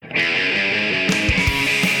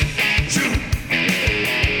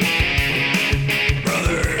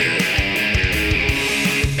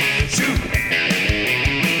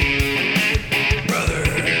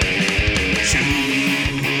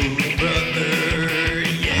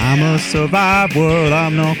I'm a survivor.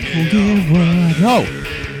 I'm not gonna give up.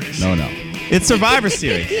 No. It's Survivor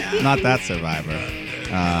Series, not that Survivor. It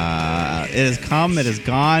has come, it has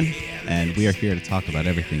gone, and we are here to talk about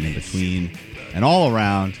everything in between and all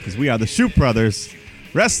around, because we are the Shoot Brothers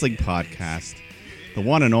Wrestling Podcast, the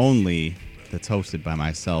one and only that's hosted by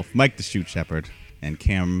myself, Mike the Shoot Shepherd, and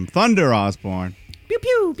Cam Thunder Osborne. Pew,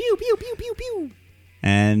 pew, pew, pew, pew, pew, pew.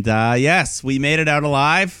 And yes, we made it out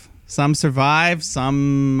alive. Some survive,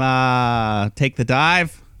 some take the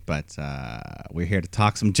dive, but we're here to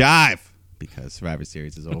talk some jive because Survivor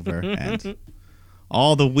Series is over and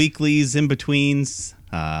all the weeklies in betweens,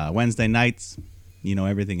 Wednesday nights,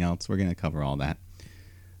 everything else. We're going to cover all that,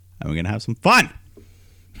 and we're going to have some fun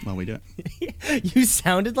while we do it. You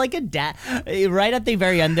sounded like a dad right at the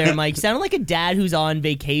very end there, Mike. Sounded like a dad who's on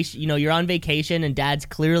vacation. You're on vacation and dad's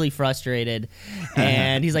clearly frustrated,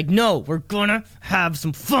 and he's like, "No, we're gonna have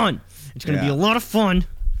some fun. It's gonna be a lot of fun.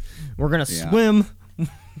 We're gonna swim.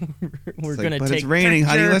 We're gonna take. But it's raining,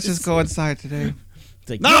 honey. Let's just go inside today." It's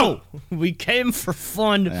like, no, we came for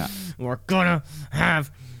fun. Yeah. We're gonna have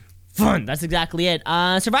fun. That's exactly it.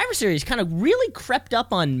 Survivor Series kind of really crept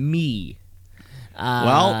up on me.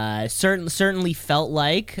 Certainly felt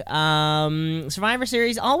like Survivor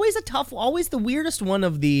Series, always the weirdest one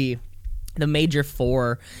of the major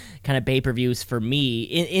four kind of pay-per-views for me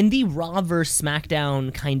in the Raw vs.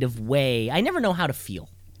 SmackDown kind of way. I never know how to feel.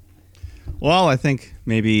 Well, I think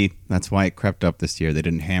maybe that's why it crept up this year. They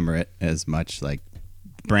didn't hammer it as much, like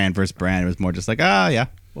brand versus brand. It was more just like,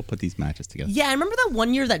 we'll put these matches together. Yeah, I remember that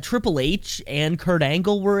one year that Triple H and Kurt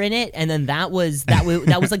Angle were in it, and then that was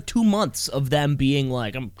like 2 months of them being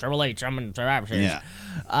like, "I'm Triple H, I'm in Survivor Series."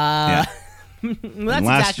 Yeah. That's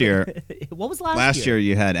last year, what was last year? Last year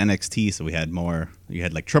you had NXT, so we had more. You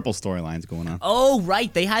had like triple storylines going on. Oh,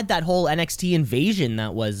 right, they had that whole NXT invasion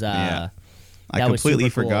that was. I completely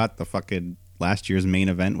forgot the fucking last year's main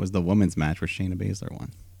event was the women's match where Shayna Baszler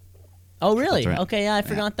won. Oh, really? Right. Okay, yeah, I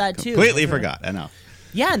forgot that too. Completely forgot. I know.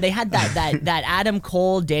 Yeah, and they had that Adam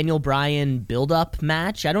Cole, Daniel Bryan build-up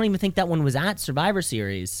match. I don't even think that one was at Survivor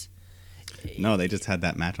Series. No, they just had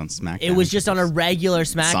that match on SmackDown. It was just on a regular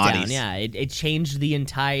SmackDown. Saudis. Yeah, it changed the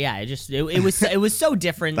entire. Yeah, it was so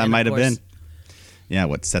different. That might have been. Yeah,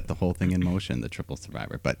 what set the whole thing in motion, the Triple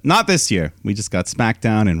Survivor. But not this year. We just got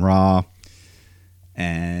SmackDown and Raw.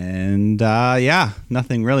 And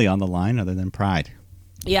nothing really on the line other than Pride.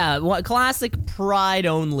 Yeah, classic Pride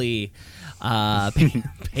only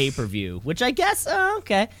pay-per-view, which I guess,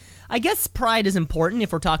 okay. I guess Pride is important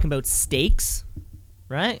if we're talking about stakes,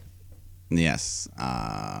 right? Yes.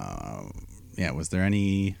 Was there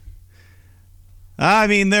any...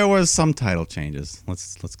 there was some title changes.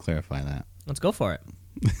 Let's clarify that. Let's go for it.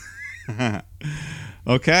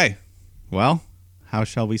 Okay. Well, how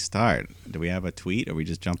shall we start? Do we have a tweet, or are we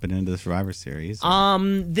just jumping into the Survivor Series? Tweet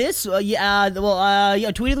of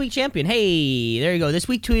the week champion. Hey, there you go. This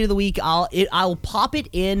week tweet of the week. I'll pop it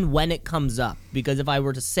in when it comes up, because if I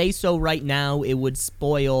were to say so right now, it would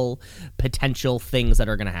spoil potential things that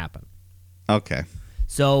are going to happen. Okay.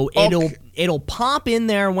 So it'll pop in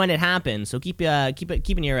there when it happens. So keep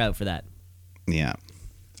an ear out for that. Yeah.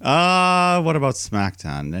 What about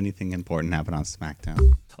SmackDown? Anything important happen on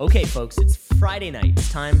SmackDown? Okay, folks, it's Friday night.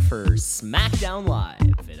 It's time for SmackDown Live.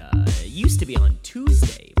 It used to be on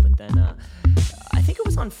Tuesday, but then I think it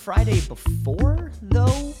was on Friday before,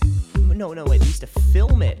 though. No, wait. They used to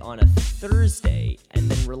film it on a Thursday and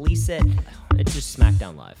then release it. It's just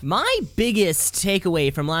SmackDown Live. My biggest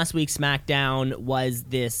takeaway from last week's SmackDown was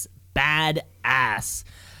this badass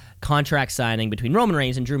contract signing between Roman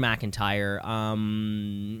Reigns and Drew McIntyre.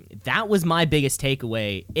 That was my biggest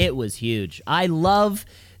takeaway. It was huge. I love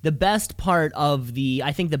the best part of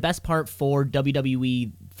I think the best part for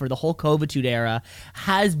WWE for the whole COVID era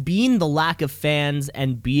has been the lack of fans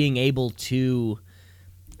and being able to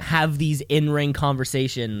have these in-ring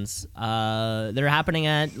conversations that are happening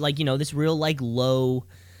at this real low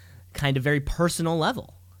kind of very personal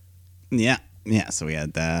level. Yeah, so we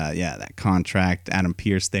had that contract. Adam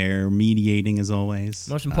Pearce there mediating as always.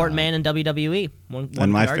 Most important man in WWE.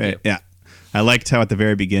 I liked how at the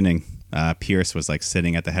very beginning Pearce was like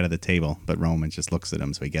sitting at the head of the table, but Roman just looks at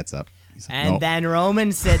him, so he gets up. Like, then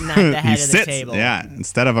Roman's sitting at the head of the table. Yeah,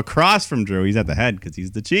 instead of across from Drew, he's at the head because he's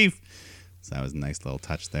the chief. So that was a nice little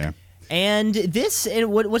touch there. And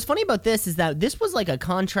what's funny about this is that this was like a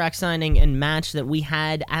contract signing and match that we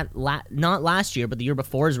had at not last year, but the year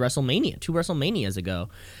before is WrestleMania, 2 WrestleManias ago.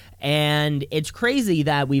 And it's crazy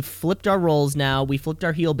that we've flipped our roles now. We flipped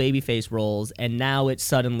our heel babyface roles, and now it's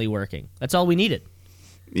suddenly working. That's all we needed.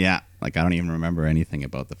 Yeah, I don't even remember anything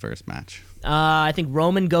about the first match. I think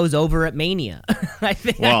Roman goes over at Mania. I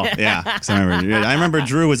think. Well, yeah. 'Cause I remember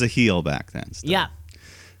Drew was a heel back then. Still. Yeah.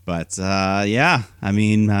 But yeah, I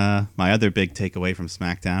mean, my other big takeaway from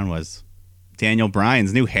SmackDown was Daniel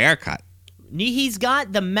Bryan's new haircut. He's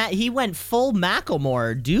got he went full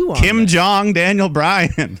Macklemore do on Kim this. Jong Daniel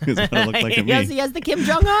Bryan is what it looked like to me. He has the Kim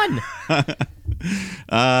Jong Un.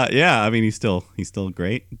 Yeah, I mean he's still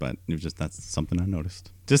great, but it was just that's something I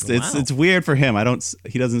noticed. Just Wow. it's weird for him.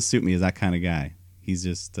 He doesn't suit me as that kind of guy. He's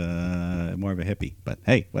just more of a hippie. But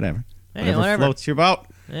hey, whatever. Whatever floats your boat.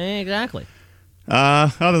 Exactly.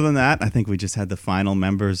 Other than that, I think we just had the final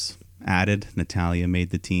members added. Natalia made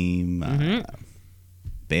the team.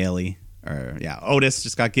 Bailey. Otis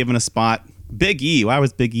just got given a spot. Big E. Why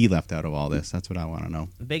was Big E left out of all this? That's what I want to know.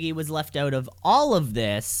 Big E was left out of all of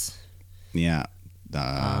this. Yeah.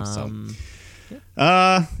 Other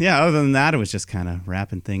than that, it was just kind of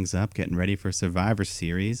wrapping things up, getting ready for Survivor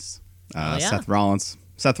Series. Seth Rollins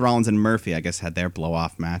and Murphy, I guess, had their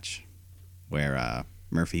blow-off match where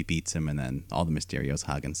Murphy beats him and then all the Mysterios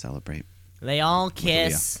hug and celebrate. They all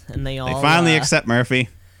kiss and they finally accept Murphy.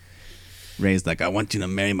 Ray's like, I want you to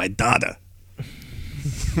marry my daughter.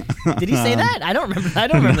 Did he say that? I don't remember that. I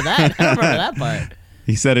don't remember that part.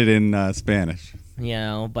 He said it in Spanish.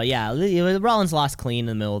 But yeah, Rollins lost clean in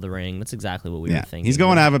the middle of the ring. That's exactly what we were thinking. He's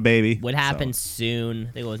going to have a baby. Would happen soon.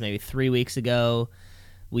 I think it was maybe 3 weeks ago.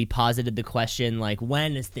 We posited the question, like,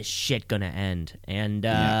 when is this shit going to end? And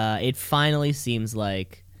it finally seems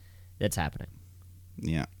like that's happening.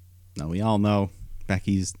 Yeah. No, we all know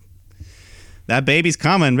that baby's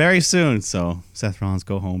coming very soon. So Seth Rollins,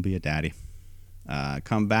 go home, be a daddy.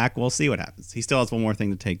 Come back, we'll see what happens. He still has one more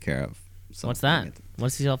thing to take care of. So what's that?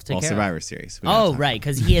 What's he have to take care Survivor of? Series. Oh, right,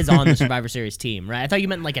 because he is on the Survivor Series team, right? I thought you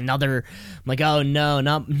meant like another. I'm like, oh no,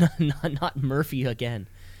 not Murphy again.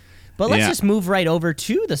 But let's just move right over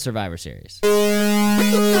to the Survivor Series.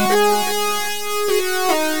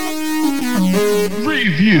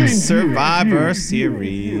 Review Survivor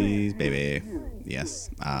Series, baby. Yes.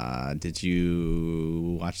 Did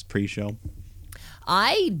you watch the pre-show?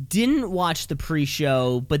 I didn't watch the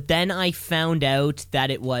pre-show, but then I found out that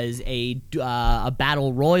it was a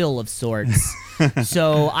battle royal of sorts.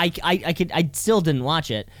 So I still didn't watch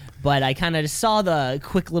it, but I kind of saw the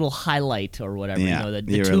quick little highlight or whatever, the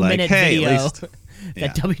 2-minute video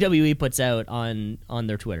that WWE puts out on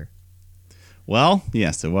their Twitter. Well,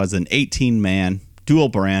 yes, it was an 18-man dual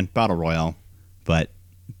brand battle royal, but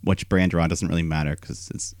which brand you're on doesn't really matter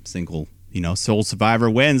because it's single. Sole survivor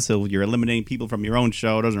wins, so you're eliminating people from your own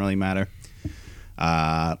show. It doesn't really matter.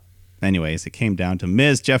 Anyways, it came down to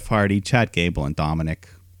Miz, Jeff Hardy, Chad Gable, and Dominic.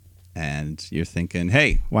 And you're thinking,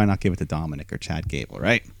 hey, why not give it to Dominic or Chad Gable,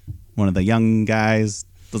 right? One of the young guys,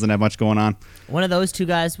 doesn't have much going on. One of those two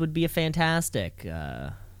guys would be a fantastic.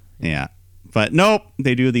 Yeah. But nope,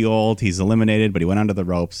 they do the old, he's eliminated, but he went under the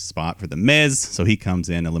ropes spot for the Miz. So he comes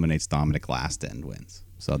in, eliminates Dominic last, and wins.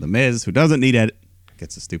 So the Miz, who doesn't need it,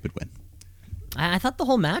 gets a stupid win. I thought the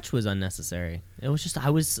whole match was unnecessary. It was just, it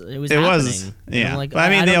was happening. Yeah. Like, but I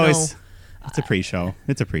mean, know. It's a pre-show.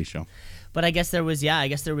 It's a pre-show. But I guess there was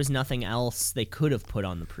nothing else they could have put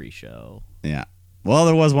on the pre-show. Yeah. Well,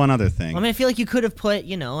 there was one other thing. I mean, I feel like you could have put,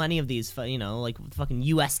 any of these, like fucking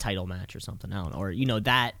U.S. title match or something. I don't know. Or,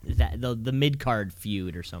 the mid-card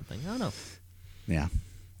feud or something. I don't know. Yeah.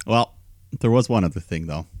 Well, there was one other thing,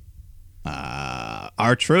 though.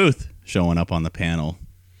 R-Truth showing up on the panel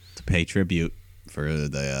to pay tribute for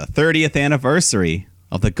the 30th anniversary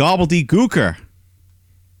of the Gobbledygooker,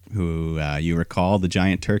 who you recall, the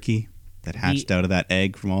giant turkey that hatched out of that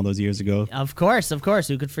egg from all those years ago. Of course.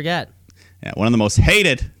 Who could forget? Yeah, one of the most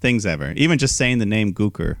hated things ever. Even just saying the name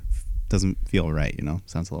Gooker doesn't feel right,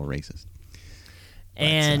 Sounds a little racist.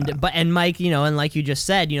 But Mike, and like you just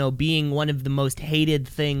said, being one of the most hated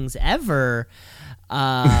things ever,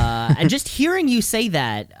 and just hearing you say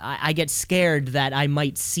that, I get scared that I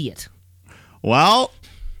might see it. Well,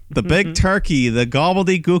 the big turkey, the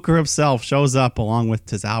Gobbledygooker himself, shows up along with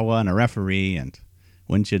Tozawa and a referee, and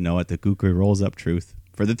wouldn't you know it, the Gooker rolls up Truth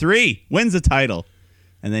for the 3, wins the title,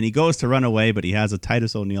 and then he goes to run away, but he has a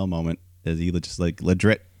Titus O'Neil moment as he just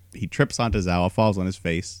he trips on Tozawa, falls on his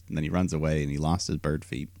face, and then he runs away, and he lost his bird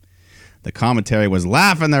feet. The commentary was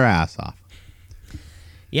laughing their ass off.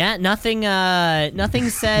 Yeah, nothing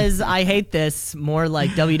says I hate this more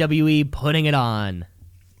like WWE putting it on.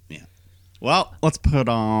 Well, let's put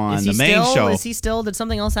on the main show. Is he still? Did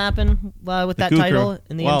something else happen with that title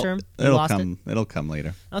in the interim? It'll come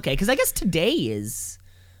later. Okay, because I guess today is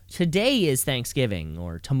Thanksgiving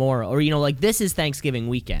or tomorrow, or this is Thanksgiving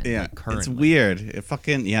weekend. Yeah, it's weird.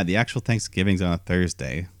 The actual Thanksgiving's on a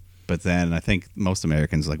Thursday, but then I think most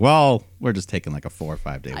Americans are like, well, we're just taking like a 4 or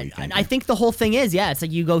 5 day weekend. I think the whole thing is, it's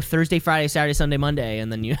like you go Thursday, Friday, Saturday, Sunday, Monday, and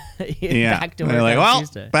then you back to work they're like, on well,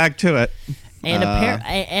 Tuesday. back to it. And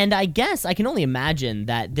and I guess I can only imagine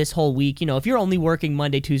that this whole week, if you're only working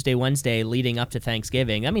Monday, Tuesday, Wednesday leading up to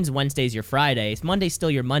Thanksgiving, that means Wednesday's your Friday. Monday's still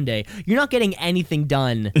your Monday. You're not getting anything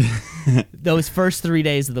done those first 3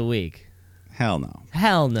 days of the week. Hell no.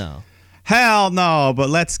 Hell no. Hell no. But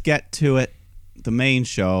let's get to it. The main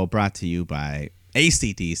show brought to you by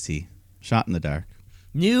AC/DC, Shot in the Dark.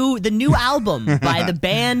 The new album by the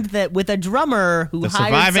band that with a drummer who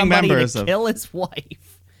hired somebody to kill his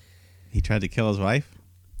wife. He tried to kill his wife?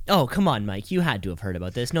 Oh, come on, Mike. You had to have heard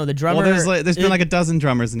about this. No, the drummer... Well, there's been like a dozen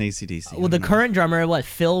drummers in AC/DC. Well, the current drummer,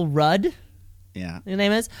 Phil Rudd? Yeah. His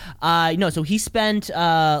name is? So he spent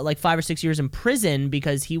 5 or 6 years in prison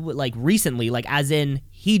because he recently, as in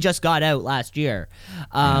he just got out last year,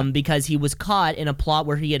 because he was caught in a plot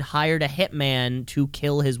where he had hired a hitman to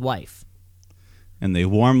kill his wife. And they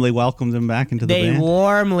warmly welcomed him back into the band? They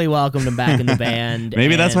warmly welcomed him back in the band.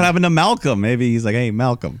 Maybe that's what happened to Malcolm. Maybe he's like, hey,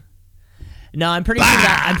 Malcolm. No, I'm pretty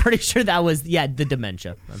sure that was the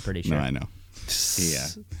dementia. I'm pretty sure. No, I know. Yeah.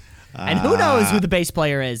 And who knows who the bass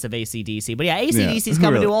player is of AC/DC. But AC/DC's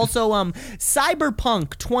coming to also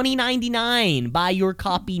Cyberpunk 2099. Buy your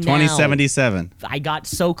copy now. 2077. I got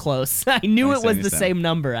so close. I knew it was the same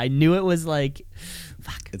number. I knew it was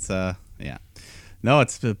fuck. It's yeah. No,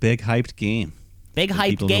 it's a big hyped game. Big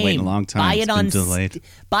hyped game. Waiting a long time.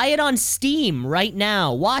 Buy it on Steam right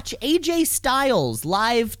now. Watch AJ Styles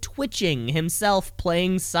live twitching himself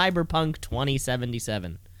playing Cyberpunk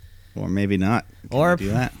 2077. Or maybe not. Or do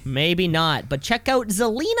that? Maybe not. But check out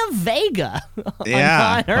Zelina Vega.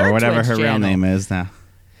 Yeah, or whatever her real name is now.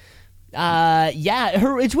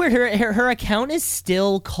 It's weird. Her account is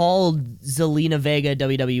still called Zelina Vega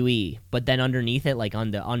WWE, but then underneath it,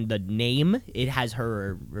 on the name, it has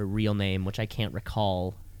her real name, which I can't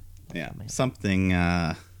recall. Yeah, something.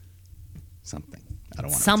 I don't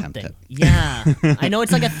want to attempt it. Yeah, I know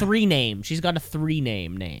it's like a 3-name. She's got a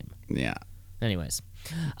 3-name name. Yeah. Anyways,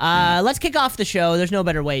 let's kick off the show. There's no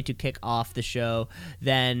better way to kick off the show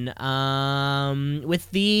than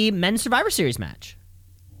with the Men's Survivor Series match.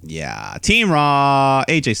 Yeah, Team Raw,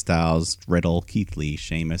 AJ Styles, Riddle, Keith Lee,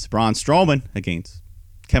 Sheamus, Braun Strowman against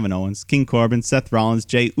Kevin Owens, King Corbin, Seth Rollins,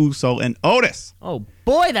 Jey Uso, and Otis. Oh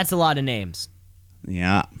boy, that's a lot of names.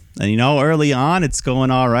 Yeah, and early on it's going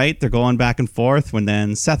all right. They're going back and forth when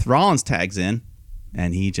then Seth Rollins tags in,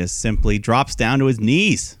 and he just simply drops down to his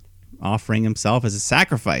knees, offering himself as a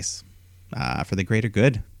sacrifice for the greater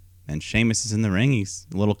good. And Sheamus is in the ring. He's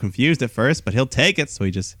a little confused at first, but he'll take it. So he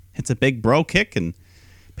just hits a big bro kick and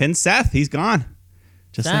pins Seth. He's gone.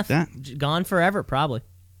 Just Seth, like that. Gone forever, probably.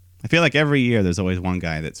 I feel like every year there's always one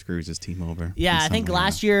guy that screws his team over. Yeah, I think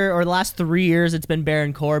last year or the last 3 years it's been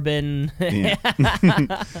Baron Corbin. Yeah.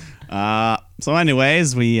 So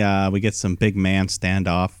anyways, we get some big man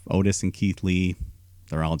standoff. Otis and Keith Lee.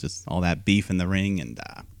 They're all that beef in the ring, and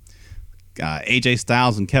AJ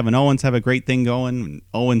Styles and Kevin Owens have a great thing going. And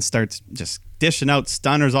Owens starts just dishing out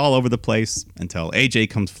stunners all over the place until AJ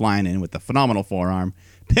comes flying in with the phenomenal forearm,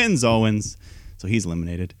 pins Owens, so he's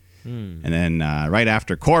eliminated. And then right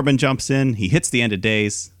after, Corbin jumps in. He hits the end of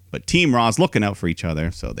days, but Team Raw's looking out for each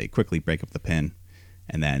other, so they quickly break up the pin.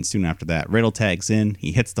 And then soon after that, Riddle tags in.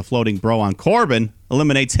 He hits the floating bro on Corbin,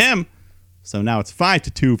 eliminates him. So now it's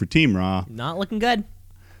 5-2 for Team Raw. Not looking good.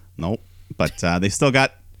 Nope. But they still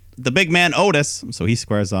got the big man Otis, so he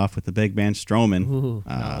squares off with the big man Strowman. Ooh,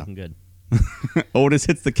 not looking good. Otis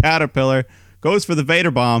hits the Caterpillar, goes for the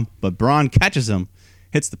Vader Bomb, but Braun catches him,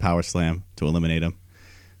 hits the Power Slam to eliminate him.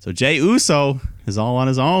 So Jey Uso is all on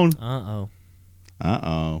his own.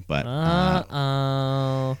 But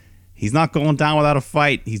he's not going down without a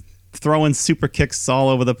fight. He's throwing super kicks all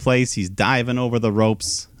over the place. He's diving over the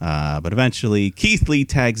ropes. But eventually, Keith Lee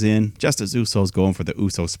tags in just as Uso's going for the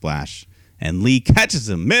Uso splash. And Lee catches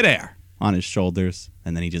him midair on his shoulders.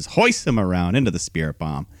 And then he just hoists him around into the Spirit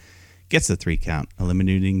Bomb. Gets the 3 count,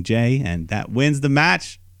 eliminating Jey. And that wins the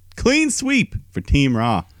match. Clean sweep for Team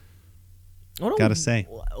Raw. Gotta say,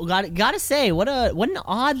 what an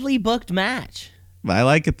oddly booked match. I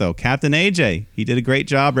like it though. Captain AJ, he did a great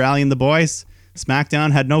job rallying the boys.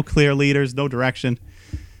 SmackDown had no clear leaders, no direction,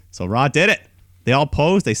 so Raw did it. They all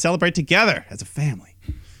posed. They celebrate together as a family.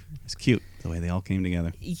 It's cute the way they all came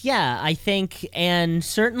together. Yeah, I think, and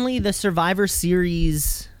certainly the Survivor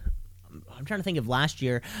Series. I'm trying to think of last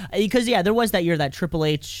year because there was that year, that Triple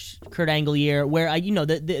H Kurt Angle year where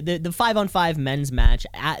the 5-on-5 men's match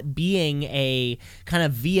being a kind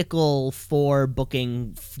of vehicle for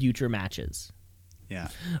booking future matches. Yeah,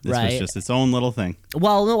 this was just its own little thing.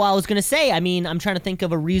 Well, no, I was going to say, I mean, I'm trying to think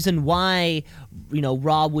of a reason why,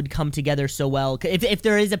 Raw would come together so well. If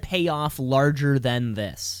there is a payoff larger than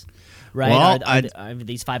this, right? Well, are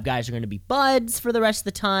these 5 guys are going to be buds for the rest of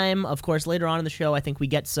the time. Of course, later on in the show, I think we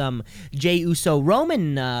get some Jey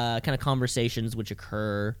Uso-Roman kind of conversations which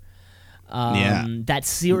occur. That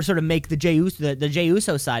sort of make the Jey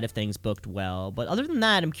Uso side of things booked well. But other than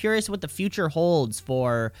that, I'm curious what the future holds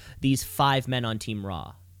for these 5 men on Team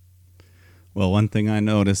Raw. Well, one thing I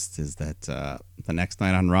noticed is that the next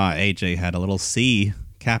night on Raw, AJ had a little C,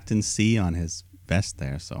 Captain C, on his vest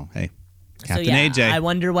there. So hey, Captain AJ. I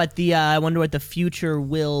wonder what the future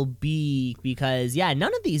will be, because none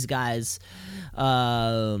of these guys,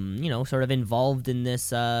 sort of involved in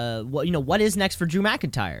this. What is next for Drew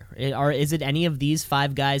McIntyre? Is it any of these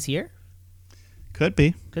 5 guys here? Could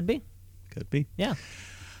be. Yeah.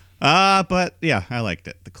 But yeah, I liked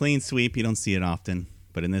it. The clean sweep, you don't see it often,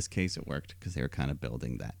 but in this case, it worked because they were kind of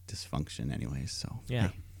building that dysfunction, anyways. So yeah.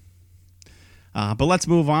 Hey. But let's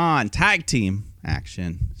move on. Tag team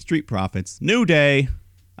action. Street Profits. New Day.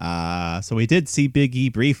 So we did see Big E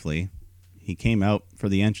briefly. He came out for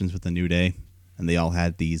the entrance with the New Day, and they all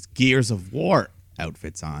had these Gears of War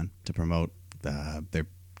outfits on to promote their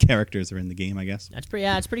characters are in the game, I guess. It's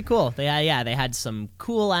pretty cool. They had some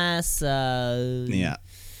cool ass.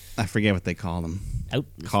 I forget what they call them.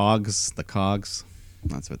 Cogs. The Cogs.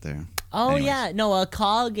 That's what they're. Oh anyways. yeah, no, a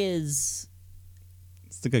cog is.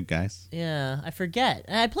 The good guys. Yeah, I forget.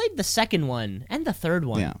 I played the second one and the third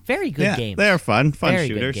one. Yeah. Very good games. They're fun Very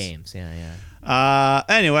shooters. Good games. Yeah.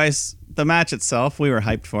 Anyways, the match itself, we were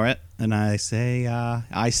hyped for it, and I think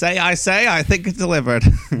it delivered.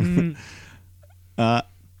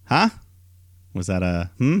 Huh? Was that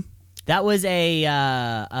a That was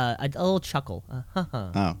a little chuckle.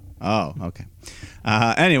 Oh, okay.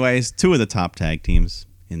 Anyways, 2 of the top tag teams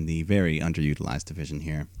in the very underutilized division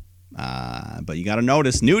here. But you got to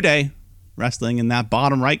notice New Day wrestling in that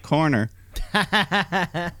bottom right corner.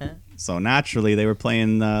 So naturally, they were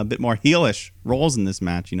playing a bit more heelish roles in this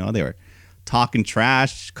match. They were talking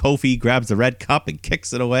trash. Kofi grabs the red cup and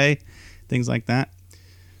kicks it away, things like that.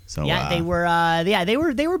 So they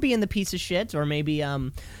were being the piece of shit, or maybe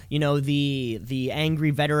the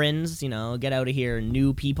angry veterans. Get out of here,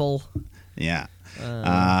 new people. Yeah.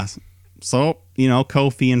 So,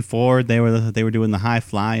 Kofi and Ford, they were doing the high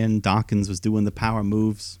flying. Dawkins was doing the power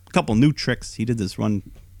moves. A couple new tricks. He did this one,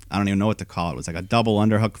 I don't even know what to call it. It was like a double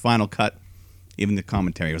underhook final cut. Even the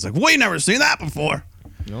commentary was like, we never seen that before.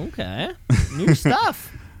 Okay. New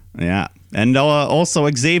stuff. Yeah. And also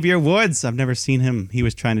Xavier Woods. I've never seen him. He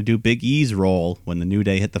was trying to do Big E's role when the New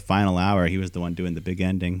Day hit the final hour. He was the one doing the big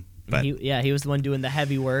ending. But he was the one doing the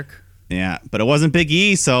heavy work. Yeah, but it wasn't Big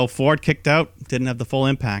E, so Ford kicked out. Didn't have the full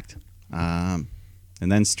impact. And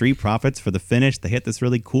then Street Profits for the finish. They hit this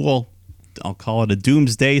really cool, I'll call it a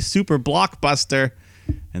doomsday super blockbuster,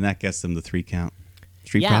 and that gets them the 3 count.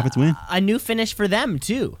 Street Profits win. A new finish for them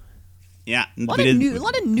too. Yeah, a lot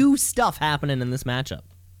of new stuff happening in this matchup.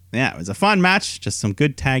 Yeah, it was a fun match. Just some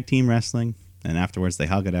good tag team wrestling, and afterwards they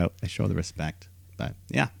hug it out. They show the respect. But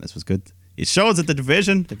yeah, this was good. It shows that the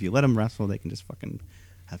division, if you let them wrestle, they can just fucking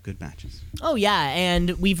have good matches. Oh yeah,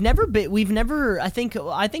 and we've never I think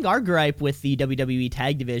our gripe with the WWE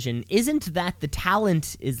tag division isn't that the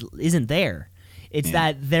talent isn't there. It's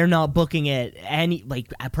that they're not booking it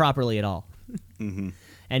properly at all. Mm-hmm.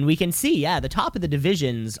 And we can see, the top of the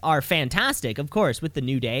divisions are fantastic, of course, with the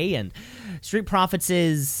New Day, and Street Profits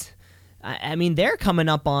is, I mean, they're coming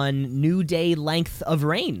up on New Day length of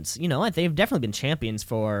reigns. They've definitely been champions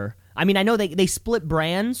for, I mean, I know they split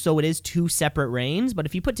brands, so it is 2 separate reigns, but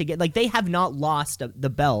if you put together, they have not lost the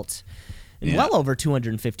belt in well over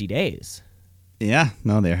 250 days. Yeah,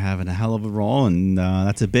 no, they're having a hell of a roll, and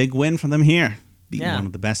that's a big win for them here. Beating one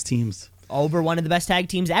of the best teams. Over one of the best tag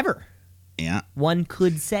teams ever. Yeah. One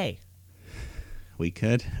could say. We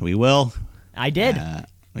could. We will. I did.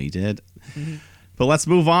 We did. Mm-hmm. But let's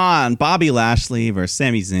move on. Bobby Lashley versus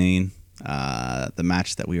Sami Zayn. The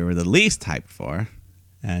match that we were the least hyped for.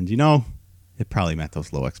 And, it probably met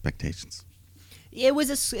those low expectations. It was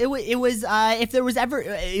if there was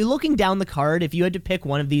ever, looking down the card, if you had to pick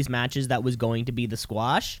one of these matches that was going to be the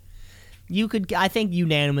squash, I think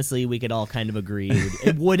unanimously we could all kind of agree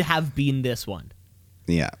it would have been this one.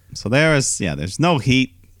 Yeah. So there's no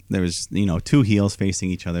heat. There was, 2 heels facing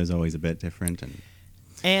each other is always a bit different.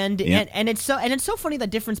 And it's so funny, the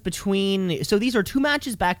difference between, so these are 2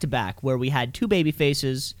 matches back to back where we had 2 baby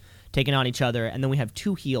faces, taking on each other, and then we have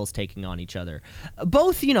two heels taking on each other.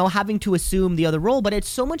 Both, having to assume the other role, but it's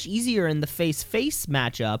so much easier in the face-face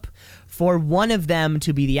matchup for one of them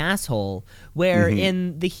to be the asshole, where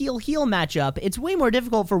in the heel-heel matchup, it's way more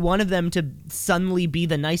difficult for one of them to suddenly be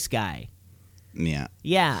the nice guy. Yeah.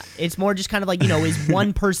 Yeah, it's more just kind of like, is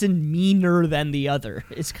one person meaner than the other?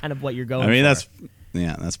 It's kind of what you're going for.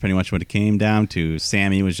 That's pretty much what it came down to.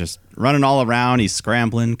 Sammy was just running all around. He's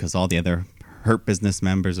scrambling because all the other Hurt Business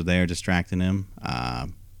members are there distracting him.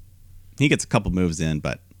 He gets a couple moves in,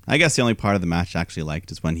 but I guess the only part of the match I actually liked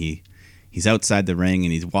is when he's outside the ring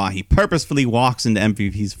and he purposefully walks into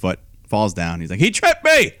MVP's foot, falls down. He's like, he tripped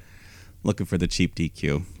me! Looking for the cheap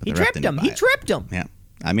DQ. He tripped him. Yeah.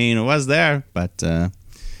 I mean, it was there, but the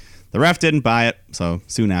ref didn't buy it. So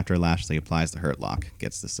soon after, Lashley applies the Hurt Lock,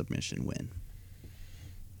 gets the submission win.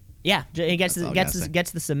 Yeah, he gets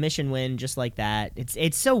the submission win just like that.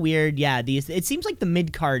 It's so weird. Yeah, it seems like the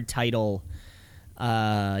mid-card title.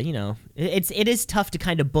 It is tough to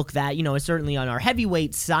kind of book that. It's certainly on our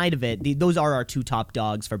heavyweight side of it. Those are our two top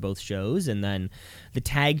dogs for both shows, and then the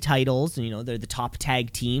tag titles. They're the top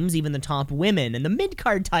tag teams, even the top women, and the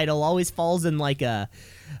mid-card title always falls in like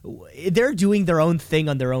they're doing their own thing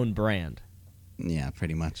on their own brand. Yeah,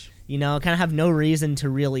 pretty much. Kind of have no reason to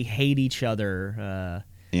really hate each other.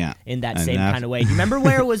 Yeah. In that same kind of way. Do you remember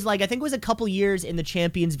where it was like, I think it was a couple years in the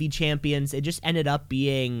Champions v. Champions, it just ended up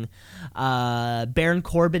being Baron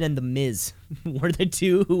Corbin and The Miz were the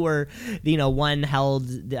two who were, one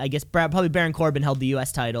held, I guess probably Baron Corbin held the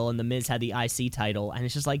U.S. title and The Miz had the IC title. And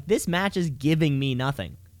it's just like, this match is giving me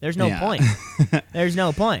nothing. There's no point. There's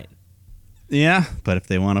no point. Yeah, but if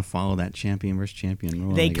they want to follow that champion versus champion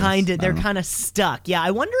rule, they're kind of stuck. Yeah,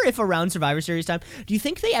 I wonder if around Survivor Series time, do you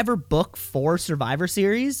think they ever book for Survivor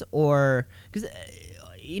Series, or because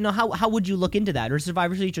how would you look into that? Or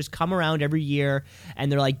Survivor Series just come around every year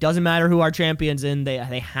and they're like, doesn't matter who our champion's in, they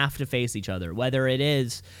have to face each other, whether it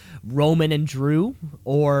is Roman and Drew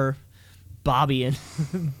or Bobby and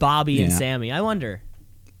and Sammy. I wonder,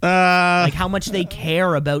 like how much they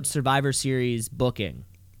care about Survivor Series booking.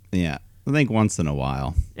 Yeah. I think once in a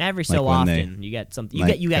while. Every so often, you get something.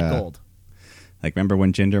 You get gold. Like, remember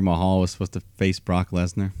when Jinder Mahal was supposed to face Brock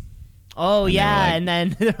Lesnar? Oh, yeah, and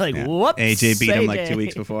then they're like, whoops. AJ beat him like 2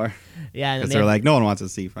 weeks before. Yeah. Because they're like, no one wants to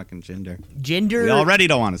see fucking Jinder. We already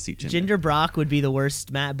don't want to see Jinder. Jinder Brock would be the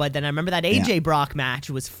worst match. But then I remember that AJ Brock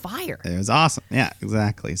match was fire. It was awesome. Yeah,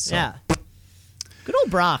 exactly. So. Yeah. Good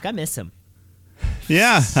old Brock. I miss him.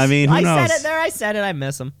 Yeah, I mean, who knows? I said it, I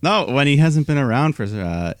miss him. No, when he hasn't been around for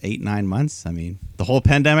 8-9 months, I mean, the whole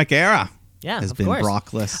pandemic era has been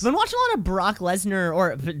Brockless. I've been watching a lot of Brock Lesnar,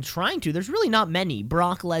 or been trying to. There's really not many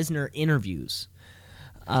Brock Lesnar interviews.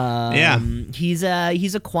 He's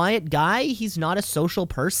a quiet guy. He's not a social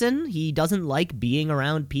person. He doesn't like being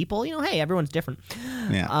around people. Hey, everyone's different.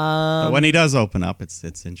 Yeah. But when he does open up, it's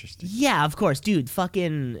interesting. Yeah, of course, dude.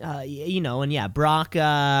 Fucking, Brock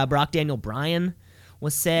Daniel Bryan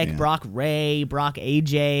was sick. Yeah. Brock Ray, Brock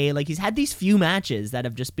AJ. Like, he's had these few matches that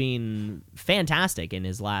have just been fantastic in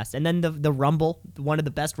his last. And then the Rumble, one of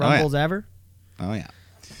the best Rumbles ever. Oh, yeah.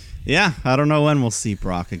 Yeah, I don't know when we'll see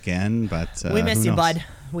Brock again, but we miss you, bud.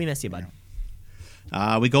 We miss you, bud.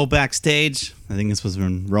 We go backstage. I think this was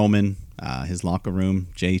when Roman, his locker room,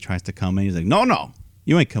 Jay tries to come in. He's like, no,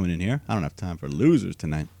 you ain't coming in here. I don't have time for losers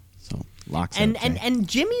tonight. So locks out Jay. And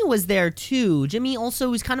Jimmy was there too. Jimmy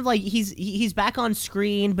also was kind of like he's back on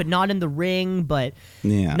screen, but not in the ring, but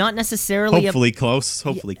not necessarily. Hopefully close.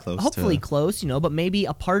 Hopefully close. But maybe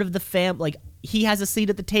a part of the fam. Like, he has a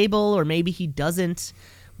seat at the table, or maybe he doesn't.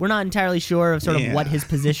 We're not entirely sure of sort of what his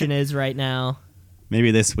position is right now. Maybe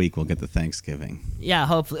this week we'll get the Thanksgiving. Yeah,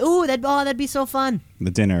 hopefully. Ooh, that'd be so fun. The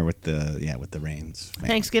dinner with the Reigns. Man.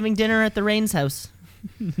 Thanksgiving dinner at the Reigns house.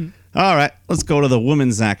 All right, let's go to the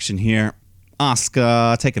women's action here.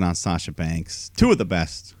 Asuka taking on Sasha Banks. Two of the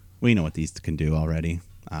best. We know what these can do already.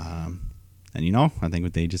 And I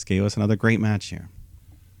think they just gave us another great match here.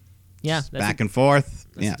 Yeah, back and forth.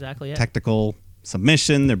 That's exactly it. Technical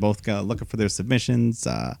submission. They're both looking for their submissions.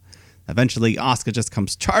 Eventually, Asuka just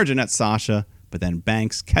comes charging at Sasha, but then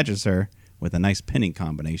Banks catches her with a nice pinning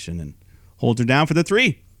combination and holds her down for the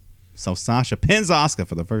 3. So Sasha pins Asuka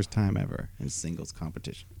for the first time ever in singles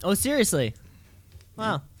competition. Oh, seriously?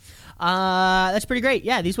 Wow. That's pretty great.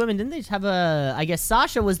 Yeah, these women, didn't they just have I guess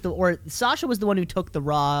Sasha was the one who took the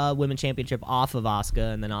Raw Women's Championship off of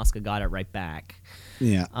Asuka, and then Asuka got it right back.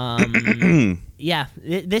 Yeah.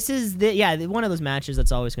 This is one of those matches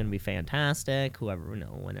that's always going to be fantastic.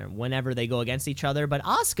 Whenever they go against each other, but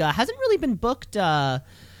Asuka hasn't really been booked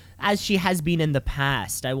as she has been in the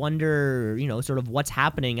past. I wonder, sort of what's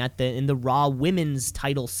happening in the Raw women's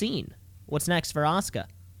title scene. What's next for Asuka?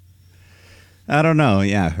 I don't know.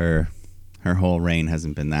 Yeah, her whole reign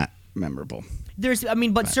hasn't been that memorable.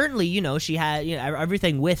 But certainly, she had,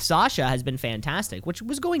 everything with Sasha has been fantastic, which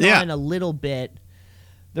was going on a little bit.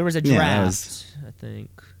 There was a draft, I think.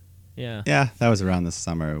 Yeah. Yeah, that was around the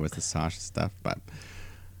summer with the Sasha stuff. But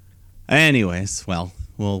anyways, well,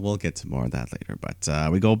 we'll get to more of that later.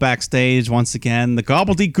 But we go backstage once again. The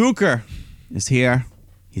Gobbledygooker is here.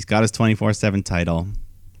 He's got his 24/7 title,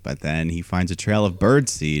 but then he finds a trail of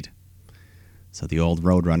birdseed. So the old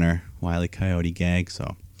Roadrunner, Wile E. Coyote gag.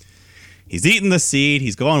 So he's eating the seed.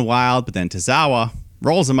 He's going wild, but then Tozawa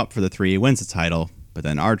rolls him up for the 3, wins the title. But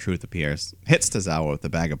then R-Truth appears, hits Tozawa with a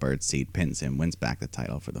bag of birdseed, pins him, wins back the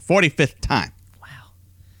title for the 45th time. Wow.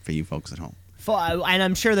 For you folks at home. And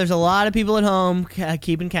I'm sure there's a lot of people at home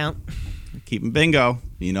keeping count. Keeping bingo.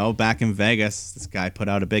 Back in Vegas, this guy put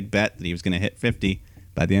out a big bet that he was going to hit 50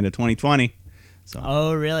 by the end of 2020. So.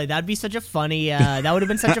 Oh, really? That'd be such a funny, that would have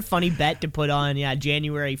been such a funny bet to put on,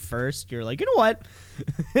 January 1st. You're like, you know what?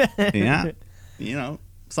 Yeah.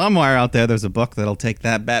 Somewhere out there's a book that'll take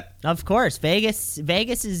that bet. Of course. Vegas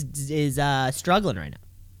is struggling right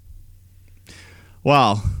now.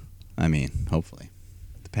 Well, hopefully.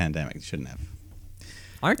 The pandemic shouldn't have.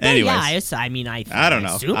 Aren't they? Anyways, Yeah, I don't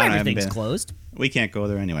know. Assume everything's closed. We can't go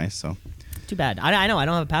there anyway, so. Too bad. I know. I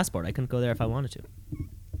don't have a passport. I couldn't go there if I wanted to.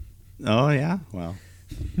 Oh, yeah? Well.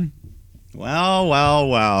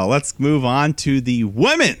 well. Let's move on to the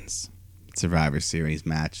women's Survivor Series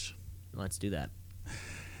match. Let's do that.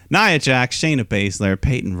 Nia Jax, Shayna Baszler,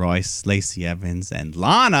 Peyton Royce, Lacey Evans, and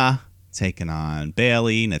Lana taking on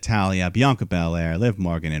Bayley, Natalya, Bianca Belair, Liv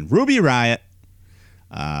Morgan, and Ruby Riott.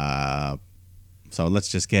 So let's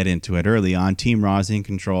just get into it. Early on, Team Raw's in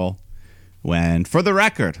control when, for the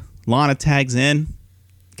record, Lana tags in,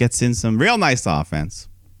 gets in some real nice offense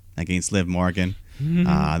against Liv Morgan.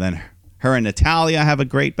 Then her and Natalya have a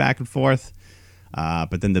great back and forth.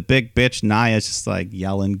 But then the big bitch, Nia, is just like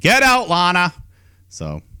yelling, "Get out, Lana!"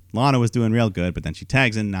 So Lana was doing real good, but then she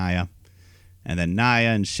tags in Nia. And then Nia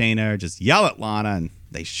and Shayna just yell at Lana, and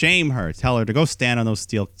they shame her, tell her to go stand on those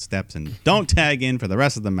steel steps and don't tag in for the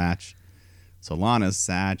rest of the match. So Lana's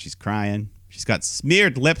sad. She's crying. She's got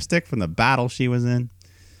smeared lipstick from the battle she was in.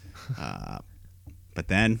 But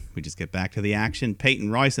then we just get back to the action.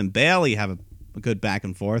 Peyton Royce and Bayley have a good back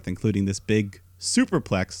and forth, including this big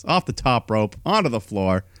superplex off the top rope, onto the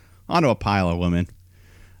floor, onto a pile of women.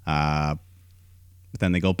 But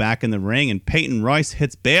then they go back in the ring, and Peyton Royce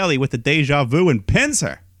hits Bayley with the deja vu and pins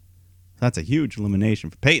her. That's a huge elimination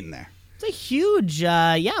for Peyton there. It's a huge,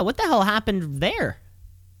 what the hell happened there?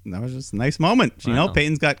 That was just a nice moment. Wow. You know,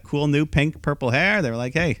 Peyton's got cool new pink, purple hair. They were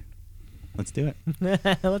like, hey, let's do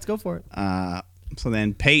it. Let's go for it. So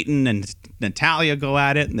then Peyton and Natalya go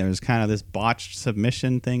at it, and there's kind of this botched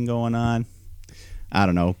submission thing going on. I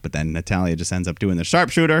don't know, but then Natalya just ends up doing the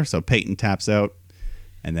sharpshooter, so Peyton taps out.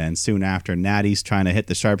 And then soon after, Natty's trying to hit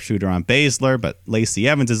the sharpshooter on Baszler, but Lacey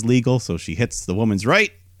Evans is legal, so she hits the woman's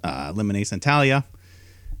right, eliminates Natalya.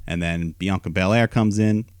 And then Bianca Belair comes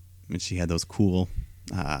in, and she had those cool,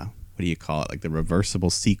 what do you call it, like the reversible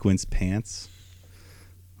sequence pants.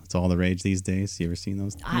 It's all the rage these days. You ever seen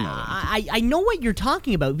those? I know what you're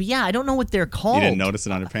talking about, but yeah, I don't know what they're called. You didn't notice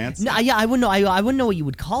it on her pants? No, yeah, I wouldn't know. I wouldn't know what you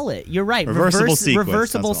would call it. You're right. Reversible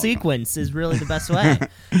sequence is really the best way.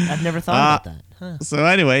 I've never thought about that. Huh. So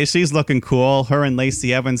anyway, she's looking cool. Her and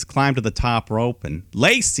Lacey Evans climb to the top rope, and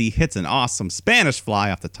Lacey hits an awesome Spanish fly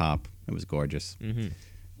off the top. It was gorgeous. Mm-hmm.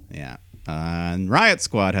 Yeah. And Riot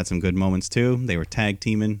Squad had some good moments too. They were tag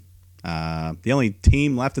teaming. The only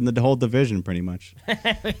team left in the whole division, pretty much.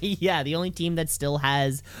 Yeah, the only team that still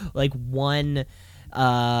has like one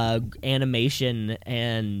animation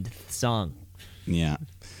and song. Yeah.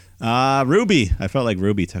 Ruby. I felt like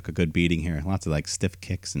Ruby took a good beating here. Lots of like stiff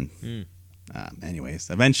kicks and. Anyways,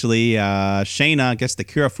 eventually Shayna gets the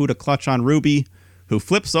Kirifuda clutch on Ruby, who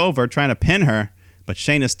flips over trying to pin her, but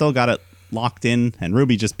Shayna still got it locked in, and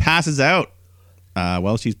Ruby just passes out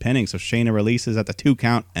while she's pinning. So Shayna releases at the 2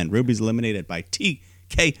 count, and Ruby's eliminated by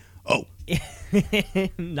TKO.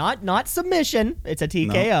 Not submission. It's a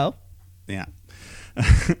TKO. No. Yeah.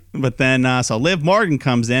 But then, so Liv Morgan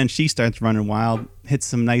comes in. She starts running wild, hits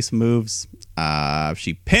some nice moves.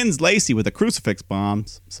 She pins Lacey with a crucifix bomb,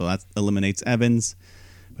 so that eliminates Evans.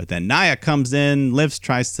 But then Nia comes in. Liv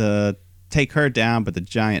tries to take her down, but the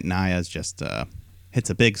giant Nia's just hits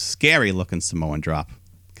a big, scary-looking Samoan drop,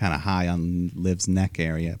 kind of high on Liv's neck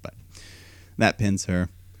area, but that pins her.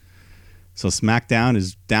 So SmackDown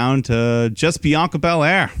is down to just Bianca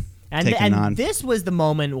Belair. And this was the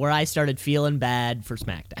moment where I started feeling bad for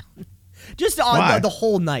SmackDown. Just on the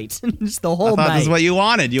whole night. Just the whole night. I thought this is what you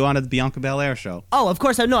wanted. You wanted the Bianca Belair show. Oh, of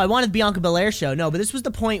course. No, I wanted the Bianca Belair show. No, but this was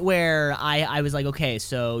the point where I was like, okay,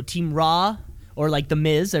 so Team Raw, or like The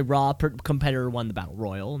Miz, a Raw competitor, won the Battle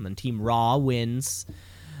Royal, and then Team Raw wins.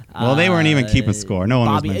 Well, they weren't even keeping score. No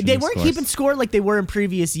one was mentioning They weren't keeping score like they were in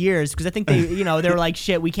previous years, because I think they were like,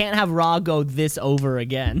 shit, we can't have Raw go this over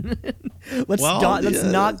again. Let's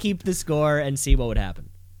not keep the score and see what would happen.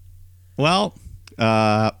 Well,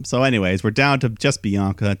 so anyways, we're down to just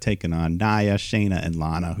Bianca taking on Nia, Shayna, and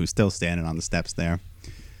Lana, who's still standing on the steps there.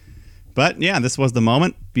 But yeah, this was the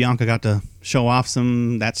moment. Bianca got to show off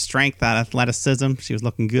that strength, that athleticism. She was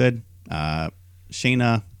looking good.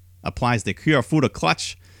 Shayna applies the Kirifuda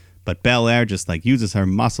clutch, but Belair just uses her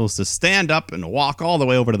muscles to stand up and walk all the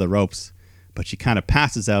way over to the ropes. But she kind of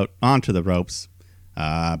passes out onto the ropes.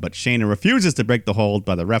 But Shayna refuses to break the hold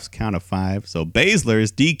by the ref's count of 5, so Baszler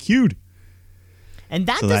is DQ'd. And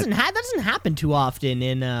that doesn't happen too often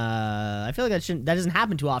in. I feel like that doesn't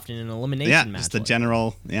happen too often in an elimination match. Yeah, just the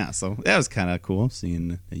general. Yeah, so that was kind of cool,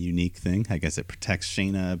 seeing a unique thing. I guess it protects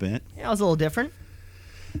Shayna a bit. Yeah, it was a little different.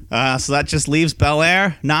 So that just leaves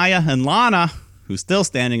Belair, Nia, and Lana, who's still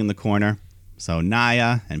standing in the corner. So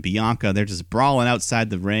Nia and Bianca, they're just brawling outside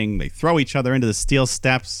the ring. They throw each other into the steel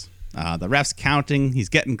steps. The ref's counting. He's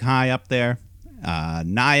getting high up there.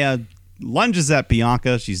 Nia lunges at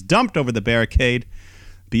Bianca. She's dumped over the barricade.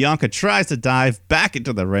 Bianca tries to dive back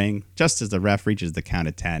into the ring just as the ref reaches the count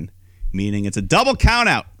of 10, meaning it's a double count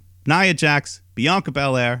out. Nia Jax, Bianca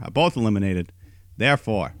Belair are both eliminated.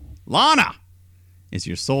 Therefore, Lana is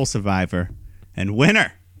your sole survivor and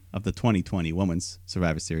winner of the 2020 Women's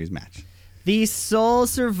Survivor Series match. The sole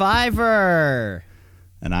survivor.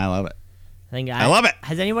 And I love it. I love it.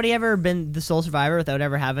 Has anybody ever been the sole survivor without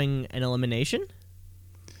ever having an elimination?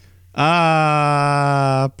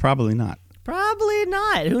 Probably not. Probably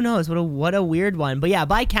not. Who knows? What a weird one. But yeah,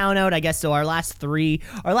 by count out, I guess so. Our last three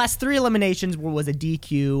eliminations was a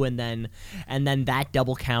DQ, and then that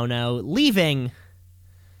double count out, leaving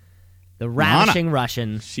the ravishing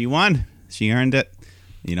Russian. She won. She earned it.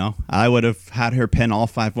 I would have had her pin all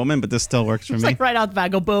 5 women, but this still works for me. It's like right out the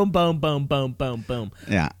back, go boom, boom, boom, boom, boom, boom.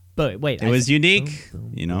 Yeah. But wait, it was unique.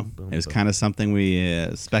 Boom, boom, boom, it was kind of something we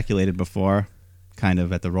speculated before. Kind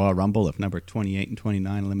of at the Royal Rumble, if number 28 and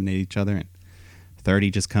 29 eliminate each other and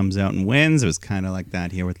 30 just comes out and wins. It was kind of like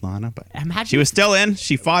that here with Lana, but she was still in.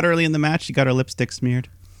 She fought early in the match. She got her lipstick smeared.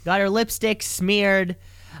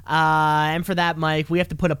 And for that, Mike, we have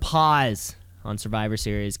to put a pause on Survivor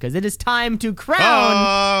Series because it is time to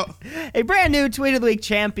crown a brand new Tweet of the Week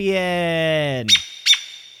champion.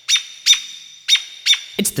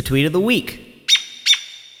 It's the Tweet of the Week.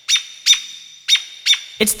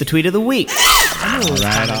 It's the Tweet of the Week. I knew it was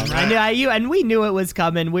coming. I knew, and we knew it was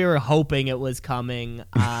coming. We were hoping it was coming.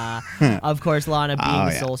 Of course, Lana being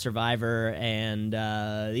the sole survivor, and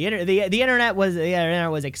the internet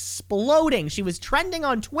was exploding. She was trending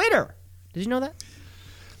on Twitter. Did you know that?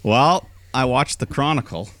 Well, I watched the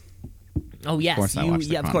Chronicle. Oh yes,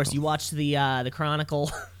 of course you watched the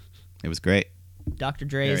Chronicle. It was great. Dr.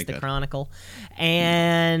 Dre's The Chronicle.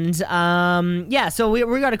 And, so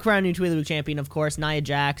we got to crown a new Tweet of the Week champion, of course, Nia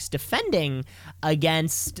Jax, defending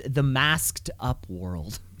against the masked up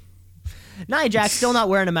world. Nia Jax still not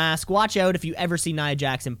wearing a mask. Watch out if you ever see Nia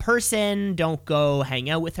Jax in person. Don't go hang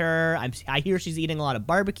out with her. I hear she's eating a lot of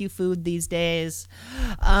barbecue food these days.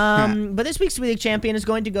 But this week's Tweet of the Week champion is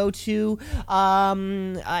going to go to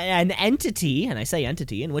an entity, and I say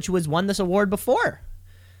entity, in which was won this award before.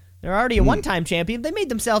 They're already a one-time champion. They made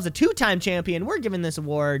themselves a two-time champion. We're giving this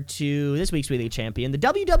award to this week's Tweet of the Week champion, the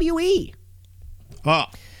WWE. Oh.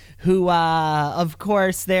 Who, of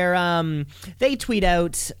course, they tweet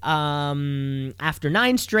out, after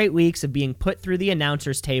 9 straight weeks of being put through the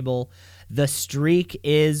announcer's table, the streak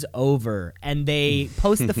is over. And they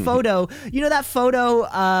post the photo. You know that photo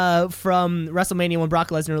from WrestleMania when Brock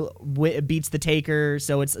Lesnar beats the Taker?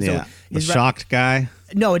 So it's the shocked guy.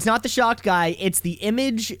 No, it's not the shocked guy. It's the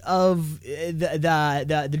image of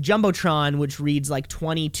the Jumbotron, which reads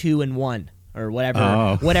 22-1 or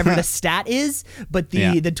whatever the stat is. But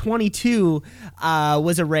the 22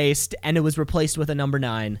 was erased and it was replaced with a number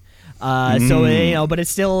 9. So but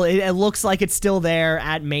it's still. It looks like it's still there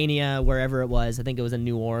at Mania, wherever it was. I think it was in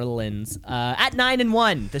New Orleans. At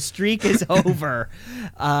 9-1, the streak is over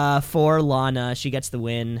for Lana. She gets the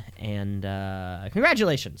win, and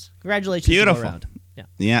congratulations! Beautiful. To go around.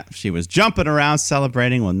 Yeah, she was jumping around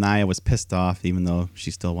celebrating while Nia was pissed off, even though she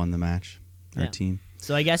still won the match. Her team.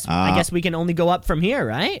 So I guess we can only go up from here,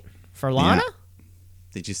 right? For Lana.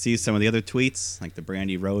 Did you see some of the other tweets, like the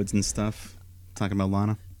Brandy Rhodes and stuff, talking about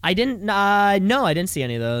Lana? I didn't. No, I didn't see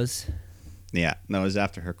any of those. Yeah, no, it was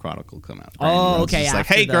after her chronicle come out. Oh, okay. Like,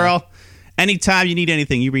 hey, girl, anytime you need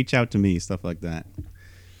anything, you reach out to me, stuff like that.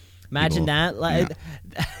 Imagine that. Like,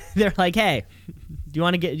 they're like, hey, do you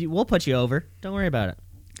want to get? We'll put you over. Don't worry about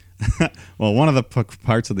it. Well, one of the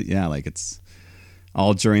parts of like it's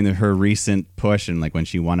all during her recent push and like when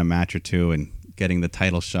she won a match or two and getting the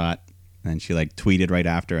title shot, and she like tweeted right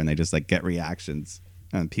after, and they just like get reactions,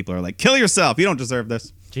 and people are like, kill yourself, you don't deserve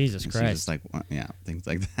this. Jesus Christ. She's just like, yeah, things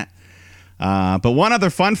like that. But one other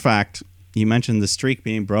fun fact, you mentioned the streak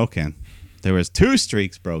being broken. There was 2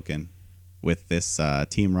 streaks broken with this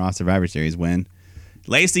Team Raw Survivor Series win.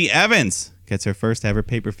 Lacey Evans gets her first ever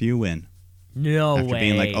pay-per-view win. No after way.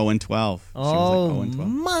 being like 0-12. Oh,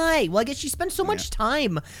 my. Well, I guess she spent so much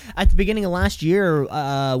time at the beginning of last year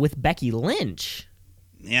with Becky Lynch.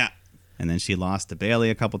 Yeah. And then she lost to Bayley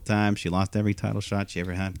a couple times. She lost every title shot she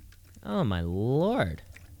ever had. Oh, my Lord.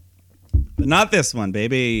 But not this one,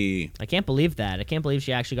 baby. I can't believe that. I can't believe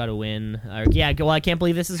she actually got a win. I can't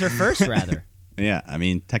believe this is her first, rather. Yeah, I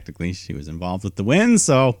mean, technically she was involved with the win.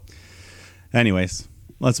 So, anyways,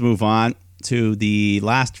 let's move on to the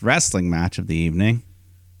last wrestling match of the evening.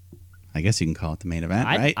 I guess you can call it the main event,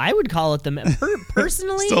 right? I would call it the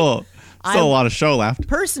personally. Still a lot of show left.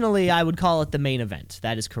 Personally, I would call it the main event.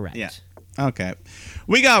 That is correct. Yeah. Okay.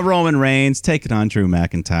 We got Roman Reigns taking on Drew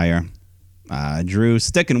McIntyre. Drew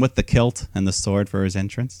sticking with the kilt and the sword for his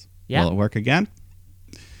entrance. Yeah. Will it work again?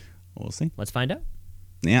 We'll see. Let's find out.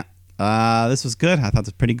 Yeah. This was good. I thought it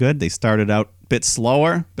was pretty good. They started out a bit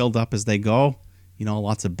slower, build up as they go. You know,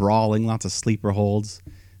 lots of brawling, lots of sleeper holds,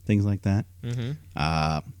 things like that.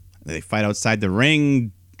 Mm-hmm. They fight outside the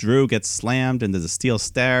ring. Drew gets slammed into the steel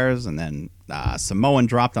stairs, and then Samoan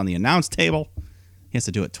dropped on the announce table. He has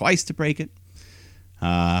to do it twice to break it.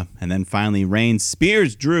 And then finally, Reigns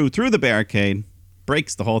spears Drew through the barricade,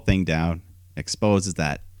 breaks the whole thing down, exposes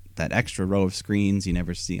that extra row of screens you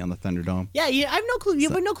never see on the Thunderdome. Yeah, I have no clue.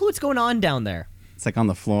 You have no clue what's going on down there. It's like on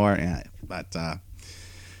the floor. Yeah, but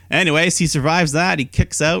anyways, he survives that. He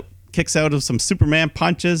kicks out of some Superman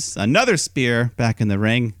punches. Another spear back in the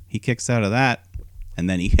ring. He kicks out of that. And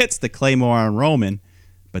then he hits the Claymore on Roman.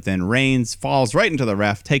 But then Reigns falls right into the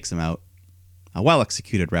ref, takes him out. A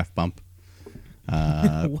well-executed ref bump.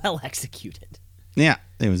 Well executed. Yeah,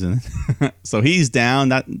 it was in it. So he's down.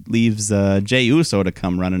 That leaves Jey Uso to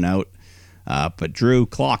come running out. But Drew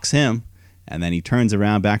clocks him. And then he turns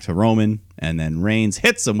around back to Roman. And then Reigns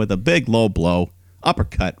hits him with a big low blow.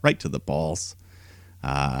 Uppercut right to the balls.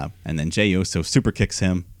 And then Jey Uso super kicks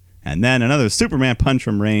him. And then another Superman punch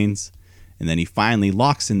from Reigns. And then he finally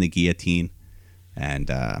locks in the guillotine. And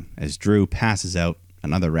as Drew passes out,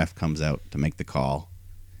 another ref comes out to make the call.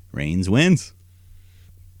 Reigns wins.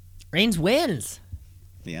 Reigns wins.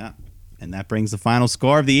 Yeah. And that brings the final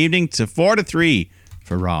score of the evening to 4-3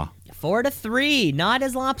 for Raw. 4-3, not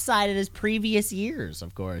as lopsided as previous years,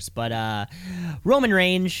 of course, but Roman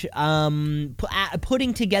Reigns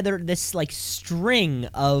putting together this like string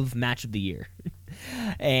of match of the year,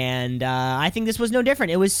 and I think this was no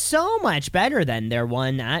different. It was so much better than their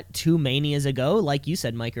one at 2 Manias ago, like you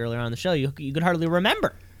said, Mike, earlier on the show. You could hardly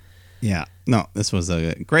remember. Yeah, no, this was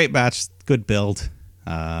a great match, good build,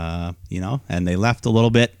 and they left a little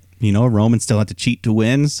bit. Roman still had to cheat to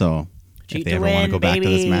win, so. Cheat if they to ever win, want to go baby. back to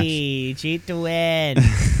this match. Cheat to win.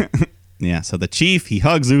 Yeah, so the Chief, he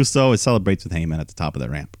hugs Uso and celebrates with Heyman at the top of the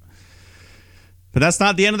ramp. But that's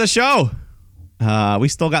not the end of the show. We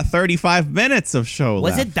still got 35 minutes of show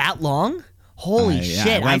left. Was it that long? Holy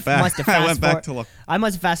shit. I must have fast forwarded. I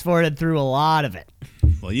must have fast forwarded through a lot of it.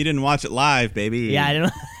 Well, you didn't watch it live, baby. Yeah, I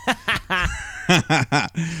didn't.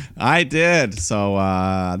 I did.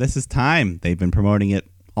 So this is time. They've been promoting it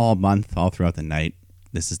all month, all throughout the night.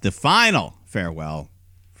 This is the final farewell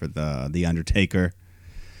for the Undertaker.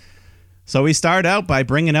 So we start out by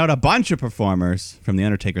bringing out a bunch of performers from the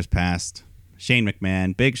Undertaker's past. Shane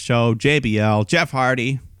McMahon, Big Show, JBL, Jeff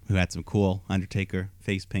Hardy, who had some cool Undertaker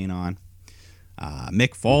face paint on.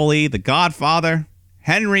 Mick Foley, The Godfather,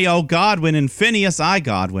 Henry O. Godwin, and Phineas I.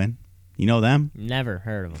 Godwin. You know them? Never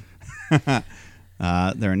heard of them.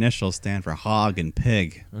 Their initials stand for Hog and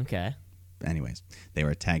Pig. Okay. Anyways, they were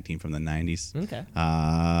a tag team from the 90s. Okay.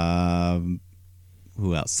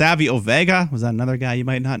 Who else? Savio Vega. Was that another guy you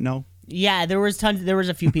might not know? Yeah, there was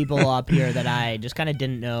a few people up here that I just kind of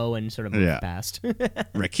didn't know and sort of moved past.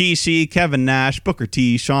 Rikishi, Kevin Nash, Booker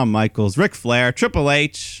T, Shawn Michaels, Ric Flair, Triple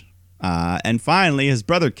H, and finally his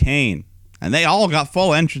brother Kane. And they all got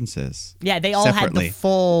full entrances. Yeah, they all separately. had the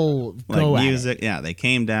full go like at music. it. Yeah, they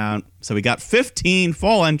came down. So we got 15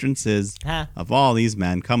 full entrances of all these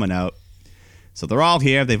men coming out. So they're all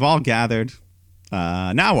here. They've all gathered.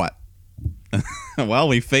 Now what? Well,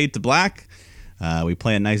 we fade to black. We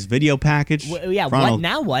play a nice video package. Yeah, what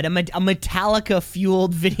now? What? A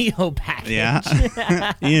Metallica-fueled video package.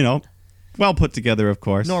 Yeah. Well put together, of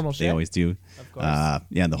course. Normal shit. They always do. Of course.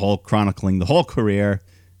 Yeah, the whole chronicling the whole career,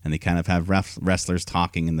 and they kind of have wrestlers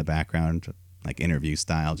talking in the background, like interview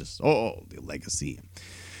style, just, the legacy.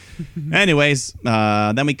 Anyways,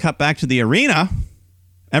 then we cut back to the arena.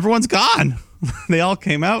 Everyone's gone. They all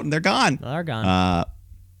came out, and they're gone. They're gone.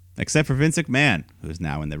 Except for Vince McMahon, who's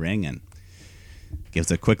now in the ring and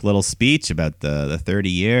gives a quick little speech about the 30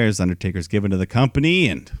 years Undertaker's given to the company,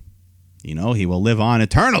 and, he will live on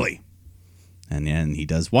eternally. And then he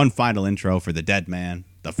does one final intro for the dead man,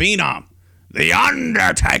 the Phenom, the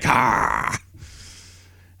Undertaker.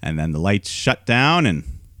 And then the lights shut down, and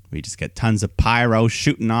we just get tons of pyro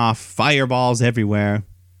shooting off, fireballs everywhere.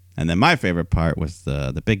 And then my favorite part was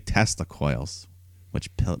the big Tesla coils, which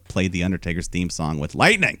played the Undertaker's theme song with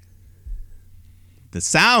lightning. The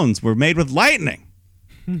sounds were made with lightning,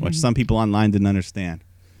 which some people online didn't understand.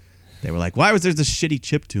 They were like, why was there this shitty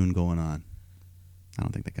chiptune going on? I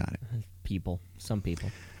don't think they got it. Some people.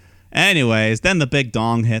 Anyways, then the big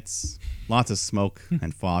dong hits. Lots of smoke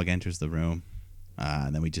and fog enters the room.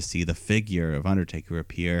 And then we just see the figure of Undertaker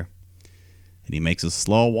appear. And he makes a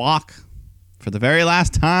slow walk for the very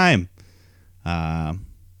last time.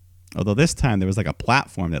 Although this time there was like a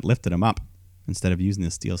platform that lifted him up. Instead of using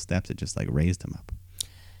the steel steps, it just like raised him up.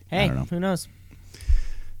 Hey, who knows?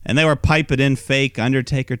 And they were piping in fake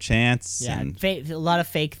Undertaker chants. Yeah, and a lot of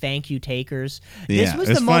fake thank you takers. Yeah, This was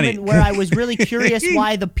it was the funny. moment where I was really curious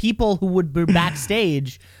why the people who would be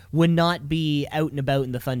backstage would not be out and about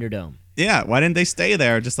in the Thunderdome. Yeah, why didn't they stay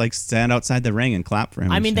there? Just like stand outside the ring and clap for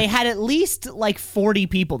him. I and mean, shit. they had at least like 40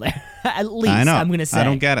 people there. At least, I know. I'm going to say. I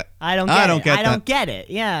don't get it. I don't get it.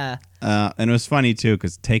 Yeah. And it was funny, too,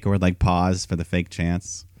 because Taker would like pause for the fake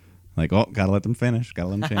chants. Like, oh, gotta let them finish. Gotta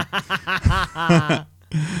let them chant.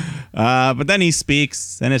 But then he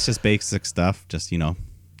speaks, and it's just basic stuff. Just,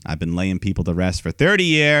 I've been laying people to rest for 30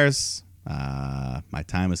 years. My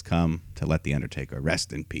time has come to let The Undertaker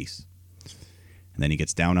rest in peace. And then he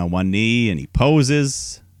gets down on one knee, and he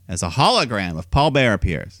poses as a hologram of Paul Bearer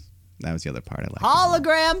appears. That was the other part I liked.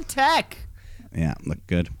 Hologram tech. Yeah, looked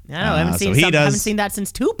good. I know, I haven't seen that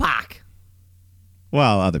since Tupac.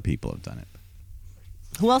 Well, other people have done it.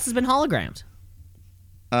 Who else has been hologrammed?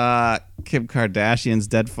 Kim Kardashian's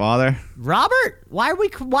dead father. Robert? Why are we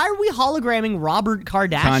hologramming Robert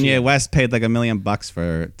Kardashian? Kanye West paid like $1 million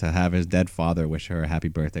to have his dead father wish her a happy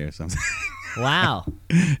birthday or something. Wow.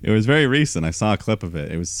 It was very recent. I saw a clip of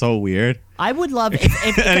it. It was so weird. I would love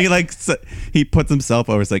if and he puts himself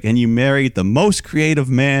over. It's like, and you married the most creative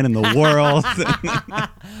man in the world.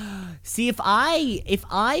 See, if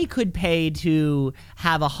I could pay to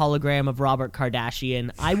have a hologram of Robert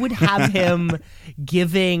Kardashian, I would have him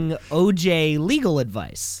giving OJ legal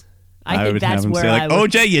advice. I think that's where I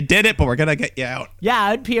would. OJ, you did it, but we're gonna get you out. Yeah,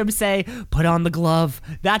 I'd hear him say, "Put on the glove."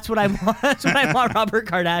 That's what I want. That's what I want Robert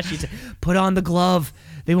Kardashian to put on the glove.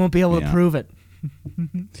 They won't be able to prove it.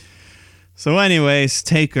 So, anyways,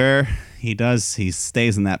 Taker, he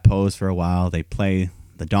stays in that pose for a while. They play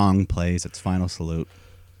the dong plays its final salute.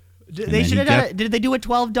 They should have done it. Did they do a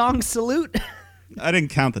 12 dong salute? I didn't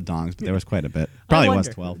count the dongs, but there was quite a bit. Probably was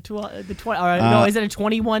 12. No, is it a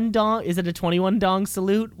 21 dong? Is it a 21 dong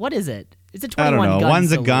salute? What is it? Is it 21 I don't know. One's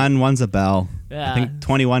salute? a gun, one's a bell. Yeah. I think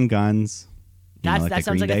 21 guns. That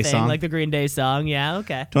sounds like a thing, song? Like the Green Day song. Yeah,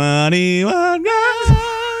 okay. 21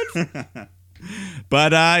 guns.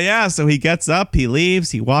 But so he gets up, he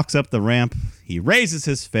leaves, he walks up the ramp, he raises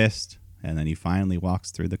his fist, and then he finally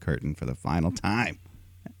walks through the curtain for the final time.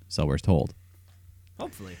 So we're told.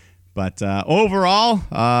 Hopefully. But overall,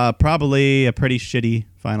 probably a pretty shitty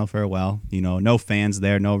final farewell. No fans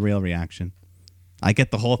there, no real reaction. I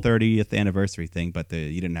get the whole 30th anniversary thing, but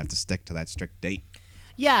you didn't have to stick to that strict date.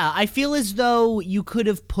 Yeah, I feel as though you could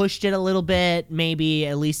have pushed it a little bit, maybe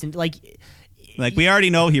at least Like, we already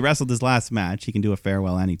know he wrestled his last match. He can do a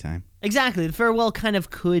farewell anytime. Exactly. The farewell kind of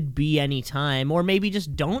could be any time, or maybe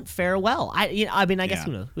just don't farewell. I guess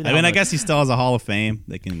who knows? I guess he still has a Hall of Fame.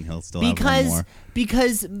 He'll still have one more.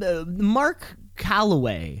 Because Mark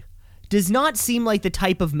Calloway does not seem like the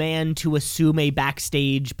type of man to assume a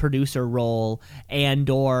backstage producer role and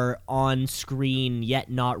or on screen yet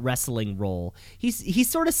not wrestling role. He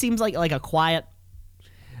sort of seems like a quiet,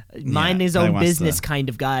 mind his own business kind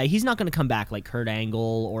of guy. He's not going to come back like Kurt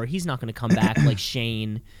Angle, or he's not going to come back like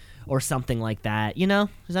Shane. or something like that. You know,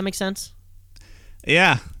 does that make sense?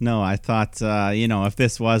 Yeah, no, I thought, if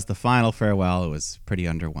this was the final farewell, it was pretty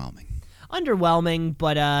underwhelming.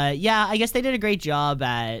 But yeah, I guess they did a great job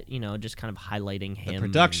at, just kind of highlighting him. The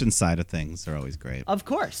production side of things are always great. Of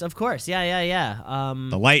course. Yeah.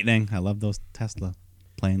 The lightning, I love those Tesla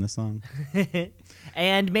playing the song.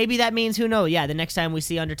 And maybe that means, who knows? Yeah, the next time we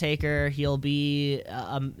see Undertaker, he'll be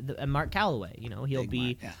Mark Calloway. He'll be.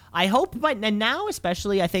 Mark, yeah. I hope, and now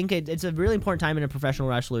especially, I think it's a really important time in a professional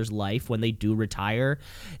wrestler's life when they do retire,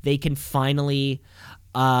 they can finally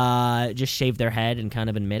just shave their head and kind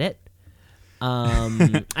of admit it.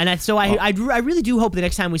 I really do hope the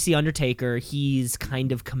next time we see Undertaker, he's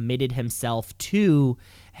kind of committed himself to,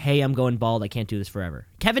 hey, I'm going bald. I can't do this forever.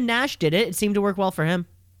 Kevin Nash did it. It seemed to work well for him.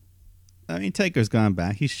 I mean, Taker's gone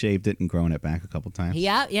back. He's shaved it and grown it back a couple times.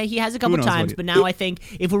 Yeah, he has a couple times. But now I think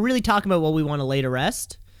if we're really talking about what we want to lay to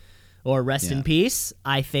rest or rest in peace,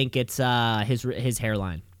 I think it's his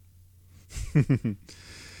hairline.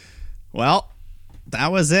 Well,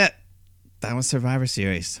 that was it. That was Survivor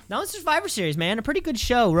Series. That was Survivor Series, man. A pretty good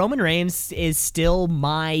show. Roman Reigns is still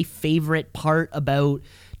my favorite part about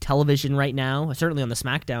television right now, certainly on the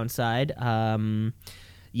SmackDown side.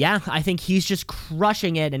 Yeah, I think he's just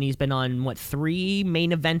crushing it, and he's been on, 3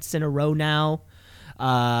 main events in a row now,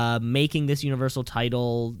 making this Universal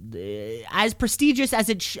title as prestigious as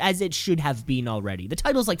it should have been already. The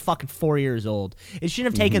title's like fucking 4 years old. It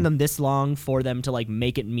shouldn't have taken them this long for them to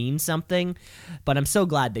make it mean something, but I'm so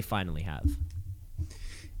glad they finally have.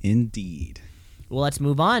 Indeed. Well, let's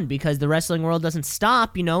move on because the wrestling world doesn't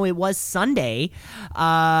stop. It was Sunday,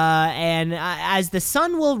 and as the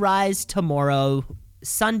sun will rise tomorrow,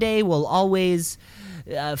 Sunday will always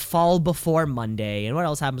fall before Monday. And what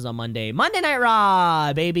else happens on Monday? Monday Night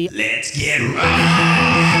Raw, baby. Let's get raw.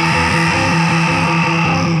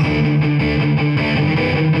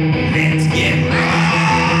 Let's get raw.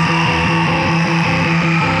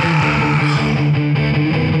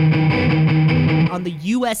 On the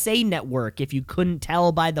USA Network, if you couldn't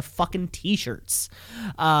tell by the fucking T-shirts.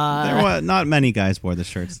 There were not many guys wore the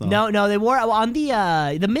shirts, though. No, they wore on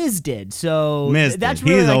the Miz did. So Miz that's did.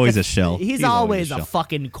 really He's always a shill. He's always a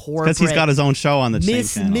fucking corporate. Because he's got his own show on the same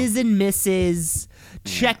channel. Miz and Mrs.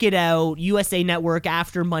 Check it out, USA Network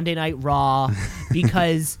after Monday Night Raw.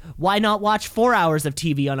 Because why not watch 4 hours of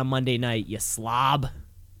TV on a Monday night, you slob?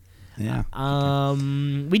 Yeah.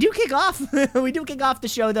 We do kick off the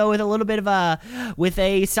show though with a little bit of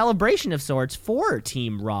a celebration of sorts for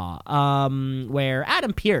Team Raw, where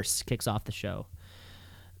Adam Pearce kicks off the show.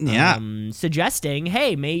 Yeah. Suggesting,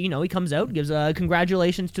 hey, he comes out, gives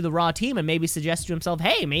congratulations to the Raw team, and maybe suggests to himself,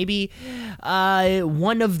 hey, maybe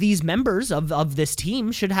one of these members of this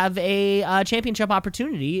team should have a championship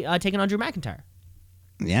opportunity taking on Drew McIntyre.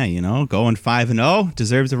 Yeah, going 5-0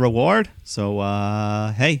 deserves a reward. So,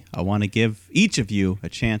 hey, I want to give each of you a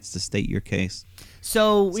chance to state your case.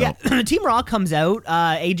 So yeah, Team Raw comes out,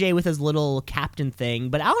 AJ with his little captain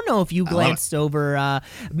thing, but I don't know if you glanced over,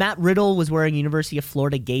 Matt Riddle was wearing University of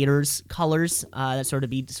Florida Gators colors, that sort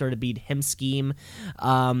of beat him scheme.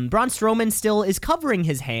 Braun Strowman still is covering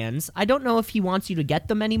his hands. I don't know if he wants you to get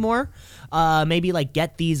them anymore, maybe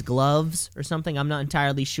get these gloves or something, I'm not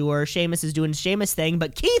entirely sure. Sheamus is doing Sheamus thing,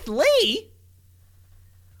 but Keith Lee,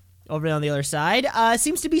 over on the other side,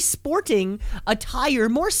 seems to be sporting attire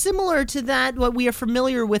more similar to what we are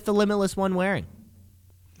familiar with the Limitless One wearing.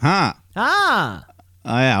 Huh. Ah.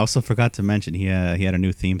 I also forgot to mention he had a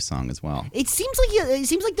new theme song as well. It seems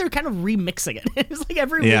like they're kind of remixing it. It's like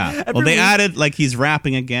every well, they added he's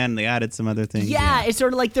rapping again. They added some other things. Yeah, it's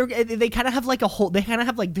sort of like they kind of have a whole. They kind of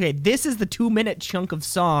have okay, this is the 2-minute chunk of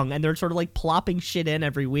song, and they're sort of plopping shit in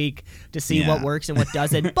every week to see what works and what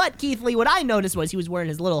doesn't. But Keith Lee, what I noticed was he was wearing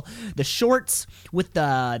the shorts with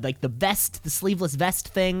the vest, the sleeveless vest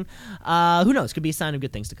thing. Who knows? Could be a sign of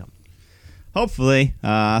good things to come. Hopefully.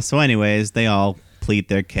 So, anyways, they all plead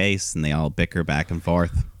their case and they all bicker back and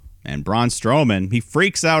forth. And Braun Strowman, he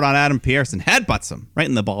freaks out on Adam Pearce and headbutts him right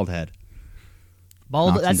in the bald head.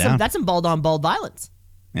 That's some bald on bald violence.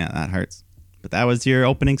 Yeah, that hurts. But that was your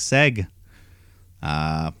opening seg.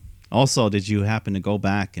 Also, did you happen to go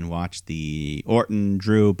back and watch the Orton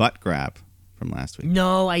Drew butt grab from last week?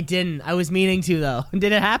 No, I didn't. I was meaning to, though.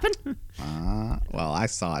 Did it happen? Well, I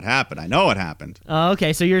saw it happen. I know it happened. Oh,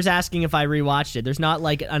 okay. So you're just asking if I rewatched it. There's not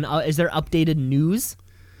is there updated news?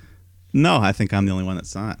 No, I think I'm the only one that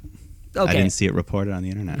saw it. Okay. I didn't see it reported on the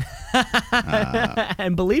internet.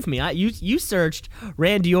 And believe me, you searched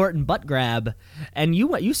Randy Orton butt grab, and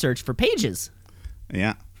you searched for pages.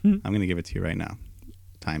 Yeah. I'm going to give it to you right now.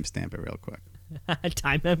 Timestamp it real quick.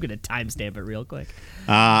 I'm gonna timestamp it real quick.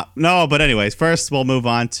 No, but anyways, first we'll move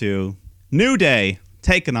on to New Day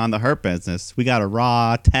taking on the Hurt Business. We got a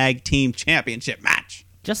Raw Tag Team Championship match.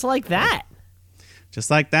 Just like that. Just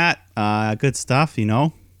like that. Good stuff, you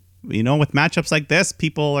know. With matchups like this,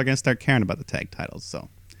 people are going to start caring about the tag titles. So,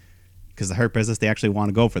 because the Hurt Business, they actually want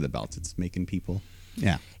to go for the belts. It's making people,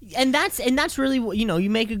 yeah. And that's really, you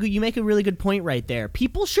make a really good point right there.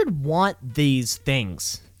 People should want these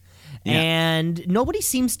things. Yeah. And nobody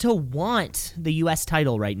seems to want the U.S.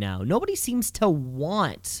 title right now. Nobody seems to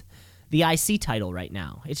want the IC title right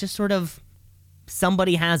now. It's just sort of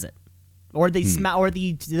somebody has it. Or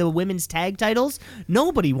the women's tag titles.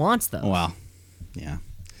 Nobody wants those. Well, yeah.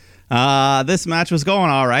 This match was going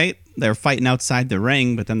all right. They're fighting outside the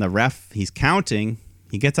ring, but then the ref, he's counting.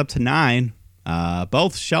 He gets up to 9.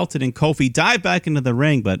 Both Shelton and Kofi dive back into the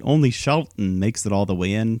ring, but only Shelton makes it all the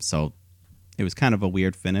way in. So it was kind of a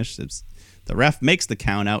weird finish. The ref makes the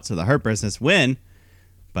count out, so the Hurt Business win.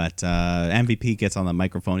 But MVP gets on the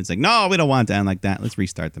microphone. He's like, no, we don't want it to end like that. Let's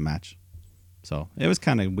restart the match. So it was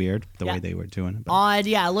kind of weird the way they were doing it. But. Odd,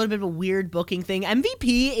 yeah, a little bit of a weird booking thing.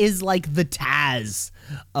 MVP is like the Taz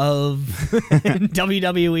of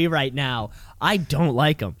WWE right now. I don't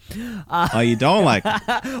like him. Oh, you don't like him?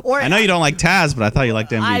 I know you don't like Taz, but I thought you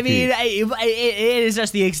liked MVP. I mean, it is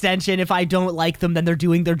just the extension. If I don't like them, then they're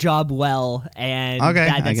doing their job well. And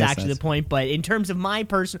that's actually the point. But in terms of my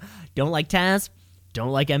person, don't like Taz.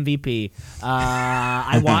 Don't like MVP.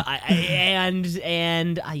 And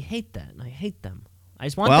I hate that. I hate them. I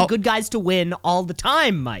just want the good guys to win all the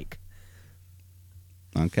time, Mike.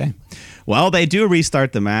 Okay. Well, they do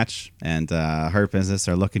restart the match, and Hurt Business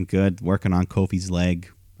are looking good, working on Kofi's leg.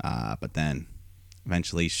 But then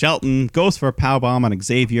eventually Shelton goes for a powerbomb on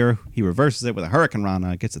Xavier. He reverses it with a Hurricane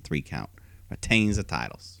Rana, gets a 3 count, retains the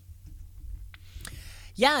titles.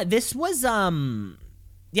 Yeah, this was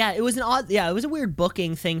Yeah, it was it was a weird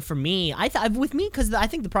booking thing for me. With me, because I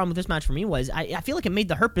think the problem with this match for me was I feel like it made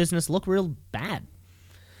the Hurt Business look real bad.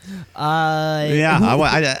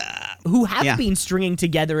 Who have been stringing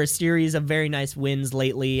together a series of very nice wins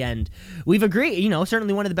lately, and we've agreed,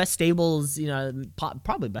 certainly one of the best stables,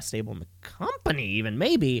 probably best stable in the company, even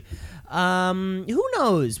maybe. Who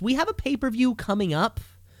knows? We have a pay-per-view coming up.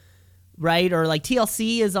 Right? Or like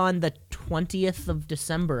TLC is on the 20th of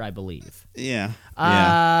December, I believe. Yeah.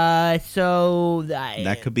 So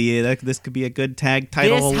that could be this could be a good tag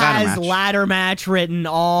title this ladder has match. Ladder match written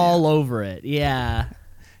all over it. Yeah.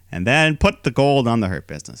 And then put the gold on the Hurt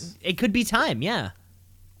Business. It could be time, yeah.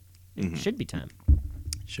 It should be time.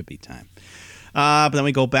 Should be time. But then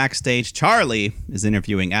we go backstage. Charlie is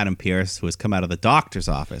interviewing Adam Pearce, who has come out of the doctor's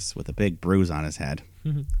office with a big bruise on his head.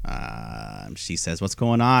 She says, "What's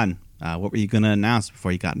going on? What were you going to announce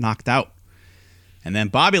before you got knocked out?" And then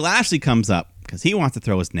Bobby Lashley comes up because he wants to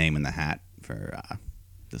throw his name in the hat for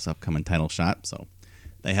this upcoming title shot. So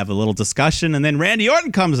they have a little discussion, and then Randy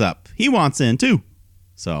Orton comes up. He wants in too.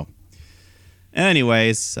 So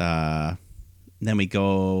anyways, then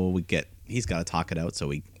he's got to talk it out.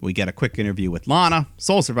 So we get a quick interview with Lana,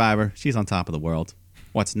 Soul Survivor. She's on top of the world.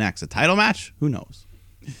 What's next? A title match? Who knows?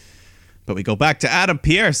 But we go back to Adam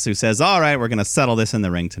Pearce, who says, all right, we're going to settle this in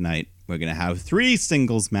the ring tonight. We're going to have 3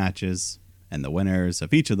 singles matches, and the winners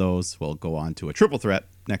of each of those will go on to a triple threat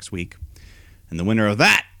next week. And the winner of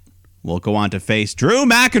that will go on to face Drew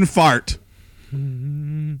McIntyre.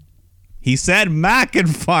 He said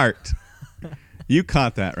McIntyre. You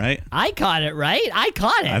caught that, right? I caught it, right? I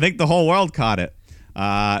caught it. I think the whole world caught it.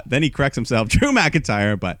 Then he corrects himself, Drew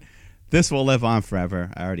McIntyre, but this will live on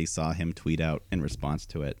forever. I already saw him tweet out in response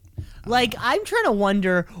to it. Like, I'm trying to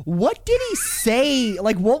wonder, what did he say?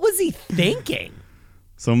 Like, what was he thinking?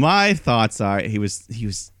 So my thoughts are he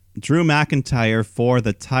was Drew McIntyre for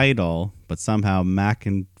the title, but somehow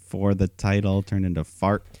for the title turned into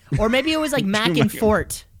fart. Or maybe it was like Mac and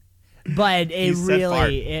Fort. But it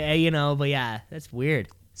really, but yeah, that's weird.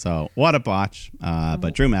 So what a botch.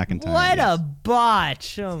 But Drew McIntyre. What a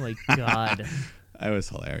botch. Oh my God. That was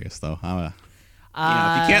hilarious, though. If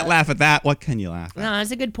you can't laugh at that, what can you laugh at? No,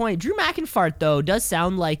 that's a good point. Drew McIntyre, though, does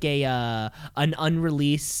sound like an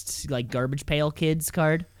unreleased like Garbage Pail Kids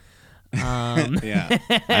card. Yeah,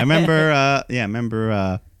 I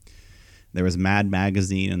remember. There was Mad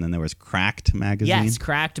Magazine, and then there was Cracked Magazine. Yes,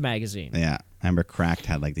 Cracked Magazine. Yeah, I remember Cracked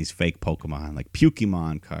had like these fake Pokemon, like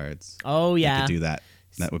Pokemon cards. Oh yeah, you could do that.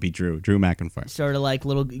 That would be Drew McIntyre. Sort of like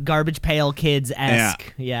little Garbage Pail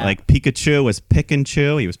Kids-esque. Yeah. Like Pikachu was pick and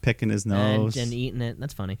chew. He was picking his nose. And eating it.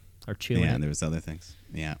 That's funny. Or chewing it. Yeah, and there was other things.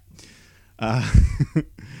 Yeah.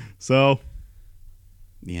 So,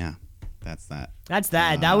 yeah, that's that.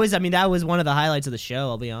 That was one of the highlights of the show,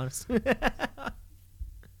 I'll be honest.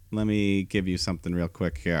 let me give you something real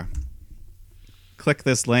quick here. Click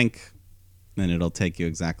this link, and it'll take you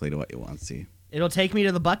exactly to what you want to see. It'll take me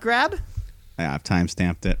to the butt grab? Yeah, I've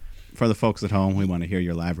time-stamped it. For the folks at home, we want to hear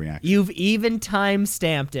your live reaction. You've even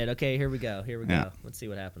time-stamped it. Okay, here we go. Yeah. Let's see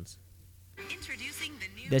what happens. Introducing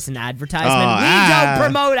the new This is an advertisement. Oh, We don't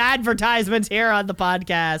promote advertisements here on the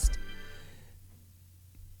podcast.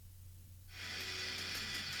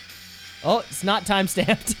 Oh, it's not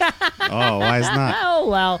time-stamped. Oh, why is not? Oh,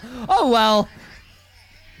 well.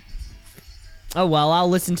 I'll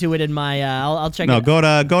listen to it in my. I'll check No, it. go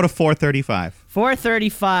to 435.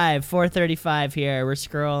 435 here. We're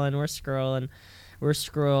scrolling.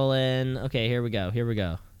 Okay, here we go.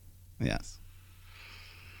 Yes.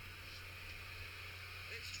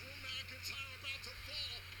 It's Drew McIntyre about to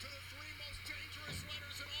fall to the three most dangerous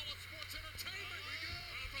runners in all of sports entertainment.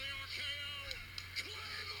 For the RKO.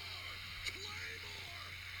 Claymore.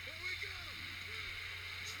 We got him.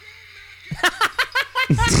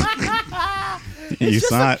 Drew McIntyre. You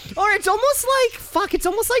saw it. Or it's almost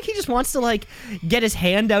like he just wants to like get his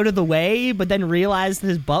hand out of the way, but then realized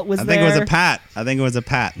his butt was I there. think it was a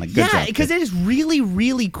pat. Like, good job, because kid. it is really,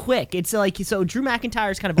 really quick. It's like, so Drew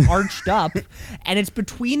McIntyre is kind of arched up, and it's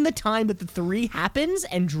between the time that the 3 happens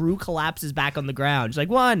and Drew collapses back on the ground. It's like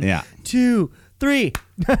 1, Yeah. 2, 3.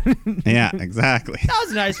 Yeah, exactly. That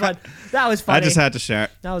was a nice one. That was funny. I just had to share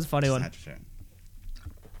it. That was a funny one. Had to share it.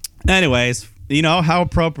 Anyways, you know how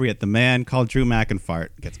appropriate. The man called Drew McIntyre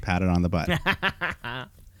gets patted on the butt.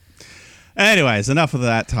 Anyways, enough of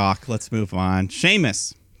that talk. Let's move on.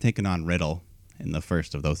 Sheamus taking on Riddle in the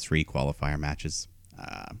first of those 3 qualifier matches.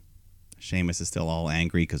 Sheamus is still all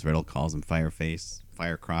angry because Riddle calls him Fireface,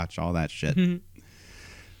 Fire Crotch, all that shit.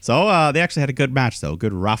 So they actually had a good match, though.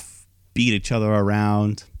 Good rough, beat each other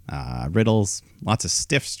around. Riddle's lots of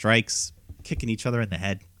stiff strikes, kicking each other in the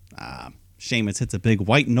head. Sheamus hits a big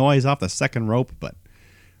white noise off the second rope, but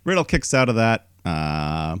Riddle kicks out of that.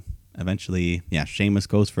 Eventually, Sheamus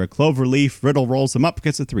goes for a clover leaf. Riddle rolls him up,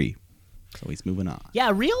 gets a 3. So he's moving on.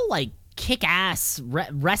 Yeah, real like kick-ass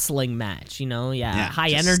wrestling match. High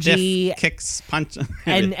just energy, stiff kicks, punch,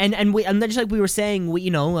 and then just like we were saying,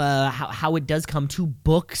 how it does come to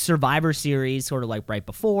book Survivor Series, sort of like right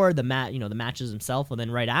before the the matches themselves, and then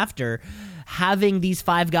right after, having these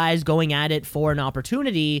 5 guys going at it for an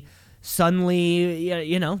opportunity. Suddenly,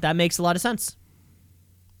 that makes a lot of sense.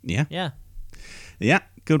 Yeah.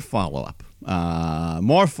 Good follow-up.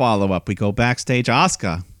 More follow-up. We go backstage.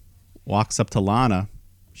 Asuka walks up to Lana.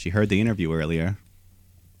 She heard the interview earlier.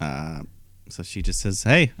 So she just says,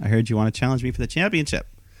 "Hey, I heard you want to challenge me for the championship."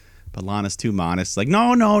 But Lana's too modest. Like,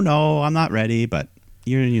 no, I'm not ready. But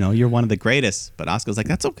you're one of the greatest. But Asuka's like,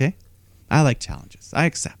 that's okay. I like challenges. I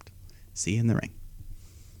accept. See you in the ring.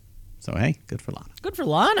 So hey, good for Lana. Good for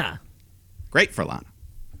Lana. Great for Lana.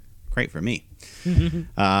 Great for me.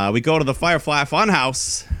 We go to the Firefly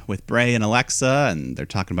Funhouse with Bray and Alexa, and they're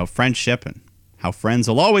talking about friendship and how friends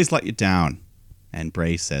will always let you down. And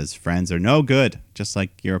Bray says friends are no good, just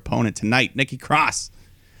like your opponent tonight, Nikki Cross.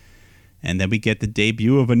 And then we get the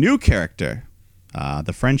debut of a new character,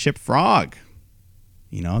 the Friendship Frog.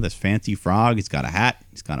 This fancy frog. He's got a hat.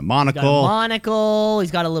 He's got a monocle.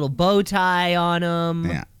 He's got a little bow tie on him.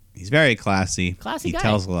 Yeah. He's very classy. Classy guy.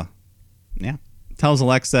 Tells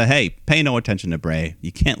Alexa, hey, pay no attention to Bray.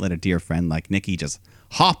 You can't let a dear friend like Nikki just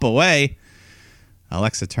hop away.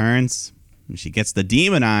 Alexa turns, and she gets the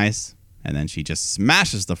demon eyes, and then she just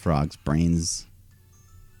smashes the frog's brains.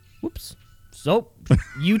 Whoops. So,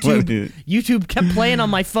 YouTube kept playing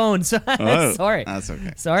on my phone, so sorry. That's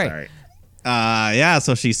okay. Sorry.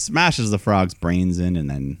 So she smashes the frog's brains in, and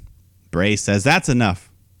then Bray says, that's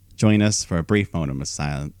enough. Join us for a brief moment of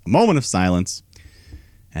silence.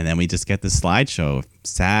 And then we just get this slideshow of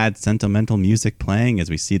sad, sentimental music playing as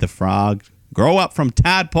we see the frog grow up from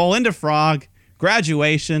tadpole into frog,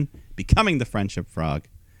 graduation, becoming the Friendship Frog,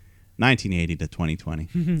 1980 to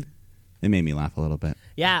 2020. It made me laugh a little bit.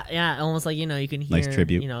 Yeah, almost like, you can hear, nice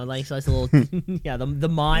tribute. Like a little, the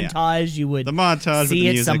montage you would the montage see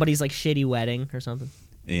with at the somebody's like shitty wedding or something.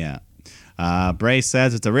 Yeah. Bray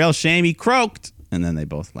says it's a real shame he croaked, and then they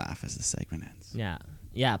both laugh as the segment ends.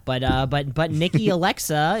 Yeah, but Nikki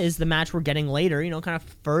Alexa is the match we're getting later, kind of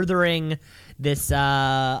furthering this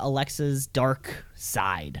Alexa's dark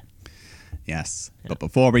side. Yes. Yeah. But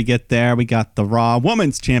before we get there, we got the Raw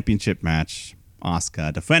Women's Championship match.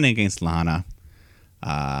 Asuka defending against Lana.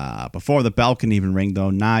 Before the bell can even ring, though,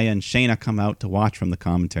 Nia and Shayna come out to watch from the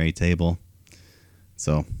commentary table.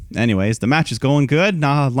 So, anyways, the match is going good.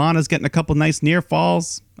 Now Lana's getting a couple nice near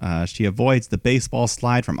falls. She avoids the baseball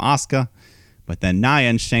slide from Asuka. But then Nia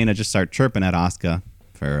and Shayna just start chirping at Asuka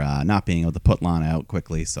for not being able to put Lana out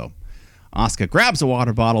quickly. So Asuka grabs a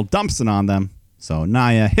water bottle, dumps it on them. So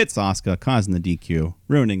Nia hits Asuka, causing the DQ,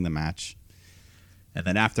 ruining the match. And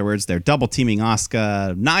then afterwards, they're double teaming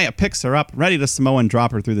Asuka. Nia picks her up, ready to Samoan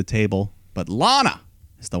drop her through the table. But Lana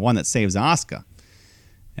is the one that saves Asuka.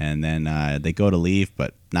 And then they go to leave,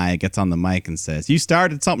 but Nia gets on the mic and says, "You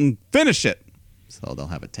started something, finish it." So they'll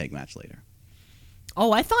have a tag match later.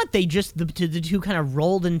 Oh, I thought they just the two kind of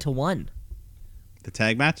rolled into one. The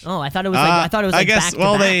tag match? Oh, I thought it was like I guess. back to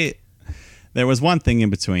Well, back. there was one thing in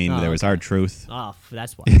between. There was R-Truth. Oh,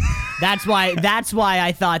 that's why. That's why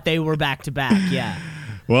I thought they were back to back. Yeah.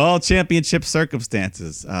 Well, championship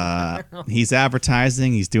circumstances. He's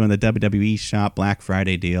advertising. He's doing the WWE shop Black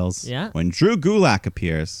Friday deals. Yeah. When Drew Gulak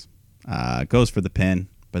appears, goes for the pin,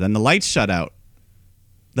 but then the lights shut out.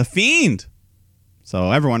 The Fiend.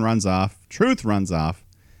 So everyone runs off. Truth runs off,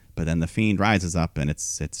 but then the Fiend rises up, and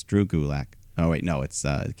it's Drew Gulak. Oh wait, no, it's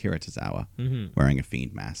Akira Tozawa wearing a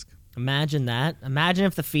Fiend mask. Imagine that. Imagine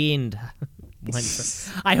if the Fiend went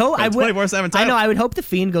for, I hope I would 24/7 title. I know I would hope the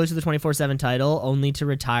Fiend goes to the 24/7 title only to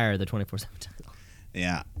retire the 24/7 title.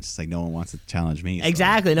 Yeah, it's just like no one wants to challenge me. So.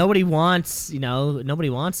 Exactly. Nobody wants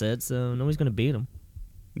it, so nobody's going to beat him.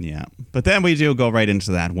 Yeah, but then we do go right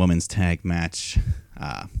into that women's tag match.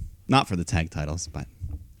 Not for the tag titles, but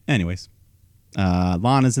anyways.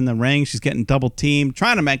 Lana's in the ring. She's getting double teamed,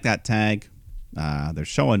 trying to make that tag. They're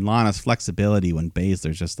showing Lana's flexibility when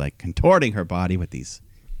Baszler's just like contorting her body with these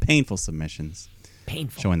painful submissions.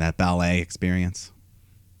 Painful. Showing that ballet experience.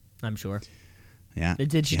 I'm sure. Yeah.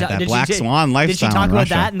 Did she had ta- that did Black she, Swan lifestyle Did she talk in about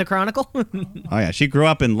Russia. that in the Chronicle? Oh, yeah. She grew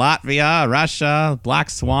up in Latvia, Russia, Black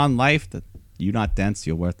Swan life. You not dense,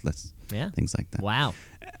 you're worthless. Yeah. Things like that. Wow.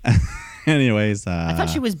 Anyways. I thought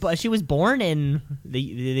she was born in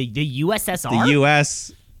the USSR. The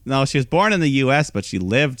U.S. No, she was born in the U.S., but she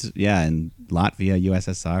lived, in Latvia,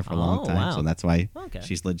 USSR for a long time. Wow. So that's why Okay.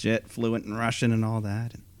 she's legit fluent in Russian and all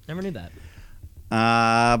that. Never knew that.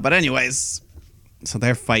 But anyways, so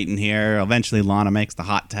they're fighting here. Eventually, Lana makes the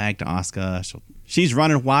hot tag to Asuka. She's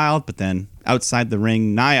running wild, but then outside the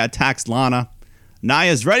ring, Nia attacks Lana.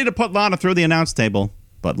 Nia's ready to put Lana through the announce table,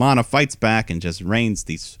 but Lana fights back and just rains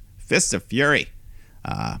these fists of fury.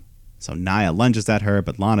 So Nia lunges at her,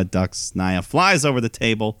 but Lana ducks. Nia flies over the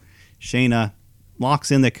table. Shayna locks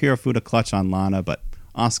in the Kirifuda clutch on Lana, but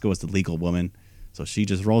Asuka was the legal woman, so she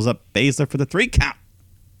just rolls up Baszler for the 3 count.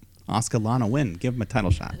 Asuka, Lana win. Give him a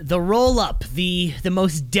title shot. The roll-up, the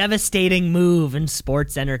most devastating move in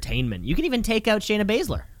sports entertainment. You can even take out Shayna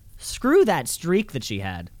Baszler. Screw that streak that she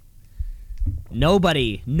had.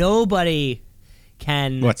 Nobody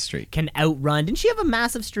can... What streak? Can outrun. Didn't she have a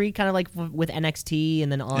massive streak, kind of like with NXT,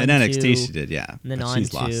 and then on in to... NXT she did, yeah. And then But on she's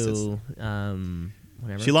to... lost.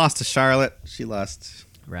 Whatever. She lost to Charlotte. She lost...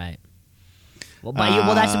 Right. Well,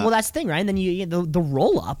 that's the thing, right? And then the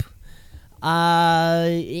roll-up...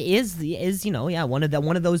 is one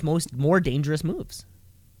of those more dangerous moves.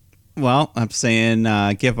 Well, I'm saying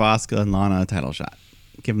give Asuka and Lana a title shot.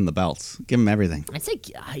 Give them the belts. Give them everything. I'd say,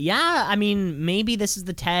 yeah. I mean, maybe this is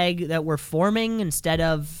the tag that we're forming instead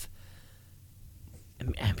of.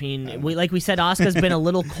 I mean, like we said, Asuka's been a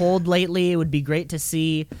little cold lately. It would be great to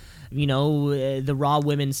see, the Raw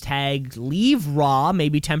Women's Tag leave Raw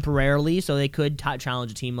maybe temporarily, so they could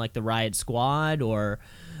challenge a team like the Riot Squad or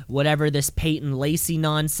whatever this Peyton Lacey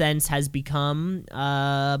nonsense has become.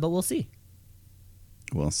 But we'll see.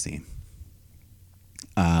 We'll see.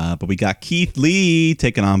 But we got Keith Lee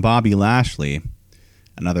taking on Bobby Lashley.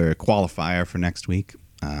 Another qualifier for next week.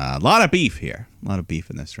 A lot of beef here. A lot of beef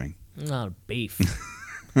in this ring. A lot of beef.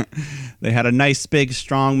 They had a nice, big,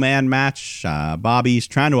 strong man match. Bobby's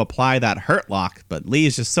trying to apply that hurt lock, but Lee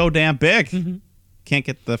is just so damn big. Can't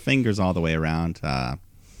get the fingers all the way around.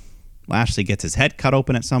 Lashley gets his head cut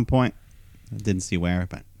open at some point. Didn't see where,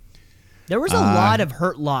 but... There was a lot of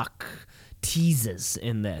hurt lock teases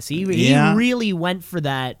in this. He really went for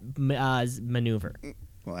that maneuver.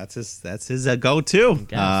 Well, that's his go-to.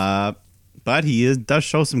 But he does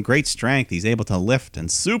show some great strength. He's able to lift and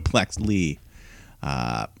suplex Lee.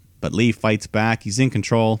 But Lee fights back. He's in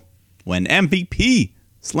control when MVP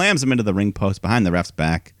slams him into the ring post behind the ref's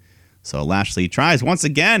back. So Lashley tries once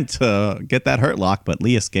again to get that hurt lock, but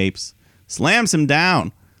Lee escapes, slams him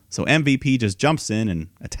down. So MVP just jumps in and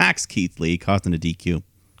attacks Keith Lee, causing a DQ.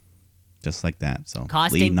 Just like that. So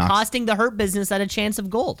costing the Hurt Business at a chance of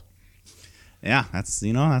gold. Yeah, that's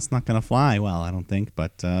not going to fly well, I don't think.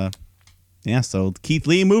 But, so Keith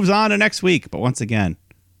Lee moves on to next week. But once again,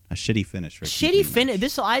 a shitty finish for a Keith Shitty Lee finish.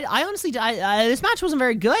 match. I honestly, this match wasn't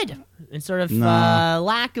very good. It's sort of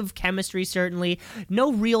lack of chemistry, certainly.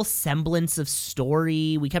 No real semblance of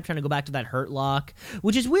story. We kept trying to go back to that Hurt Lock,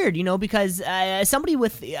 which is weird, because somebody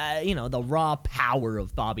with, the raw power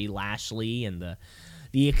of Bobby Lashley and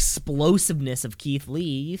the explosiveness of Keith Lee,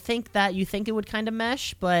 you think it would kind of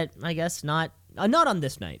mesh, but I guess not on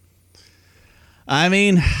this night. I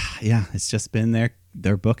mean, yeah, it's just been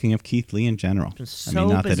their booking of Keith Lee in general. So I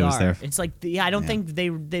mean, not bizarre. that it was their. It's like, I don't think they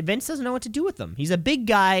Vince doesn't know what to do with them. He's a big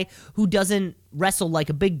guy who doesn't wrestle like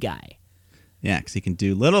a big guy. Yeah, because he can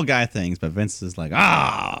do little guy things, but Vince is like, big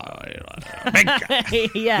guy.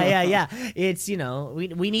 yeah. It's,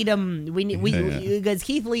 we need him. Because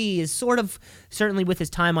Keith Lee is sort of, certainly with his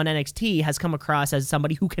time on NXT, has come across as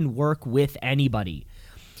somebody who can work with anybody,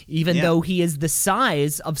 even though he is the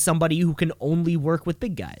size of somebody who can only work with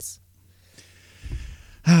big guys.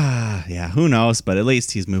 Yeah, who knows? But at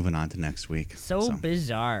least he's moving on to next week. So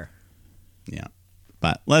bizarre. Yeah.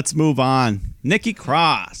 But let's move on. Nikki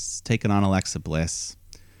Cross taking on Alexa Bliss.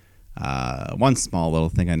 One small little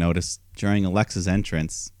thing I noticed during Alexa's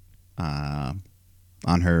entrance on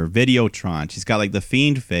her Videotron, she's got like the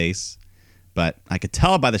Fiend face, but I could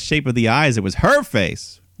tell by the shape of the eyes it was her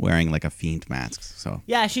face wearing like a Fiend mask. So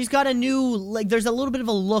yeah, she's got a new, there's a little bit of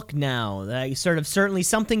a look now. Certainly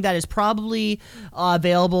something that is probably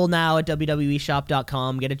available now at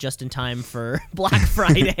WWEshop.com. Get it just in time for Black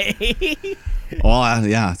Friday. Well,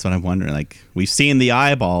 yeah, that's what I'm wondering. Like, we've seen the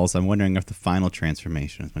eyeballs. I'm wondering if the final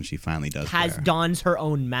transformation is when she finally does dons her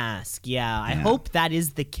own mask. Yeah, I hope that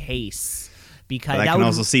is the case. Because but I can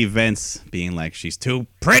also see Vince being like, she's too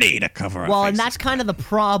pretty to cover up. Well, and that's kind of the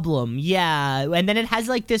problem, yeah. And then it has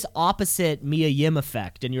like this opposite Mia Yim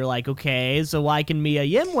effect, and you're like, okay, so why can Mia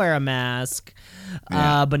Yim wear a mask,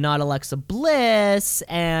 but not Alexa Bliss?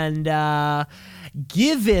 And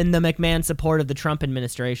given the McMahon support of the Trump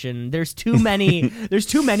administration, there's too many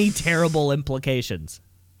terrible implications.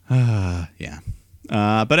 Yeah.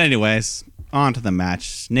 But anyways, on to the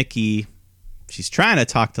match. Nikki, she's trying to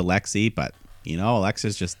talk to Lexi, but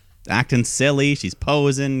Alexa's just acting silly. She's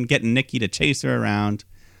posing, getting Nikki to chase her around.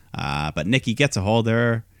 But Nikki gets a hold of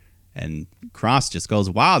her, and Cross just goes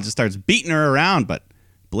wild, just starts beating her around. But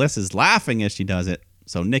Bliss is laughing as she does it.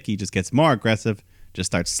 So Nikki just gets more aggressive,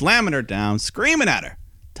 just starts slamming her down, screaming at her,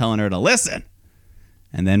 telling her to listen.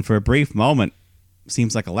 And then for a brief moment,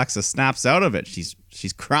 seems like Alexa snaps out of it.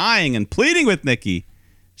 She's crying and pleading with Nikki.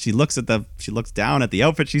 She looks down at the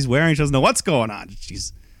outfit she's wearing. She doesn't know what's going on.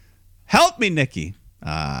 Help me, Nikki.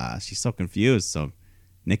 She's so confused. So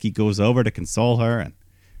Nikki goes over to console her and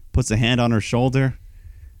puts a hand on her shoulder.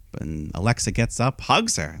 But Alexa gets up,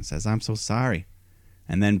 hugs her, and says, "I'm so sorry."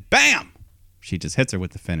 And then, bam! She just hits her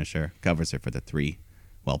with the finisher, covers her for the 3,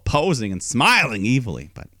 while posing and smiling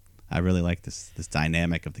evilly. But I really like this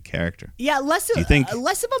dynamic of the character. Yeah, less of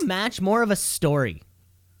a match, more of a story.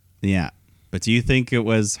 Yeah. But do you think it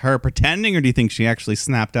was her pretending, or do you think she actually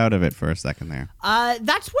snapped out of it for a second there?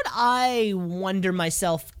 That's what I wonder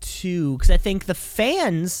myself, too, because I think the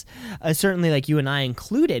fans, certainly like you and I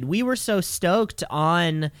included, we were so stoked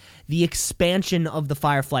on the expansion of the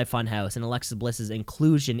Firefly Funhouse and Alexa Bliss's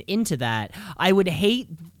inclusion into that. I would hate...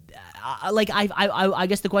 I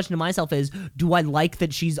guess the question to myself is, do I like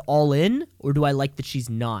that she's all in, or do I like that she's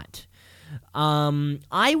not?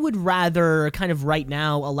 I would rather kind of right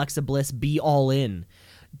now Alexa Bliss be all in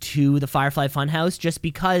to the Firefly Funhouse, just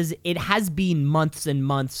because it has been months and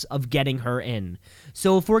months of getting her in.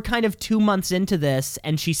 So if we're kind of 2 months into this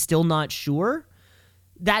and she's still not sure,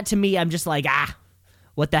 that to me, I'm just like,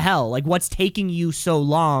 what the hell? Like, what's taking you so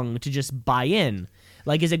long to just buy in?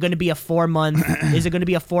 Like, is it going to be a 4-month? Is it going to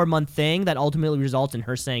be a 4-month thing that ultimately results in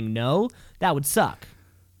her saying no? That would suck.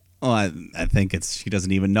 Well, I think she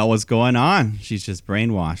doesn't even know what's going on. She's just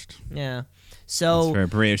brainwashed. Yeah. So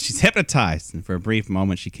she's hypnotized, and for a brief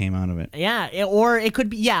moment she came out of it. Yeah, or it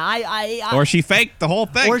could be or she faked the whole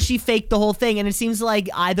thing. And it seems like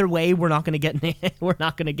either way we're not going to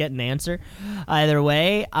get an answer either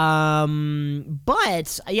way.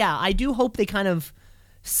 But yeah, I do hope they kind of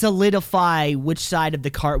solidify which side of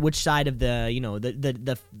the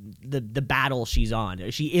the battle she's on.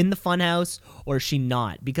 Is she in the funhouse or is she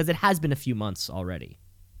not? Because it has been a few months already.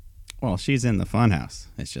 Well, she's in the funhouse.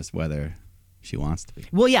 It's just whether she wants to be.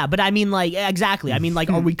 Well, yeah, but I mean, like, exactly. I mean,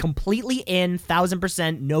 like, are we completely in,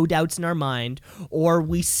 1,000%, no doubts in our mind, or are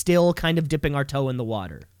we still kind of dipping our toe in the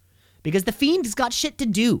water? Because the Fiend has got shit to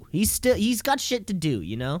do. He's got shit to do,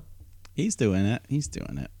 you know? He's doing it.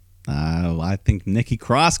 I think Nikki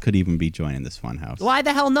Cross could even be joining this funhouse. Why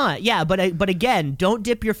the hell not? Yeah, but again, don't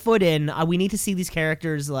dip your foot in. We need to see these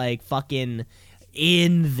characters like fucking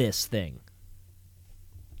in this thing.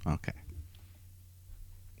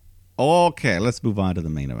 Okay, let's move on to the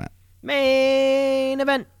main event. Main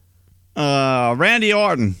event. Randy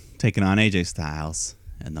Orton taking on AJ Styles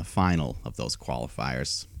in the final of those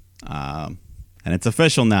qualifiers. And it's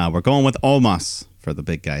official now. We're going with Omos for the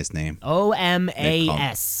big guy's name.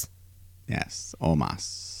 OMAS. Yes,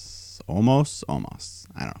 Omos. Omos.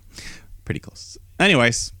 I don't know. Pretty close.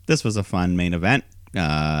 Anyways, this was a fun main event.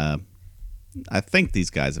 I think these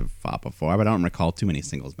guys have fought before, but I don't recall too many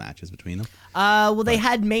singles matches between them. Well, they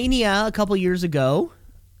had Mania a couple years ago.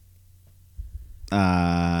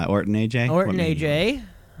 Orton AJ? Orton AJ.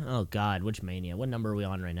 Oh, God, which Mania? What number are we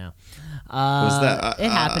on right now? Was that, it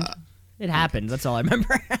happened. It happened. That's all I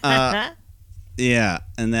remember. Yeah,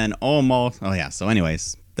 and then Omos. Oh, yeah. So,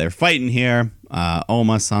 anyways, they're fighting here.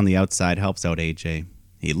 Omos on the outside helps out AJ.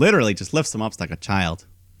 He literally just lifts him up like a child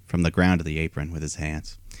from the ground to the apron with his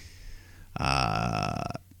hands.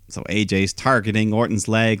 So AJ's targeting Orton's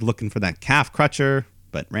leg, looking for that calf crutcher,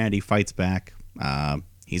 but Randy fights back.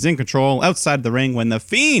 He's in control outside the ring when the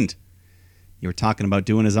Fiend, you were talking about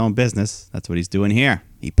doing his own business, that's what he's doing here.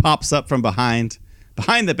 He pops up from behind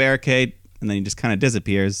the barricade, and then he just kind of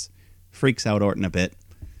disappears, freaks out Orton a bit.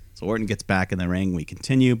 So Orton gets back in the ring. We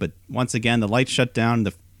continue, but once again, the lights shut down.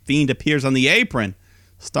 The Fiend appears on the apron,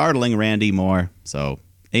 startling Randy more. So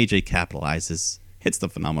AJ capitalizes, hits the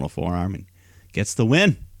phenomenal forearm, and gets the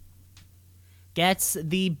win. Gets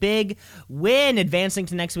the big win, advancing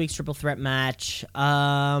to next week's triple threat match.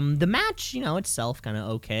 The match, itself kind of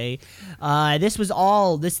okay.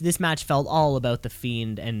 This match felt all about the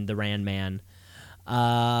Fiend and the Ran Man,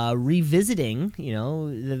 revisiting,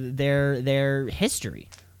 their history.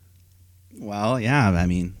 Well, yeah, I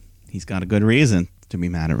mean, he's got a good reason to be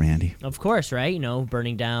mad at Randy. Of course, right?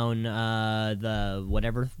 Burning down the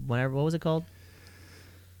whatever, what was it called?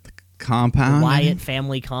 Compound, the Wyatt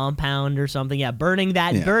family compound or something. Yeah, burning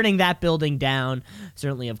that building down.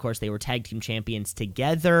 Certainly, of course, they were tag team champions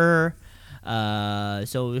together.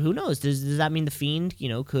 So who knows? Does that mean the Fiend,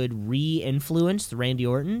 could re-influence Randy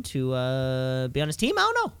Orton to be on his team? I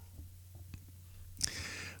don't know.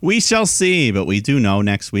 We shall see, but we do know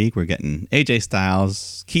next week we're getting AJ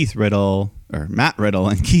Styles, Matt Riddle,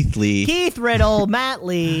 and Keith Lee. Keith Riddle, Matt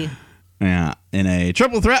Lee. Yeah, in a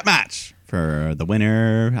triple threat match. For the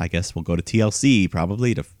winner, I guess we'll go to TLC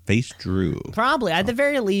probably to face Drew. Probably. At the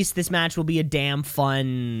very least, this match will be a damn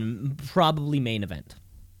fun, probably main event.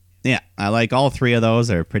 Yeah, I like all three of those.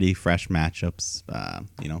 They're pretty fresh matchups.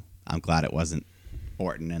 I'm glad it wasn't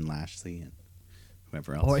Orton and Lashley and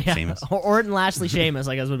whoever else. Sheamus. Orton, Lashley, Sheamus,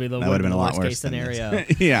 I guess would be the worst case scenario.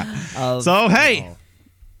 Yeah. So, hey.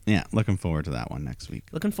 Yeah, looking forward to that one next week.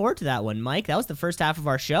 Looking forward to that one, Mike. That was the first half of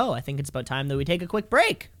our show. I think it's about time that we take a quick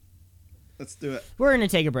break. Let's do it. We're going to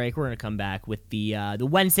take a break. We're going to come back with the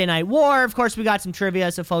Wednesday Night War. Of course, we got some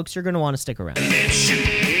trivia, so folks, you're going to want to stick around. Let's shoot,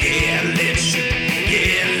 yeah, let's shoot,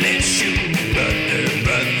 yeah, let's shoot, brother,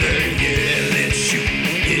 yeah, let's shoot,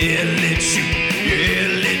 yeah, let's shoot, yeah,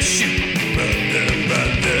 let's shoot,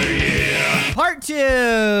 brother, yeah. Part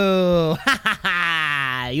 2!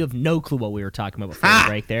 You have no clue what we were talking about before the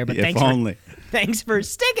break there, but thanks for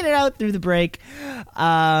sticking it out through the break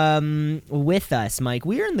with us, Mike.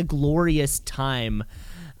 We are in the glorious time.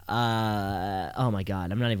 Oh my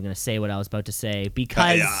God, I'm not even going to say what I was about to say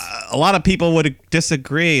because a lot of people would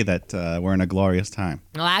disagree that we're in a glorious time.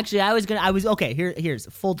 Well, actually, here's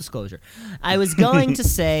full disclosure. I was going to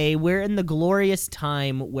say we're in the glorious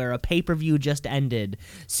time where a pay-per-view just ended,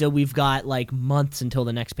 so we've got like months until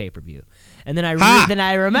the next pay-per-view. And then I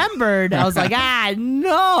remembered, I was like,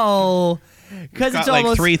 no. Because it's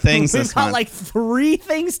almost 3 things. We've got like 3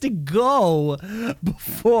 things to go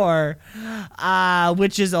before,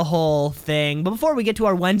 which is a whole thing. But before we get to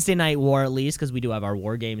our Wednesday Night War, at least, because we do have our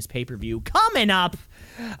War Games pay-per-view coming up.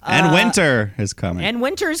 And winter is coming. And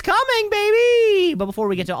winter is coming, baby! But before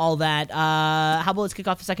we get to all that, how about let's kick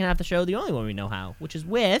off the second half of the show the only one we know how, which is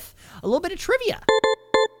with a little bit of trivia.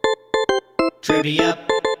 Trivia.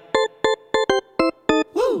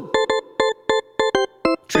 Woo!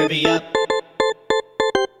 Trivia.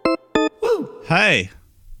 Woo! Hey.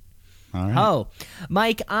 All right. Oh,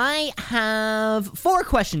 Mike, I have 4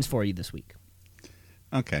 questions for you this week.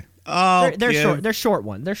 Okay. They're short. They're short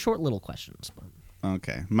one. They're short little questions.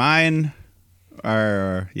 Okay. Mine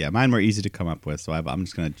were easy to come up with, so I'm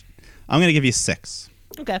gonna give you 6.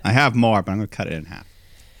 Okay. I have more, but I'm gonna cut it in half.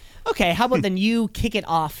 Okay. How about then you kick it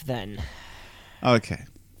off then? Okay.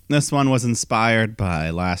 This one was inspired by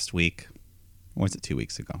last week. Or was it 2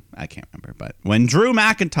 weeks ago? I can't remember. But when Drew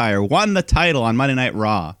McIntyre won the title on Monday Night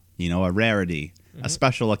Raw, a rarity, a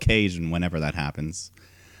special occasion whenever that happens,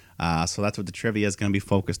 So that's what the trivia is going to be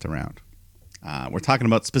focused around. We're talking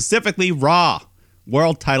about specifically Raw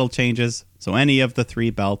world title changes. So any of the 3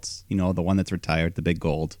 belts, the one that's retired, the big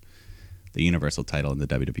gold, the Universal title, and the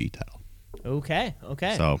WWE title. Okay.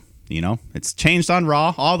 So, it's changed on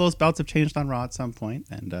Raw. All those belts have changed on Raw at some point,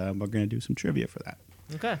 and we're going to do some trivia for that.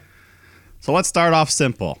 Okay. So let's start off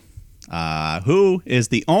simple. Who is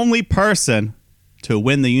the only person to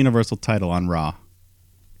win the Universal title on Raw?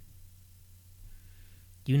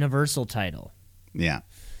 Universal title. Yeah.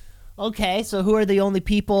 Okay, so who are the only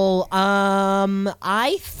people?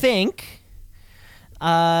 I think the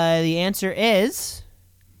answer is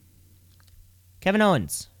Kevin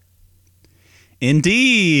Owens.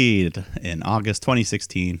 Indeed. In August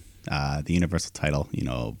 2016, the Universal title,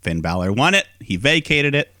 Finn Balor won it. He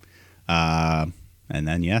vacated it. And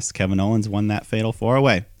then, yes, Kevin Owens won that fatal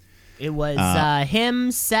 4-way. It was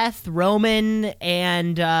him, Seth, Roman,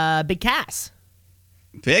 and Big Cass.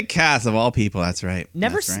 Big Cass of all people, that's right.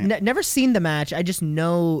 Never seen the match. I just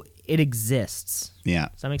know it exists. Yeah.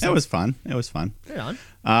 Does that make sense? It was fun. Right on.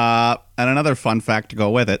 And another fun fact to go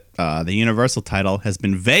with it, the Universal title has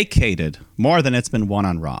been vacated more than it's been won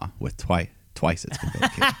on Raw, with twice it's been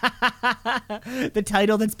vacated. The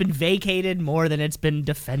title that's been vacated more than it's been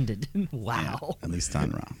defended. Wow. Yeah, at least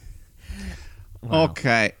on Raw. Wow.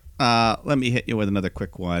 Okay. Let me hit you with another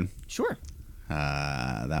quick one. Sure.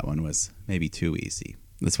 That one was maybe too easy.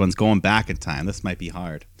 This one's going back in time. This might be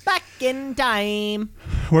hard. Back in time.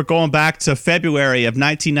 We're going back to February of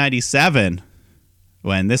 1997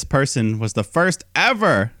 when this person was the first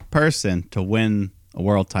ever person to win a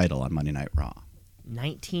world title on Monday Night Raw.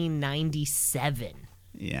 1997.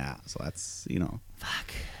 Yeah, so that's,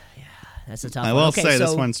 Fuck. Yeah, that's a tough I one. will Okay, say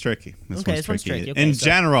this so- one's tricky. This one's tricky. Okay, In so-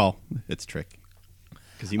 general, it's tricky.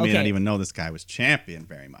 Because you may not Okay. even know this guy was champion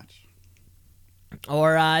very much.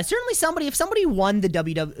 Or certainly if somebody won the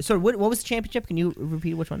WWE. So what was the championship? Can you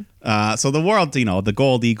repeat which one? So the world, the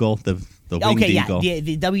Gold Eagle, the Winged Eagle.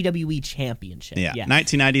 the WWE championship. Yeah,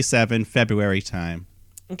 1997, February time.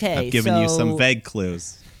 Okay, I've given you some vague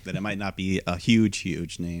clues that it might not be a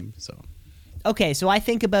huge name. So Okay, so I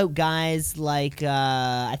think about guys like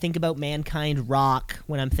I think about Mankind Rock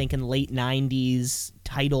when I'm thinking late 90s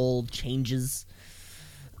title changes.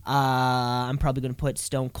 I'm probably going to put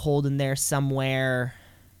Stone Cold in there somewhere.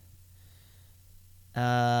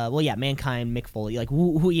 Mankind, Mick Foley, like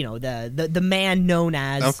who the man known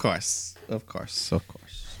as. Of course. So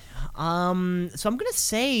I'm gonna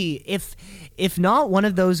say if not one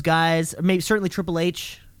of those guys, or maybe certainly Triple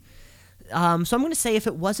H. So I'm gonna say if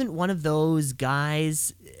it wasn't one of those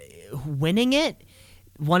guys winning it,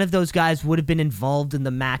 one of those guys would have been involved in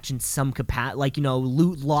the match in some capacity,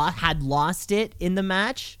 had lost it in the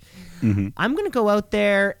match. Mm-hmm. I'm gonna go out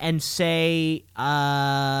there and say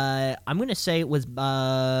it was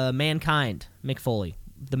Mankind, Mick Foley,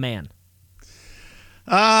 the man.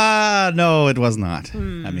 No, it was not. I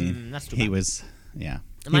mean, that's too he bad. was, yeah.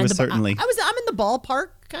 I'm He in was the certainly, I'm in the ballpark,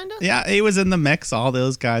 kind of. yeah, he was in the mix. All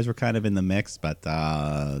those guys were kind of in the mix, but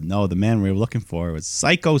no, the man we were looking for was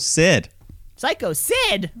Psycho Sid. Psycho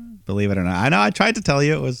Sid. Believe it or not, I know I tried to tell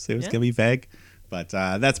you it was gonna be vague, but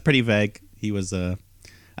that's pretty vague. He was, I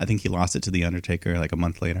think he lost it to the Undertaker like a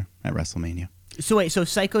month later at WrestleMania. So wait, so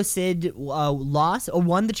Psycho Sid lost or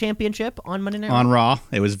won the championship on Monday Night Raw? On Raw,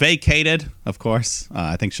 it was vacated, of course.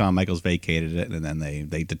 I think Shawn Michaels vacated it, and then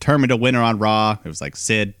they determined a winner on Raw. It was like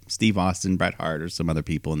Sid, Steve Austin, Bret Hart, or some other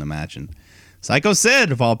people in the match, and Psycho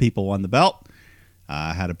Sid, of all people, won the belt.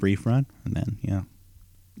 Had a brief run, and then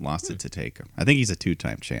lost it to Taker. I think he's a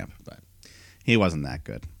 2-time champ, but he wasn't that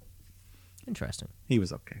good. Interesting. He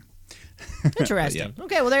was okay. Interesting.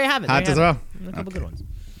 Okay, well there you have it. Hot There to you have throw. it. A couple good ones.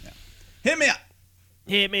 Hit me up.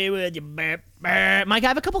 Hit me with your burp, burp. Mike, I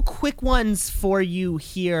have a couple quick ones for you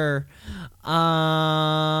here. We're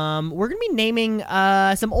gonna be naming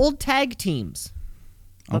some old tag teams.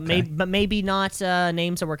 But, Okay. maybe not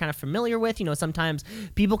names that we're kind of familiar with. Sometimes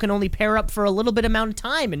people can only pair up for a little bit amount of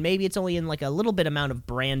time, and maybe it's only in like a little bit amount of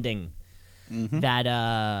branding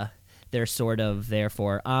that they're sort of there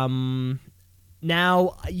for.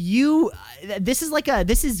 Now this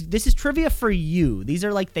is trivia for you. These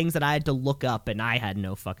are like things that I had to look up, and I had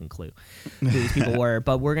no fucking clue who these people were.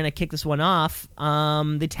 But we're gonna kick this one off.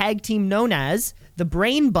 The tag team known as the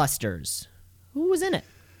Brain Busters. Who was in it?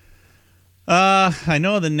 I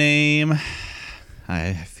know the name.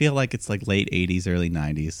 I feel like it's like late 80s, early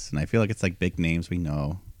 90s. And I feel like it's like big names we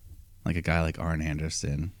know. Like a guy like Arn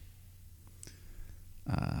Anderson.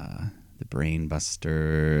 The Brain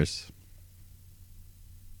Busters.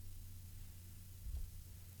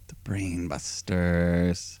 The Brain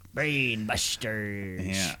Busters. Brain Busters.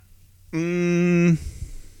 Yeah.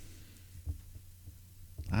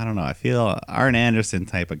 don't know. I feel Arn Anderson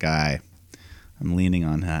type of guy. I'm leaning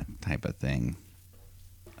on that type of thing.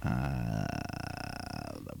 The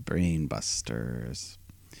Brain Busters.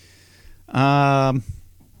 Yeah.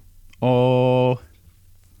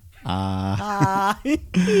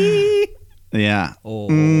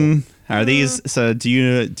 Are these? So do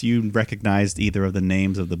you recognize either of the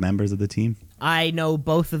names of the members of the team? I know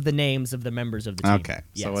both of the names of the members of the team. Okay,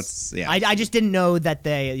 Yes. so it's yeah. I just didn't know that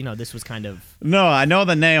they, this was kind of. No, I know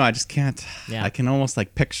the name. I just can't. Yeah. I can almost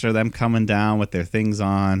like picture them coming down with their things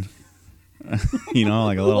on.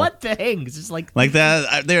 Like a little. What things? Just like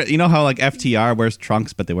that. There, how like FTR wears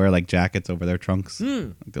trunks, but they wear like jackets over their trunks.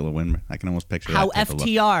 Like the little wind. I can almost picture how that type of look.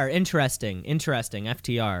 FTR. Interesting.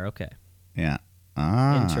 FTR. Okay. Yeah.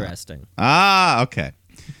 Interesting. Okay.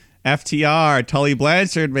 FTR, Tully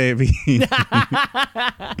Blanchard, maybe.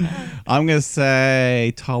 I'm going to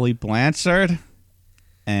say Tully Blanchard.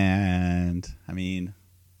 And,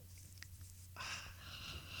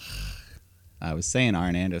 I was saying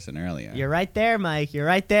Arn Anderson earlier. You're right there, Mike. You're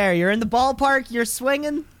right there. You're in the ballpark. You're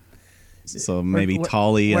swinging. So maybe we're-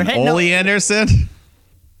 Tully we're and hitting Ole a- Anderson?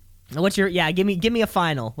 What's your? Yeah, give me a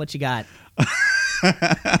final. What you got?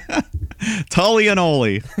 Tully and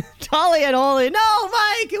Ole. Tully and Ole. No,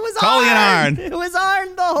 Mike. It was Tully and Arn. It was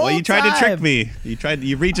Arn the whole time. Well, you tried to trick me.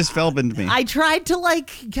 You Regis Philbin'd me. I tried to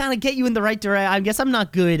kind of get you in the right direction. I guess I'm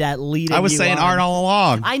not good at leading. I was you saying on. Arn all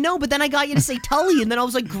along. I know, but then I got you to say Tully, and then I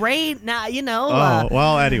was like, great. Now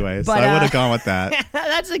well, anyways, but, I would have gone with that.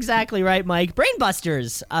 That's exactly right, Mike.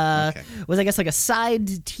 Brainbusters was, I guess, like a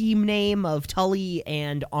side team name of Tully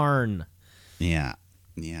and Arn. Yeah.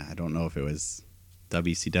 I don't know if it was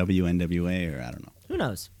WCW, NWA, or I don't know. Who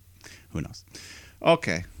knows?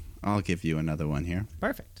 Okay, I'll give you another one here.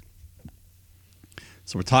 Perfect.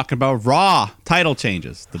 So we're talking about Raw title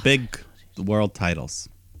changes, the big world titles.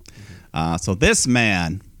 So this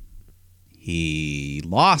man, he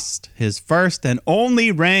lost his first and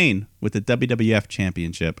only reign with the WWF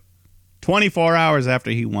Championship 24 hours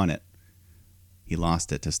after he won it. He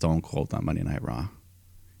lost it to Stone Cold on Monday Night Raw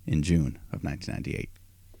in June of 1998.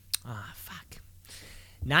 Fuck.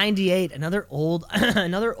 98, another old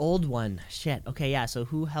one. Shit. Okay, yeah. So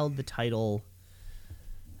who held the title?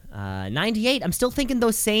 98. I'm still thinking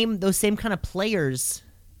those same kind of players.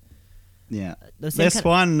 Yeah. This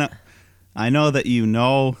one, I know that you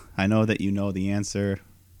know. I know that you know the answer.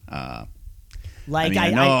 I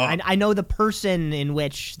know the person in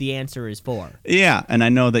which the answer is for. Yeah, and I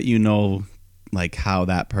know that you know like how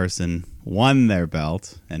that person won their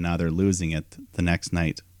belt and now they're losing it the next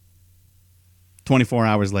night. 24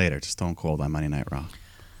 hours later to Stone Cold on Monday Night Raw.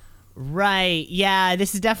 Right. Yeah,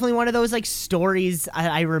 this is definitely one of those stories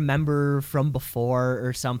I remember from before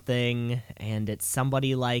or something, and it's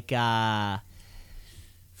somebody like fuck.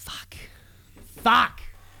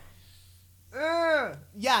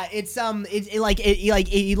 Yeah, it's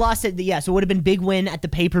he lost it. Yeah, so it would have been big win at the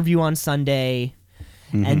pay-per-view on Sunday.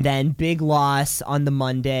 And then big loss on the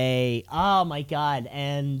Monday. Oh my god!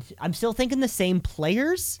 And I'm still thinking the same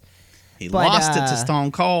players. He lost it to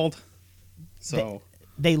Stone Cold. So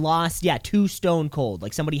they lost, to Stone Cold.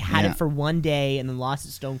 Like somebody had Yeah. it for one day and then lost it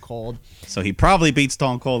to Stone Cold. So he probably beat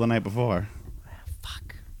Stone Cold the night before.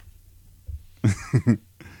 Fuck.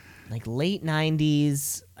 Like late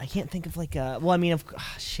 90s. I can't think of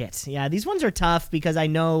shit. Yeah, these ones are tough because I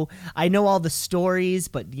know all the stories,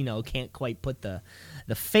 but can't quite put the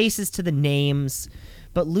faces to the names.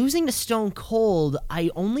 But losing to Stone Cold,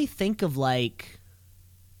 I only think of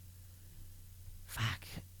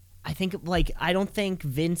I think I don't think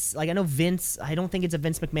Vince, I know Vince, I don't think it's a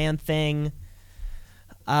Vince McMahon thing.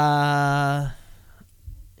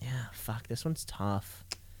 This one's tough.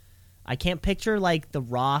 I can't picture The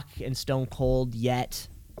Rock and Stone Cold yet,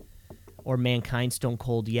 or Mankind Stone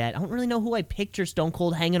Cold yet. I don't really know who I picture Stone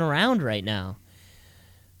Cold hanging around right now.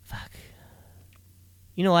 Fuck.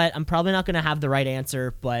 You know what? I'm probably not going to have the right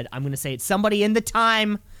answer, but I'm going to say it's somebody in the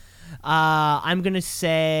time. I'm going to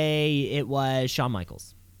say it was Shawn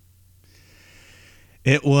Michaels.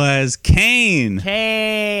 It was Kane.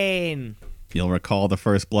 Kane. You'll recall the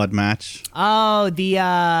first blood match. Oh, the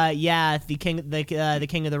king of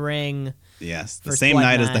the ring. Yes, the First same blood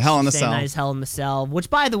night as match, the Hell in a same Cell. night as Hell in the Cell. Which,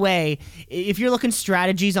 by the way, if you're looking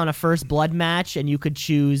strategies on a first blood match and you could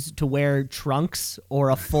choose to wear trunks or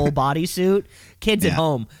a full bodysuit, kids at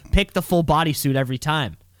home, pick the full bodysuit every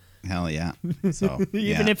time. Hell yeah. So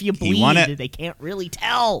Even if you He won bleed, it. they can't really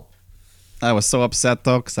tell. I was so upset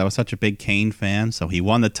though because I was such a big Kane fan. So he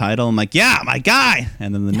won the title. I'm like, yeah, my guy.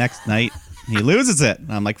 And then the next night he loses it.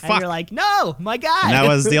 And I'm like, And fuck. you're like, no, my guy. And that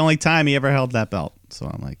was the only time he ever held that belt. So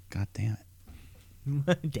I'm like, God damn it.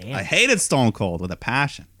 Damn. I hated Stone Cold with a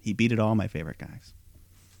passion. He beat all my favorite guys.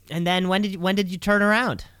 And then when did you turn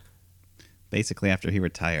around? Basically, after he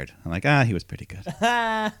retired, I'm like, he was pretty good.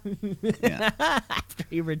 Yeah. After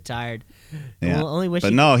he retired. Yeah. Well, only wish but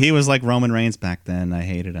he- no, he was like Roman Reigns back then. I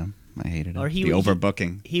hated him. Or the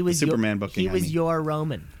overbooking. He was the Superman booking. He was I mean. your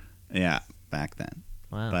Roman. Yeah, back then.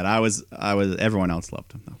 Wow. But I was. Everyone else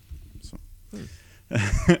loved him though. So.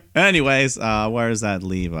 Anyways, where does that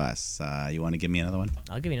leave us? You want to give me another one?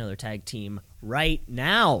 I'll give you another tag team right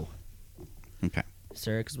now, Okay.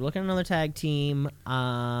 sir, because we're looking at another tag team.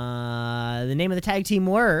 The name of the tag team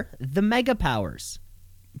were the Mega Powers.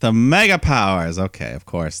 The Mega Powers. Okay, of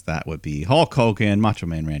course that would be Hulk Hogan, Macho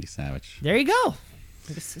Man, Randy Savage. There you go.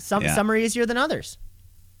 Some are easier than others.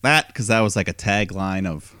 That because that was like a tagline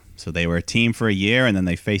of. So they were a team for a year, and then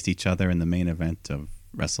they faced each other in the main event of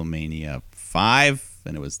WrestleMania 5,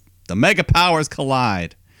 and it was the Mega Powers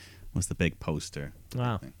Collide. Was the big poster.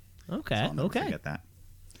 Wow. So Okay. I'll never Okay. forget that.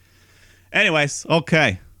 Anyways,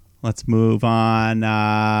 okay, let's move on.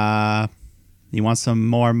 You want some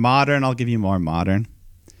more modern? I'll give you more modern.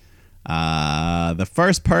 The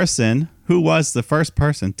first person who was the first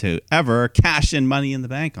person to ever cash in Money in the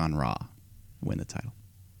Bank on Raw, win the title.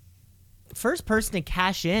 First person to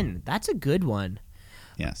cash in. That's a good one.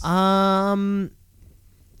 Yes.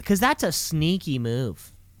 Because that's a sneaky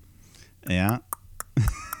move. Yeah.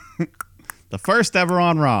 The first ever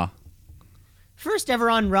on Raw. First ever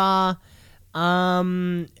on Raw. You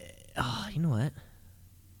know what?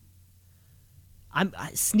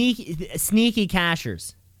 Sneaky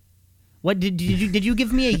cashers. What did you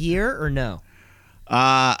give me a year or no?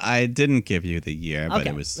 I didn't give you the year, but Okay.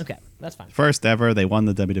 it was Okay, that's fine. first ever. They won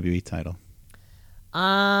the WWE title,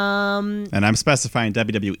 and I'm specifying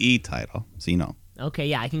WWE title, so you know, Okay,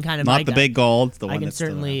 yeah, I can kind of not the big gold. The I one can that's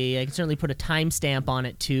still around. certainly put a timestamp on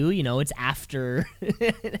it too. You know, it's after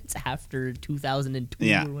it's after 2002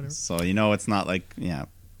 Yeah. or whatever. So you know, it's not like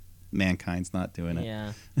Mankind's not doing it.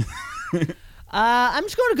 Yeah. I'm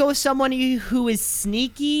just going to go with someone who is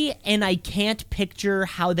sneaky, and I can't picture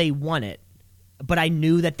how they won it, but I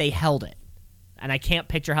knew that they held it, and I can't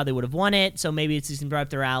picture how they would have won it. So maybe it's just right up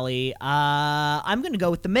their alley. I'm going to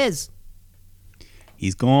go with The Miz.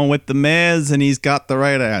 He's going with the Miz, and he's got the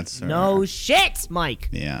right answer. No shit, Mike.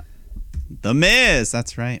 Yeah, the Miz.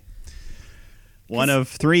 That's right. One of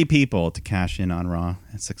 3 people to cash in on Raw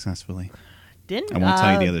successfully. Didn't I won't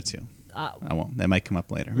tell you the other 2. I won't. That might come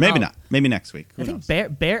up later. Maybe not. Maybe next week. Who I knows?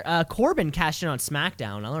 think Corbin cashed in on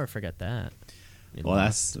SmackDown. I'll never forget that. Well,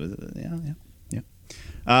 that's yeah.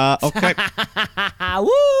 Okay.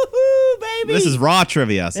 Woohoo, baby! This is Raw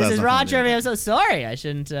trivia. So This that's is nothing Raw to do with trivia. I'm so sorry. I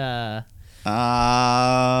shouldn't. it.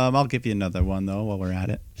 I'll give you another one though while we're at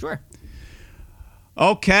it. Sure.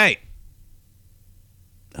 Okay.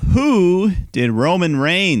 Who did Roman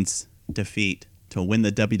Reigns defeat to win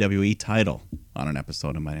the WWE title on an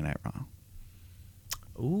episode of Monday Night Raw?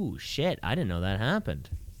 Ooh, shit! I didn't know that happened.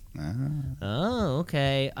 Ah. Oh,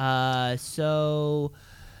 okay. So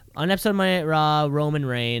on episode of Monday Night Raw, Roman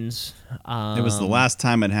Reigns. It was the last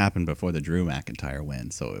time it happened before the Drew McIntyre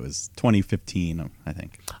win, so it was 2015, I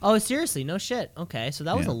think. Oh, seriously? No shit. Okay, so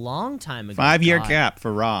that was Yeah. a long time ago. 5-year God. gap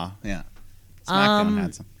for Raw. Yeah. SmackDown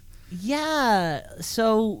had some. Yeah.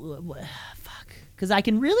 So, fuck. Because I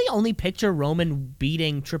can really only picture Roman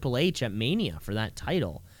beating Triple H at Mania for that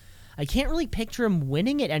title. I can't really picture him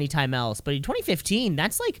winning it anytime else. But in 2015,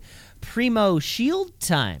 that's like primo Shield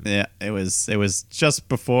time. Yeah, it was just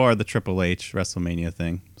before the Triple H WrestleMania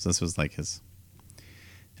thing. So this was like his.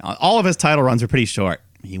 All of his title runs are pretty short.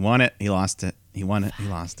 He won it, he lost it. He won it, he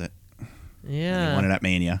lost it. Yeah. He won it at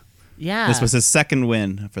Mania. Yeah. This was his second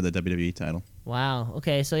win for the WWE title. Wow.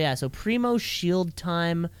 Okay. So primo Shield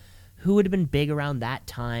time. Who would have been big around that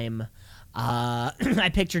time? I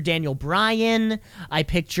picture Daniel Bryan. I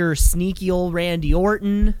picture sneaky old Randy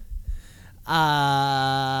Orton.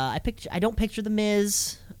 I don't picture the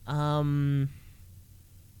Miz. I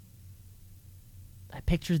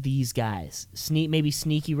picture these guys. Maybe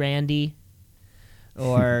sneaky Randy,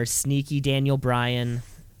 or sneaky Daniel Bryan.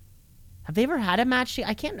 Have they ever had a match?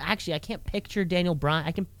 I can't picture Daniel Bryan.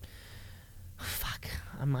 I can. Fuck.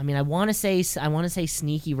 I mean, I want to say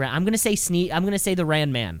sneaky. I'm gonna say the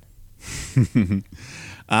Rand Man.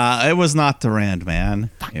 It was not the Rand Man.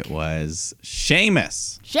 It was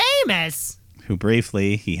Sheamus, Sheamus. who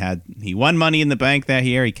briefly he won Money in the Bank that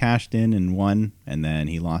year. He cashed in and won, and then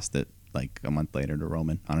he lost it like a month later to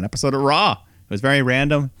Roman on an episode of Raw. It was very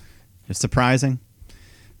random. It was surprising,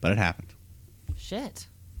 but it happened. Shit.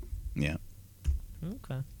 Yeah.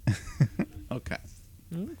 Okay. Okay.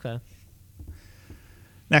 Okay.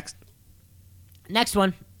 Next. Next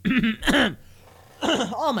one.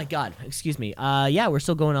 Oh my God! Excuse me. Yeah, we're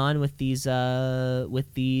still going on with these old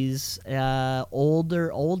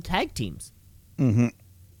tag teams. Mm-hmm.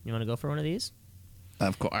 You want to go for one of these?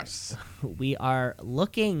 Of course. We are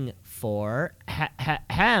looking for shit.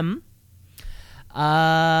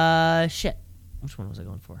 Which one was I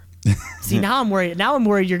going for? See, now I'm worried. Now I'm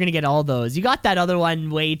worried you're gonna get all those. You got that other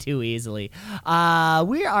one way too easily.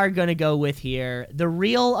 We are gonna go with here the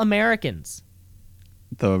Real Americans.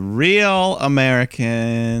 The Real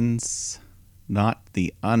Americans, not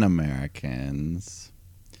the Un-Americans.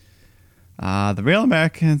 The Real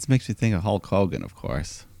Americans makes me think of Hulk Hogan, of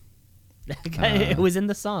course. It was in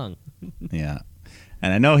the song. Yeah.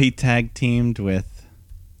 And I know he tag teamed with...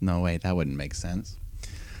 No, wait, that wouldn't make sense.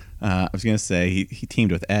 I was going to say he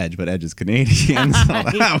teamed with Edge, but Edge is Canadian, so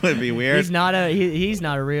that would be weird. He's not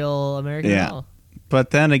a real American at all. But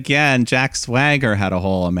then again, Jack Swagger had a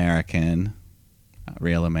whole American...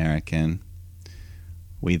 Real American,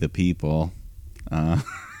 We the People.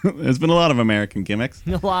 There's been a lot of American gimmicks.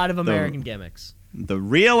 A lot of American gimmicks. The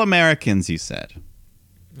Real Americans, you said.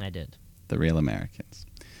 I did. The Real Americans.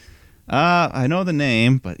 I know the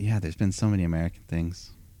name, but yeah, there's been so many American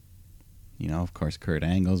things. You know, of course, Kurt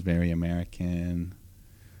Angle's very American.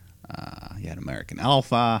 You had American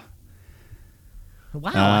Alpha.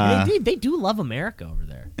 Wow, they do love America over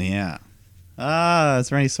there. Yeah. Is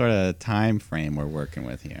there any sort of time frame we're working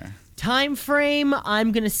with here? Time frame,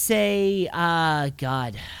 I'm going to say,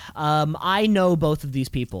 God. I know both of these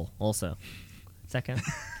people also. Does that count?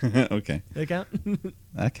 Okay. Does that count?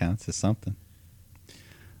 That counts as something.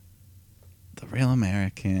 The Real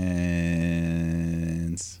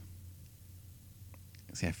Americans.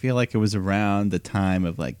 See, I feel like it was around the time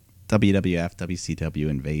of like WWF, WCW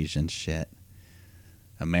invasion shit.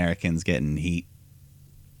 Americans getting heat.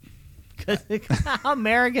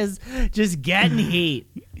 America's just getting heat.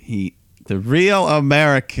 The Real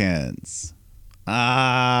Americans.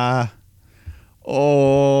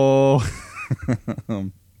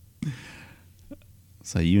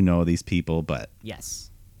 So you know these people, but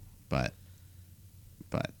Yes.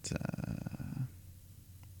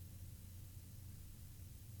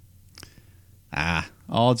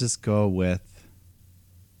 I'll just go with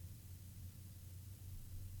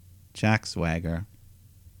Jack Swagger.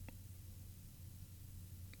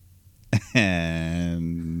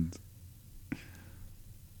 And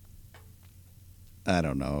I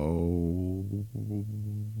don't know.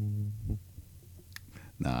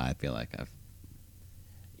 No, I feel like I've...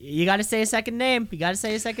 You got to say a second name.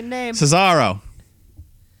 Cesaro.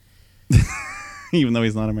 Even though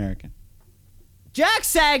he's not American. Jack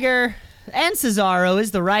Swagger and Cesaro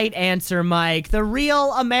is the right answer, Mike. The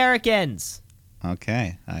Real Americans.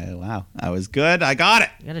 Okay. Wow. I was good. I got it.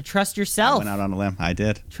 You got to trust I yourself. went out on a limb. I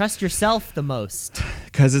did. Trust yourself the most.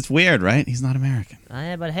 Because it's weird, right? He's not American.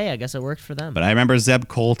 But hey, I guess it worked for them. But I remember Zeb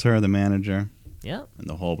Coulter, the manager. Yeah. And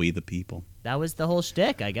the whole We the People. That was the whole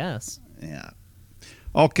shtick, I guess. Yeah.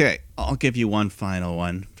 Okay. I'll give you one final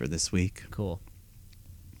one for this week. Cool.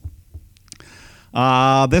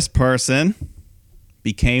 This person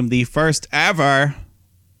became the first ever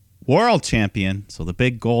world champion. So the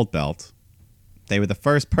big gold belt. They were the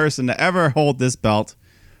first person to ever hold this belt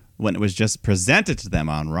when it was just presented to them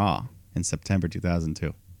on Raw in September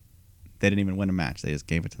 2002. They didn't even win a match. They just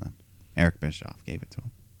gave it to them. Eric Bischoff gave it to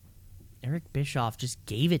him. Eric Bischoff just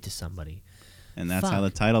gave it to somebody. And that's how the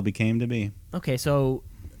title became to be. Okay, so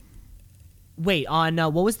wait, on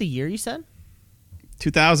what was the year you said?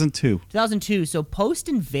 2002. 2002. So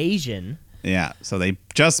post-invasion. Yeah, so they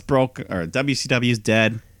just WCW's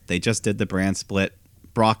dead. They just did the brand split.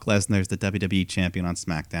 Brock Lesnar's the WWE champion on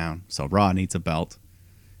SmackDown, so Raw needs a belt.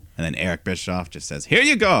 And then Eric Bischoff just says, "Here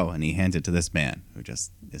you go," and he hands it to this man who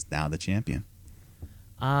just is now the champion.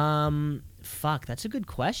 Fuck, that's a good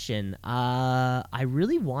question. I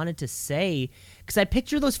really wanted to say, because I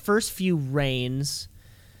picture those first few reigns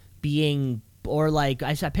being, or like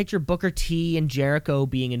I picture Booker T and Jericho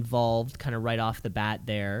being involved, kind of right off the bat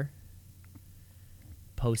there.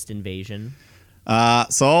 Post-invasion.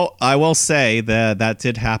 So I will say that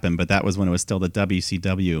did happen, but that was when it was still the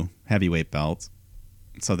WCW heavyweight belt.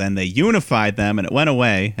 So then they unified them and it went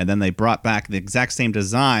away, and then they brought back the exact same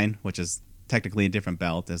design, which is technically a different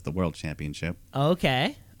belt as the World Championship.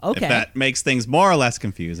 Okay. If that makes things more or less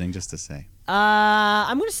confusing, just to say.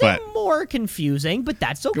 I'm going to say more confusing, but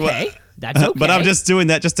that's okay. That's okay. But I'm just doing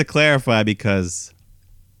that just to clarify because,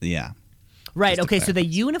 yeah. Right, okay, so they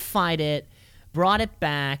unified it, brought it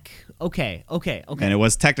back. Okay. And it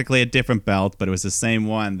was technically a different belt, but it was the same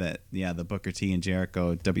one that, the Booker T and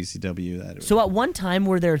Jericho, WCW. So at one time,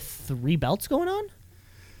 were there 3 belts going on?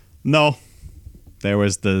 No.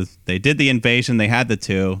 They did the invasion. They had the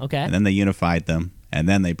two. Okay. And then they unified them. And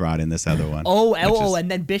then they brought in this other one. And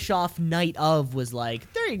then Bischoff night of was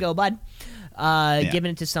like, there you go, bud.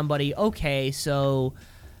 Giving it to somebody. Okay, so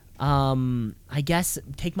I guess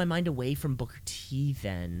take my mind away from Booker T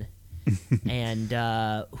then. And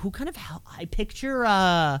who kind of I picture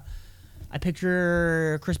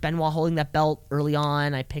Chris Benoit holding that belt early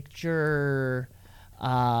on. I picture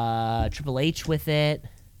Triple H with it.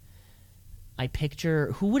 I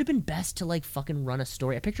picture who would have been best to like fucking run a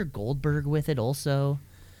story. I picture Goldberg with it also.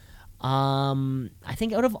 I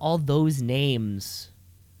think out of all those names,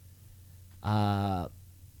 I'm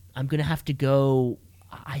gonna have to go.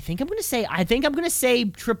 I think I'm gonna say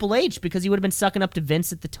Triple H because he would have been sucking up to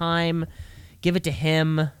Vince at the time. Give it to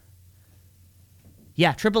him.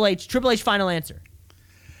 Yeah, Triple H. Triple H. Final answer.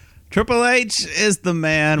 Triple H is the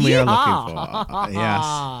man we are looking for.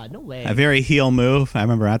 Yes. No way. A very heel move. I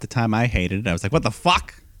remember at the time I hated it. I was like, what the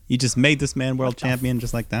fuck? You just made this man world champion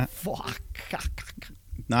just like that? Fuck.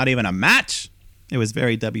 Not even a match. It was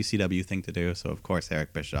very WCW thing to do, so of course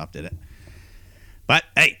Eric Bischoff did it. But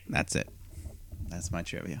hey, that's it. That's my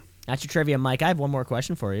trivia. That's your trivia, Mike. I have one more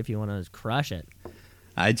question for you if you want to crush it.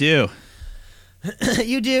 I do.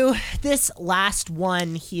 You do. This last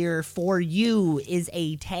one here for you is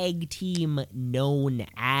a tag team known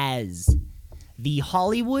as the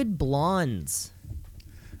Hollywood Blondes.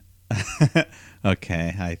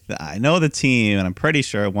 Okay, I know the team, and I'm pretty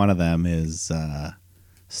sure one of them is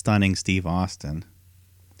Stunning Steve Austin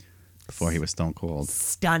before he was Stone Cold.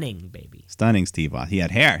 Stunning, baby. Stunning Steve Austin. He had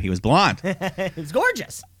hair. He was blonde. It was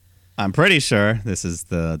gorgeous. I'm pretty sure this is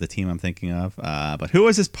the team I'm thinking of. But who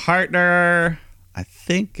was his partner? I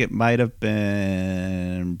think it might have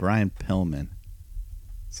been Brian Pillman.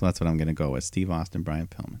 So that's what I'm going to go with. Steve Austin, Brian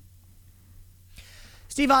Pillman.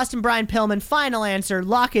 Steve Austin, Brian Pillman, final answer.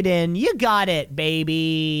 Lock it in. You got it,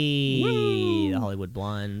 baby. Woo. The Hollywood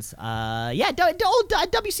Blondes. The old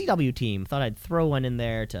WCW team. Thought I'd throw one in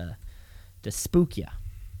there to spook you.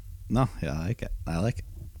 No, yeah, I like it.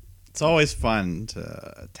 It's always fun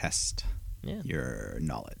to test your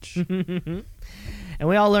knowledge. And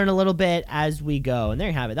we all learn a little bit as we go. And there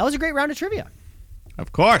you have it. That was a great round of trivia.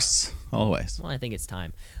 Of course. Always. Well, I think it's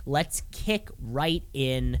time. Let's kick right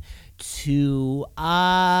in to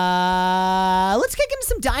let's kick into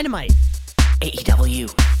some Dynamite.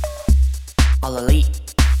 AEW. All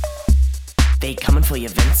Elite. They coming for you,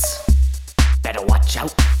 Vince. Better watch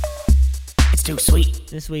out. It's too sweet.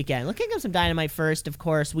 This weekend. Let's kick up some Dynamite first, of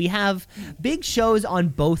course. We have big shows on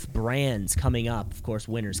both brands coming up. Of course,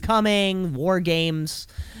 Winter's coming, War Games.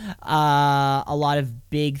 A lot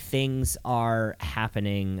of big things are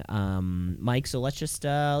happening, Mike. So let's just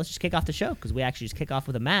kick off the show because we actually just kick off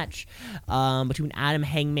with a match between Adam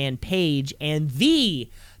Hangman Page and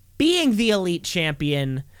being the Elite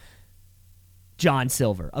Champion, John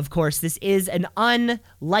Silver. Of course, this is an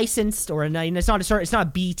unlicensed it's not a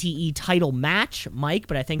BTE title match, Mike,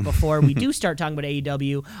 but I think before we do start talking about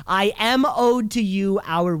AEW, I am owed to you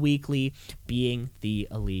our weekly Being the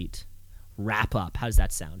Elite wrap up. How does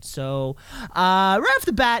that sound? So, right off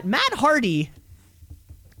the bat, Matt Hardy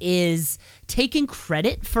is taking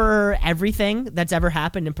credit for everything that's ever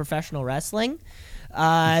happened in professional wrestling.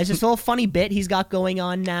 It's just a little funny bit he's got going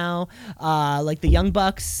on now. Like the Young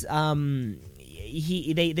Bucks,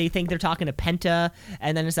 they think they're talking to Penta,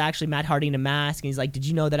 and then it's actually Matt Hardy in a mask, and he's like, "Did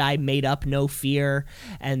you know that I made up No Fear?"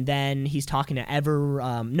 And then he's talking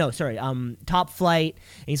to Top Flight,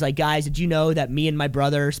 and he's like, "Guys, did you know that me and my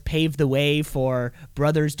brothers paved the way for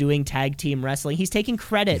brothers doing tag team wrestling?" He's taking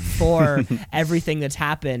credit for everything that's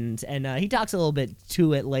happened, and he talks a little bit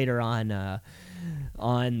to it later on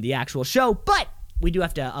the actual show, but we do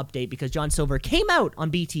have to update because John Silver came out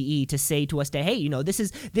on BTE to say to us, "Hey, this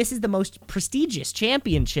is the most prestigious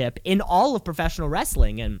championship in all of professional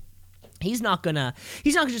wrestling," and he's not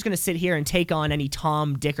just gonna sit here and take on any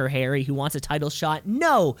Tom, Dick, or Harry who wants a title shot.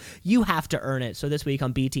 No, you have to earn it. So this week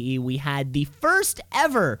on BTE, we had the first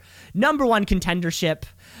ever number one contendership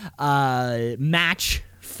match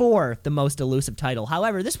for the most elusive title.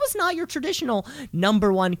 However, this was not your traditional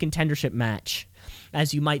number one contendership match,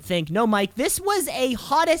 as you might think. No, Mike, this was a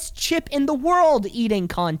hottest chip in the world eating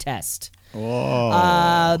contest.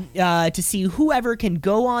 To see whoever can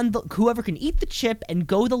eat the chip and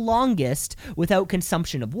go the longest without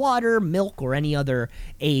consumption of water, milk, or any other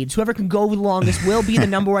aids. Whoever can go the longest will be the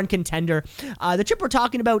number one contender. The chip we're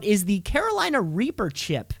talking about is the Carolina Reaper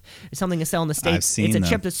chip. It's something to sell in the States. It's a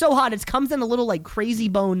chip that's so hot it comes in a little like Crazy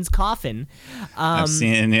Bones coffin. I've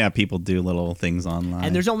seen people do little things online.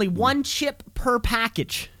 And there's only one chip per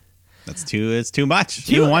package. That's too. It's too much.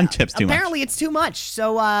 Even one chip's too much. Apparently, it's too much.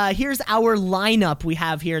 So here's our lineup we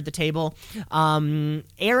have here at the table.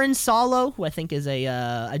 Aaron Solo, who I think is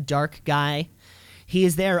a dark guy. He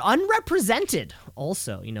is there unrepresented.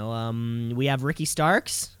 Also, we have Ricky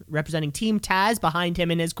Starks representing Team Taz. Behind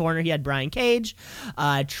him in his corner, he had Brian Cage.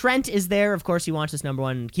 Trent is there. Of course, he wants this number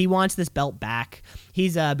one. He wants this belt back.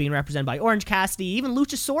 He's being represented by Orange Cassidy. Even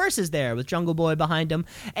Luchasaurus is there with Jungle Boy behind him.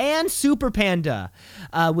 And Super Panda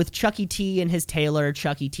with Chucky T and his tailor,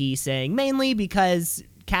 Chucky T, saying mainly because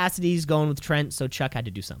Cassidy's going with Trent, so Chuck had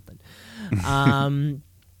to do something.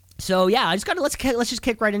 So yeah, let's just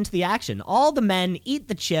kick right into the action. All the men eat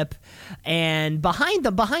the chip, and behind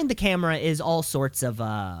the camera is all sorts of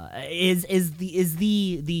is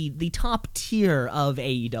the top tier of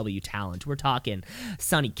AEW talent. We're talking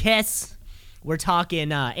Sonny Kiss. We're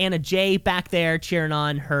talking Anna Jay back there cheering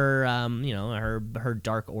on her her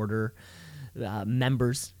Dark Order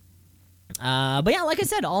members. But yeah, like I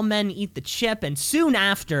said, all men eat the chip, and soon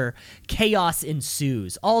after, chaos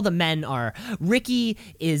ensues. All the men are. Ricky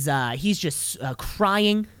is he's just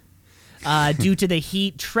crying due to the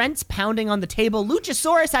heat. Trent's pounding on the table.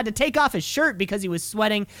 Luchasaurus had to take off his shirt because he was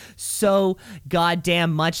sweating so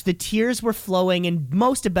goddamn much. The tears were flowing in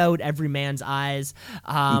most about every man's eyes.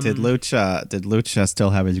 Did Lucha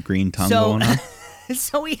still have his green tongue going on?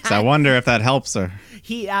 So I wonder if that helps her.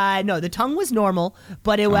 No, the tongue was normal,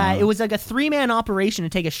 but it was like a 3-man operation to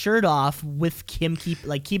take a shirt off with him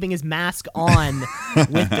keeping his mask on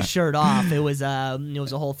with the shirt off. It was a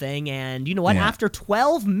whole thing, and you know what? Yeah. After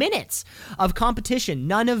 12 minutes of competition,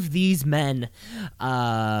 none of these men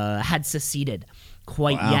had seceded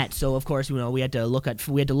quite yet. So of course, we had to look at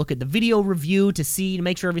the video review to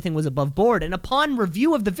make sure everything was above board. And upon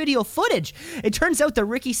review of the video footage, it turns out that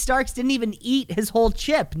Ricky Starks didn't even eat his whole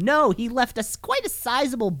chip. No, he left quite a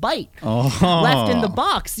sizable bite left in the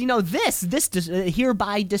box. This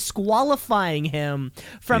hereby disqualifying him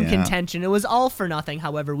from contention. It was all for nothing.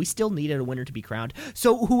 However, we still needed a winner to be crowned.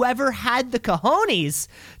 So whoever had the cojones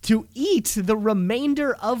to eat the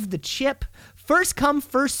remainder of the chip, first come,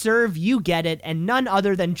 first serve, you get it, and none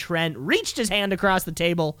other than Trent reached his hand across the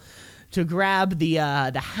table to grab the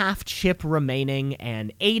half chip remaining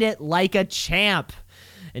and ate it like a champ.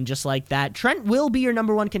 And just like that, Trent will be your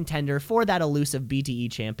number one contender for that elusive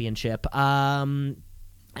BTE championship. Match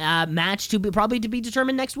probably to be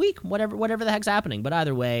determined next week, whatever the heck's happening. But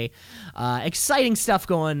either way, exciting stuff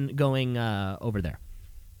going over there.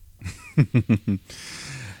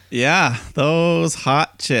 Yeah, those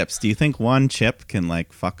hot chips. Do you think one chip can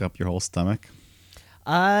fuck up your whole stomach?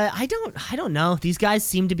 I don't know. These guys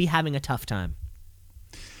seem to be having a tough time.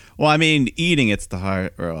 Well, I mean, eating it's the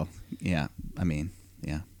hard. Well, yeah. I mean,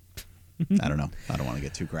 yeah. I don't know. I don't want to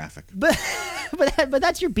get too graphic. But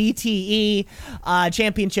that's your BTE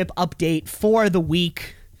championship update for the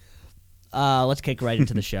week. Let's kick right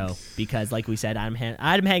into the show because, like we said,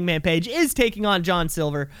 Adam Hangman Page is taking on John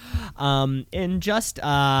Silver, in just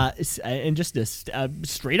a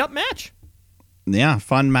straight up match. Yeah,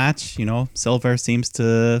 fun match. Silver seems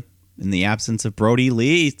to, in the absence of Brody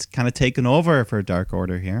Lee, he's kind of taken over for Dark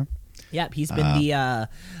Order here. Yep, he's been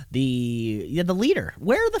the leader.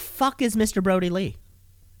 Where the fuck is Mr. Brody Lee?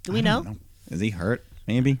 Do we know? Is he hurt?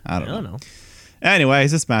 Maybe I don't know. know.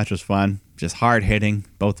 Anyways, this match was fun. Just hard hitting.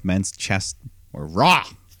 Both men's chests were raw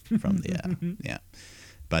from the yeah.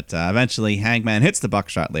 But eventually, Hangman hits the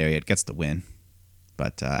buckshot lariat, gets the win.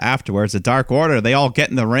 But afterwards, the Dark Order, they all get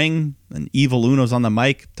in the ring, and Evil Uno's on the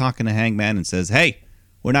mic talking to Hangman and says, "Hey,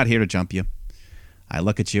 we're not here to jump you. I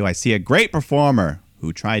look at you, I see a great performer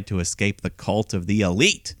who tried to escape the cult of the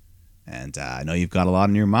elite. And I know you've got a lot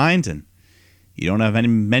on your mind, and you don't have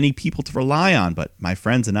many people to rely on, but my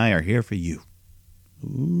friends and I are here for you."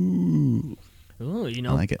 Ooh, I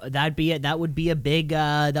like it. That would be a big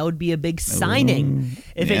signing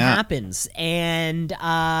if it happens. And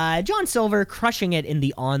John Silver crushing it in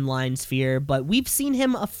the online sphere, but we've seen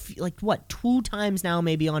him 2 times now,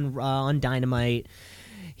 maybe on Dynamite.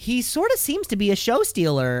 He sort of seems to be a show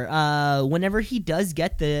stealer whenever he does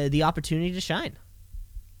get the opportunity to shine.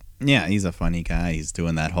 Yeah, he's a funny guy. He's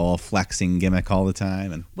doing that whole flexing gimmick all the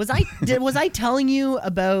time. And was I telling you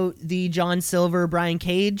about the John Silver Brian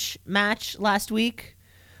Cage match last week,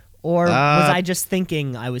 or was I just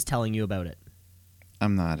thinking I was telling you about it?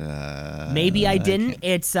 I'm not. Maybe I didn't.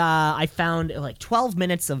 It's I found 12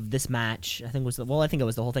 minutes of this match. I think it was the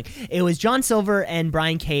whole thing. It was John Silver and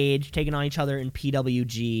Brian Cage taking on each other in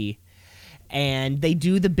PWG. And they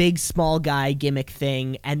do the big small guy gimmick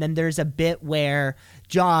thing, and then there's a bit where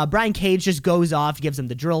Brian Cage just goes off, gives him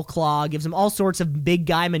the drill claw, gives him all sorts of big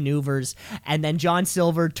guy maneuvers, and then John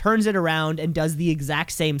Silver turns it around and does the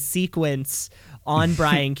exact same sequence on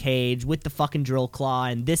Brian Cage with the fucking drill claw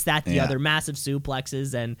and this, that, the other, massive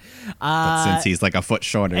suplexes. And but since he's like a foot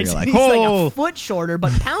shorter, you're like, he's oh, like a foot shorter,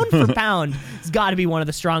 but pound for pound, he's got to be one of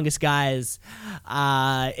the strongest guys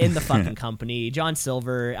in the fucking company. John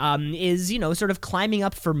Silver is, sort of climbing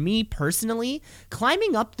up, for me personally,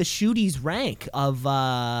 climbing up the shooties rank of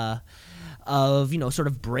sort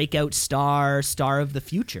of breakout star of the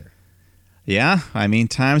future. Yeah, I mean,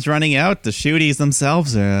 time's running out. The shooties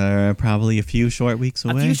themselves are probably a few short weeks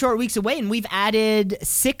away. And we've added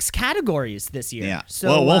 6 categories this year. Yeah. So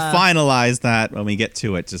well, we'll finalize that when we get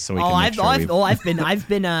to it, just so we can.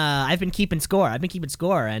 I've been keeping score.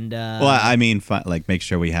 And well, I mean, make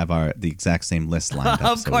sure we have the exact same list lined up.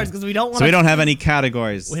 Of course, because we don't want. So we don't have any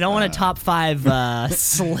categories. We don't want a top 5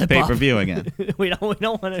 slip pay-per-view again. we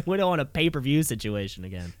don't want a pay-per-view situation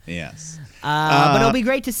again. Yes. But it'll be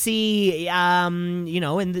great to see.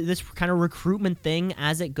 In this kind of recruitment thing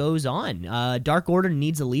as it goes on. Dark Order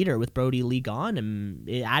needs a leader with Brody Lee gone, and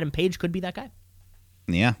Adam Page could be that guy.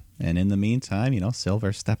 Yeah, and in the meantime,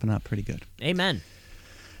 Silver's stepping up pretty good. Amen.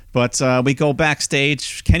 But we go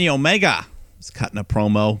backstage. Kenny Omega is cutting a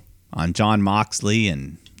promo on Jon Moxley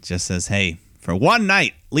and just says, hey, for one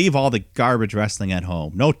night, leave all the garbage wrestling at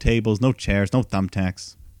home. No tables, no chairs, no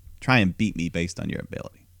thumbtacks. Try and beat me based on your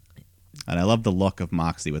ability. And I love the look of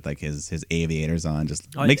Moxley with like his aviators on.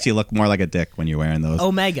 Just makes you look more like a dick when you're wearing those.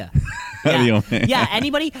 Omega. Yeah.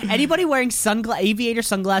 Anybody wearing aviator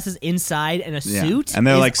sunglasses inside and a suit, and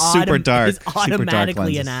they're like super dark, is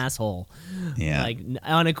automatically super dark an asshole. Yeah, like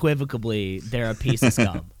unequivocally, they're a piece of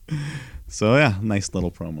scum. So yeah, nice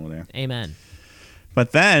little promo there. Amen.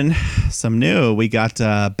 But then some new. We got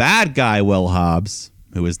bad guy Will Hobbs,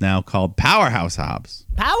 who is now called Powerhouse Hobbs.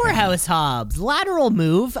 Powerhouse Hobbs, lateral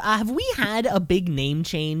move. Have we had a big name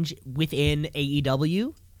change within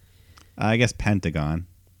AEW? I guess Pentagon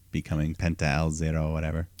becoming Penta L Zero,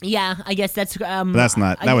 whatever. Yeah, I guess that's. But that's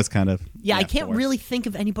not. That was kind of. Yeah, I can't really think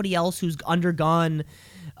of anybody else who's undergone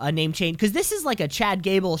a name change, because this is like a Chad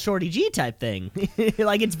Gable, Shorty G type thing.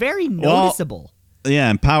 Like, it's very noticeable.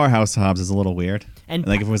 Yeah, and Powerhouse Hobbs is a little weird. And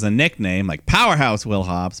like if it was a nickname, like Powerhouse Will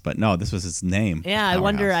Hobbs, but no, this was his name. Yeah, I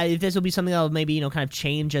wonder if this will be something that will maybe, kind of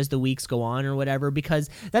change as the weeks go on or whatever, because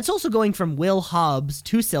that's also going from Will Hobbs,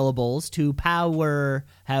 2 syllables, to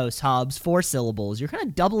Powerhouse Hobbs, 4 syllables. You're kind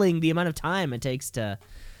of doubling the amount of time it takes to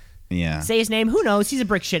say his name. Who knows? He's a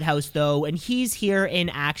brick shit house, though, and he's here in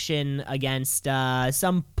action against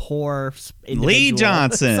some poor individual. Lee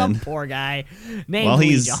Johnson. Some poor guy named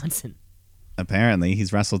Lee Johnson. Apparently,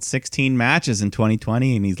 he's wrestled 16 matches in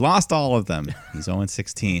 2020, and he's lost all of them. He's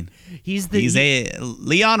 0-16. He's a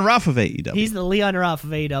Leon Ruff of AEW. He's the Leon Ruff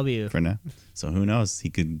of AEW. For now. So who knows?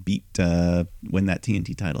 He could win that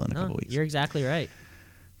TNT title in a couple weeks. You're exactly right.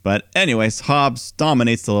 But anyways, Hobbs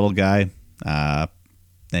dominates the little guy.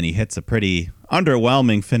 Then he hits a pretty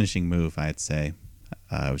underwhelming finishing move, I'd say.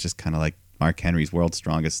 It was just kind of like Mark Henry's World's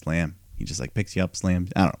Strongest Slam. He just like picks you up,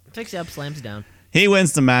 slams. I don't know. Picks you up, slams down. He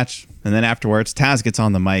wins the match, and then afterwards, Taz gets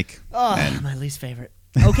on the mic. Oh, my least favorite.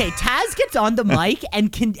 Okay, Taz gets on the mic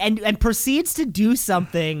and proceeds to do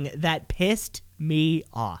something that pissed me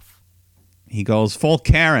off. He goes full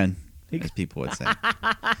Karen, as people would say.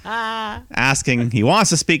 He wants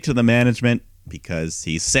to speak to the management because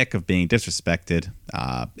he's sick of being disrespected.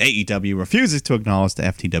 AEW refuses to acknowledge the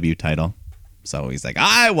FTW title. So he's like,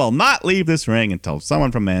 I will not leave this ring until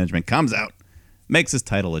someone from management comes out, makes his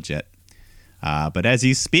title legit. But as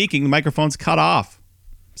he's speaking, the microphone's cut off.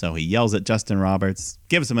 So he yells at Justin Roberts,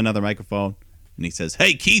 gives him another microphone, and he says,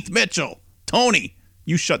 hey, Keith Mitchell, Tony,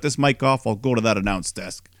 you shut this mic off. I'll go to that announce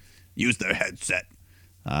desk. Use their headset.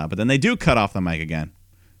 But then they do cut off the mic again.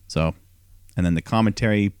 And then the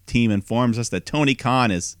commentary team informs us that Tony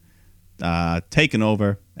Khan is taken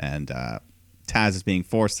over, and Taz is being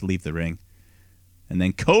forced to leave the ring. And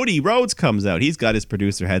then Cody Rhodes comes out. He's got his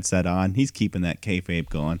producer headset on. He's keeping that kayfabe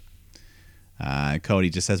going. Cody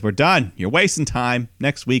just says, we're done. You're wasting time.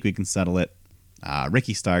 Next week we can settle it.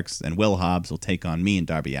 Ricky Starks and Will Hobbs will take on me and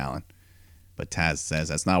Darby Allin. But Taz says,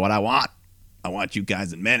 that's not what I want. I want you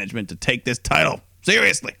guys in management to take this title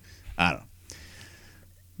seriously. I don't know.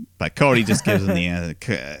 But Cody just gives him the answer.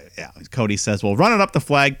 Cody says, well, run it up the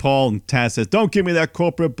flagpole. And Taz says, don't give me that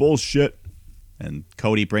corporate bullshit. And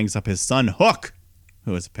Cody brings up his son, Hook,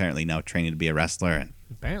 who is apparently now training to be a wrestler. And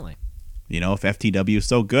apparently. If FTW is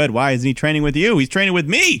so good, why isn't he training with you? He's training with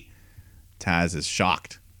me. Taz is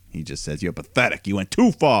shocked. He just says, you're pathetic. You went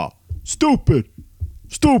too far. Stupid.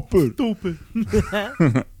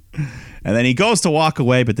 And then he goes to walk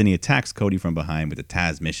away, but then he attacks Cody from behind with the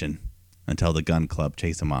Taz mission until the Gun Club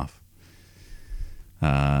chase him off.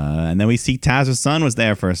 And then we see Taz's son was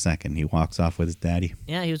there for a second. He walks off with his daddy.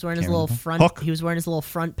 Yeah, he was wearing his Can't little remember. front. Hook. He was wearing his little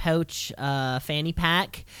front pouch fanny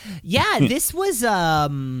pack. Yeah, this was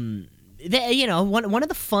one of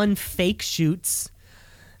the fun fake shoots.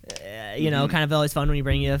 Kind of always fun when you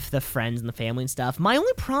bring in the friends and the family and stuff. My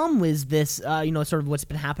only problem was this, sort of what's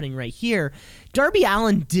been happening right here. Darby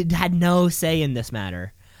Allin had no say in this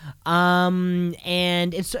matter. And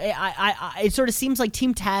it sort of seems like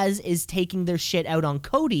Team Taz is taking their shit out on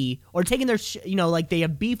Cody, or taking their like they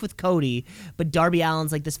have beef with Cody, but Darby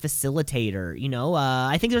Allin's like this facilitator.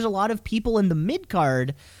 I think there's a lot of people in the mid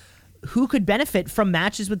card who could benefit from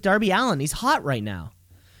matches with Darby Allin. He's hot right now.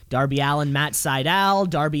 Darby Allin, Matt Sydal,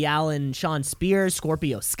 Darby Allin, Sean Spears,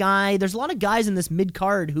 Scorpio Sky. There's a lot of guys in this mid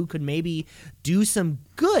card who could maybe do some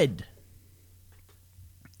good.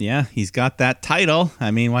 Yeah, he's got that title.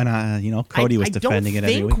 I mean, why not? Cody was defending it every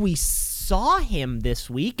week. I don't think we saw him this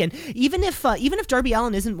week, and even if Darby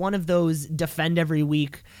Allin isn't one of those defend every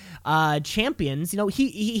week champions,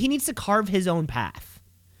 he needs to carve his own path.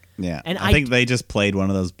 Yeah, and I think they just played one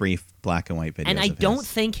of those brief black and white videos. And I don't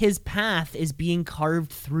think his path is being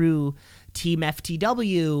carved through Team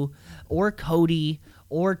FTW or Cody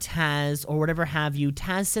or Taz or whatever have you.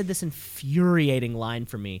 Taz said this infuriating line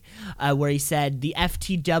for me where he said, the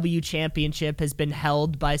FTW championship has been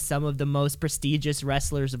held by some of the most prestigious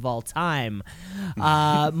wrestlers of all time.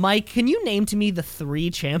 Mike, can you name to me the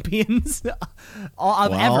 3 champions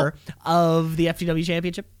ever of the FTW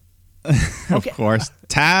championship? Of course,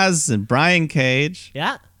 Taz and Brian Cage.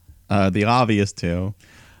 Yeah. The obvious 2.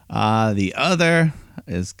 The other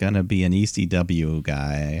is going to be an ECW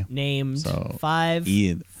guy. Named So 5,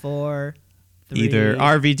 4, 3, either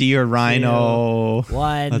RVD or Rhino. 2,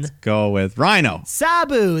 1. Let's go with Rhino.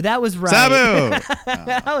 Sabu. That was right. Sabu.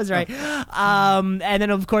 That was right. And then,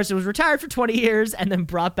 of course, it was retired for 20 years and then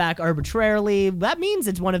brought back arbitrarily. That means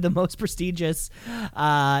it's one of the most prestigious.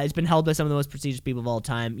 It's been held by some of the most prestigious people of all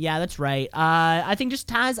time. Yeah, that's right. I think just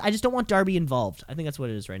Taz. I just don't want Darby involved. I think that's what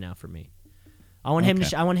it is right now for me. I want him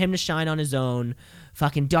to. I want him to shine on his own.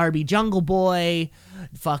 Fucking Darby Jungle Boy.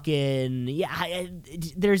 Fucking yeah.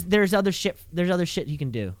 There's other shit. There's other shit he can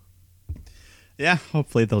do. Yeah,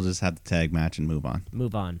 hopefully they'll just have the tag match and move on.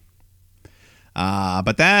 Move on.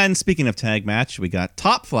 But then, speaking of tag match, we got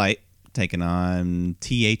Top Flight taking on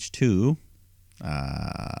TH2.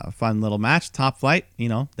 Fun little match. Top Flight,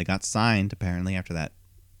 they got signed apparently after that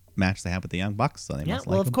match they had with the Young Bucks. So they must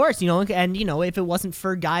like of them. course, and if it wasn't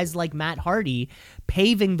for guys like Matt Hardy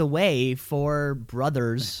paving the way for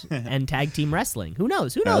brothers and tag team wrestling, who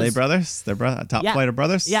knows? Who knows? Are they brothers? They're Top Flight of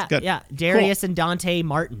brothers? Yeah, Good. yeah. Darius and Dante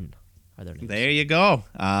Martin are their names. There you go.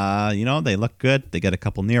 They look good. They get a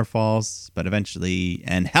couple near falls, but eventually,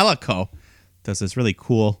 and Helico does this really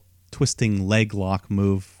cool twisting leg lock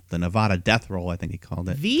move, the Nevada Death Roll, I think he called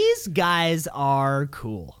it. These guys are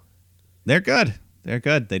cool. They're good. They're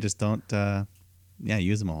good. They just don't,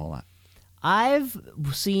 use them a whole lot. I've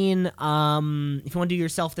seen, if you want to do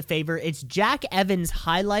yourself the favor, it's Jack Evans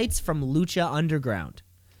highlights from Lucha Underground.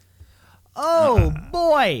 Oh,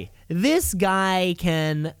 boy. This guy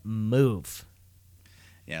can move.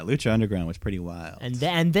 Yeah, Lucha Underground was pretty wild.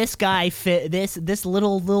 And this guy fit, this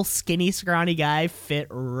little skinny, scrawny guy fit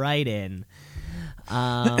right in.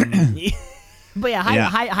 But yeah,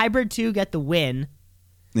 Hybrid 2 get the win.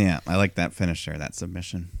 Yeah, I like that finisher, that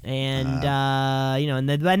submission. And they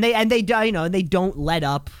don't let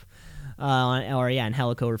up. And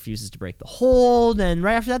Helico refuses to break the hold, and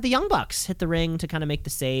right after that, the Young Bucks hit the ring to kind of make the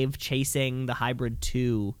save, chasing the Hybrid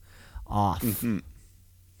 2 off. Mm-hmm.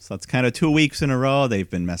 So it's kind of 2 weeks in a row they've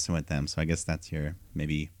been messing with them. So I guess that's your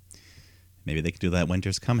maybe they could do that.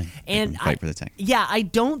 Winter's coming and fight for the tag. Yeah, I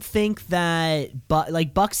don't think that,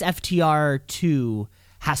 Bucks FTR 2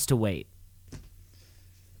 has to wait.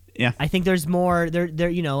 Yeah, I think there's more there.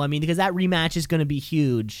 Because that rematch is going to be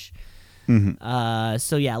huge. Mm-hmm.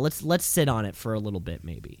 So yeah, let's sit on it for a little bit,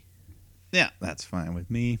 maybe. Yeah, that's fine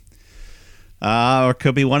with me. Or it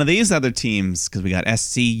could be one of these other teams, because we got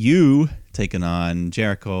SCU taking on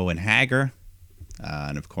Jericho and Hager,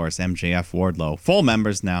 and of course MJF, Wardlow, full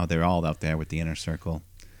members now. They're all out there with the Inner Circle,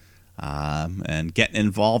 and getting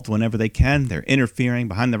involved whenever they can. They're interfering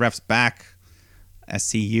behind the ref's back.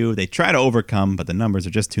 SCU, they try to overcome, but the numbers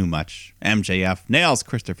are just too much. MJF nails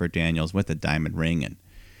Christopher Daniels with the diamond ring, and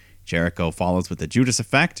Jericho follows with the Judas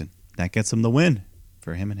effect, and that gets him the win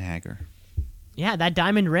for him and Hager. Yeah, that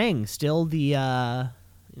diamond ring, still the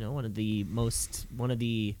one of the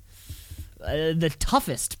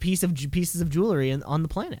toughest pieces of jewelry on the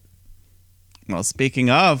planet. Well, speaking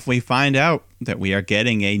of, we find out that we are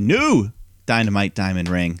getting a new Dynamite Diamond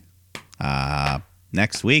Ring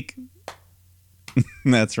next week.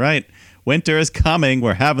 That's right. Winter is coming.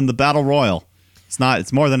 We're having the Battle Royal.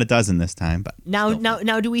 It's more than a dozen this time. But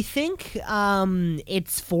now, do we think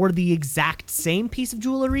it's for the exact same piece of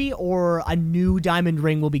jewelry, or a new diamond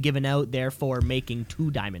ring will be given out, therefore making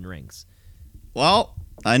 2 diamond rings? Well,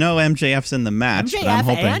 I know MJF's in the match. But I'm MJF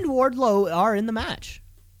hoping, and Wardlow are in the match.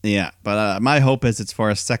 Yeah, but my hope is it's for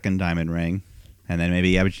a second diamond ring, and then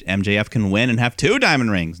maybe MJF can win and have 2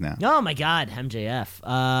 diamond rings now. Oh my God, MJF.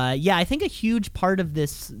 Yeah, I think a huge part of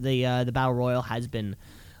this, the Battle Royal, has been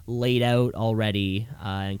laid out already,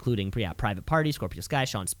 including Private Party, Scorpio Sky,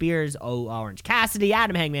 Sean Spears, Orange Cassidy,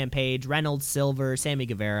 Adam Hangman Page, Reynolds, Silver, Sammy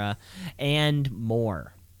Guevara, and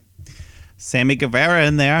more. Sammy Guevara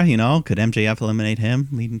in there, could MJF eliminate him,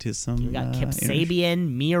 leading to some... We got Kip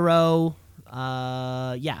Sabian, Miro,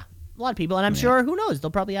 yeah, a lot of people, and I'm sure, who knows,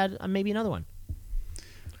 they'll probably add maybe another one.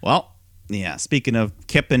 Well, yeah, speaking of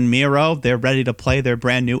Kip and Miro, they're ready to play their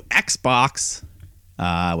brand new Xbox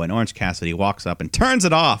when Orange Cassidy walks up and turns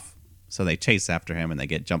it off. So they chase after him and they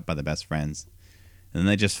get jumped by the best friends. And then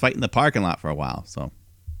they just fight in the parking lot for a while. So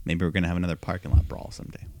maybe we're going to have another parking lot brawl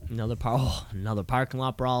someday. Another parking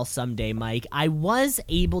lot brawl someday, Mike. I was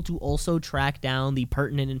able to also track down the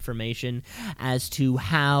pertinent information as to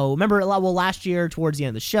how... Remember, last year, towards the end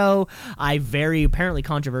of the show, I very apparently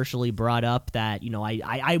controversially brought up that,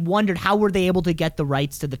 I wondered how were they able to get the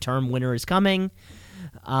rights to the term "winter is coming."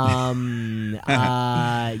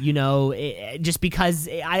 Just because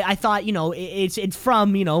I thought, it's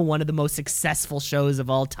from, one of the most successful shows of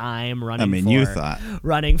all time,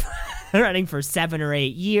 running for 7 or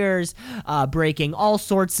 8 years, breaking all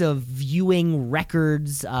sorts of viewing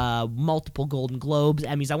records, multiple Golden Globes,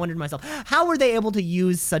 Emmys. I wondered to myself, how were they able to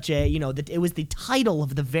use such a, it was the title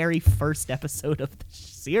of the very first episode of the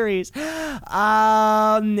series. Winter's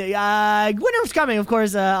Coming, of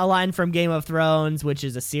course, a line from Game of Thrones, which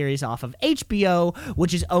is a series off of HBO,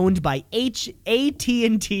 which is owned by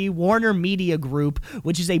AT&T Warner Media Group,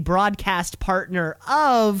 which is a broadcast partner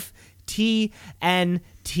of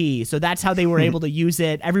TNT. So that's how they were able to use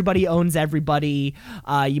it. Everybody owns everybody.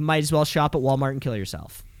 You might as well shop at Walmart and kill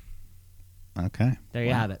yourself. Okay. There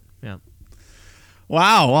you have it. Yeah.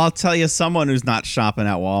 Wow. Well, I'll tell you someone who's not shopping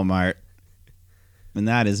at Walmart. And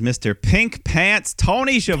that is Mr. Pink Pants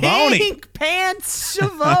Tony Schiavone. Pink Pants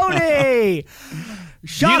Schiavone.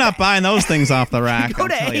 You're not buying those things off the rack. Go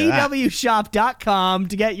to AEWshop.com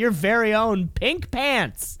to get your very own pink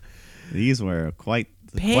pants. These were quite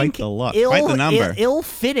Pink, the look, quite the number.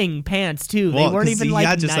 Ill-fitting pants too. Well, they weren't even he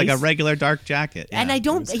had just nice. like a regular dark jacket. Yeah. And I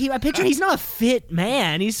picture he's not a fit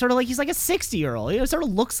man. He's like a 60-year-old. He sort of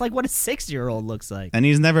looks like what a 60-year-old looks like. And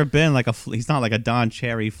he's never been he's not like a Don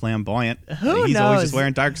Cherry flamboyant. He's always just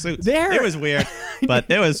wearing dark suits. It was weird, but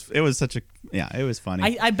it was such a it was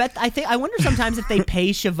funny. I wonder sometimes if they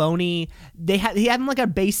pay Schiavone, he had him like a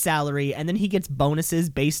base salary, and then he gets bonuses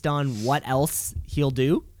based on what else he'll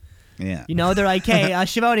do. Yeah. They're like, hey,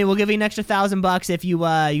 Schiavone, we'll give you an extra $1,000 if you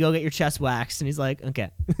go get your chest waxed. And he's like, okay.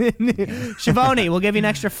 Schiavone, we'll give you an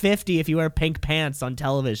extra $50 if you wear pink pants on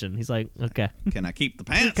television. He's like, okay. Can I keep the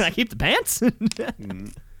pants? Can I keep the pants?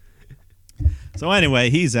 So anyway,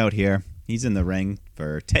 he's out here. He's in the ring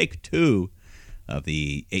for take 2 of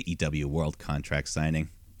the AEW World Contract signing.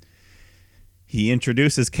 He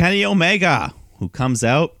introduces Kenny Omega, who comes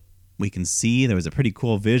out. We can see there was a pretty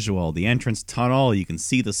cool visual. The entrance tunnel, you can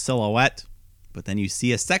see the silhouette, but then you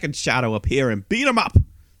see a second shadow appear and beat him up.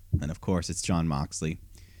 And of course, it's Jon Moxley.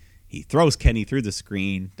 He throws Kenny through the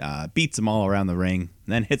screen, beats him all around the ring,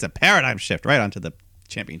 and then hits a paradigm shift right onto the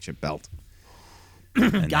championship belt.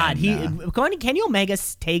 God, Kenny Omega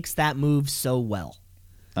takes that move so well.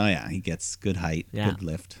 Oh yeah, he gets good height, good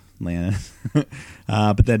lift.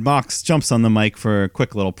 But then Mox jumps on the mic for a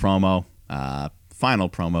quick little promo. Final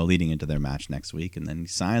promo leading into their match next week, and then he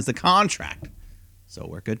signs the contract. So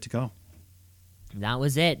we're good to go. That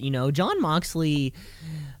was it. Jon Moxley,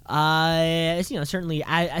 certainly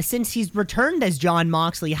since he's returned as Jon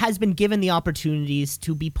Moxley, has been given the opportunities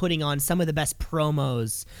to be putting on some of the best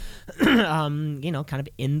promos, kind of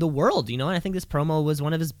in the world, and I think this promo was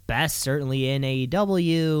one of his best, certainly in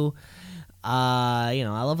AEW. I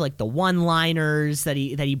love like the one-liners that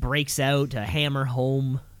he breaks out to hammer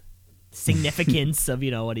home significance of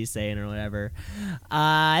what he's saying or whatever.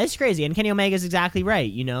 It's crazy, and Kenny Omega's exactly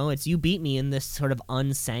right. It's you beat me in this sort of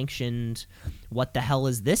unsanctioned what the hell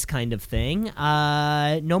is this kind of thing.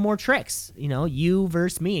 No more tricks. You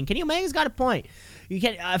versus me, and Kenny Omega's got a point. You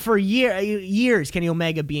can for years Kenny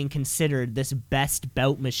Omega being considered this best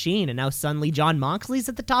bout machine, and now suddenly Jon Moxley's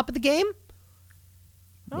at the top of the game.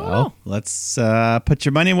 Well, let's put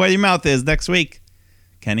your money where your mouth is next week,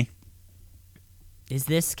 Kenny. Is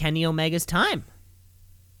this Kenny Omega's time?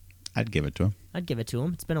 I'd give it to him. I'd give it to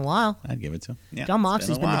him. It's been a while. I'd give it to him. Yeah, John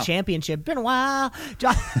Moxley's been the championship. Been a while.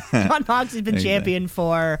 John Moxley's been champion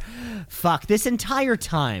for this entire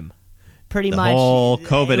time. Pretty much the whole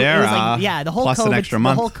COVID era. The whole plus COVID, an extra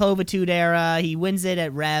month. The whole COVID era. He wins it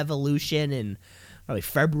at Revolution in probably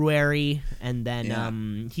February, and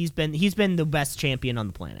then he's been the best champion on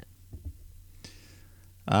the planet.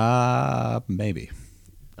 Maybe.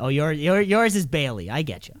 Oh, yours is Bailey. I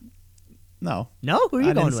get you. No. No? Who are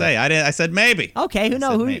you going with? I said maybe. Okay,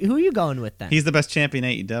 who are you going with then? He's the best champion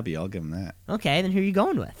AEW. I'll give him that. Okay, then who are you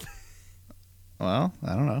going with? Well,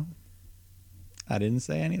 I don't know. I didn't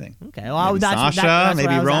say anything. Okay, well, maybe that's Sasha, maybe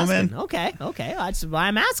what I was Roman. asking. Okay, that's why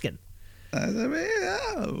I'm asking.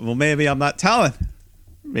 Well, maybe I'm not telling.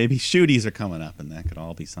 Maybe shooties are coming up, and that could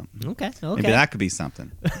all be something. Okay. Maybe that could be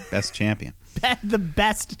something. Best champion. The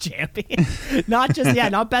best champion,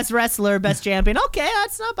 not best wrestler, best champion. Okay,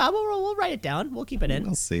 that's not bad. We'll write it down. We'll keep it in.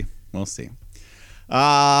 We'll see.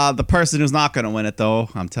 The person who's not going to win it, though,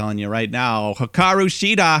 I'm telling you right now, Hikaru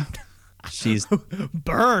Shida. She's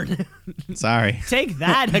burn. Sorry. Take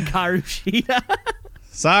that, Hikaru Shida.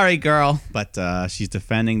 Sorry, girl, but she's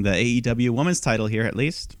defending the AEW Women's title here, at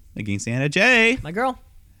least against Anna Jay. My girl.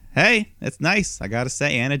 Hey, it's nice. I gotta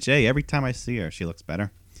say, Anna Jay. Every time I see her, she looks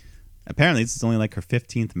better. Apparently, this is only like her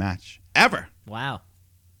 15th match ever. Wow.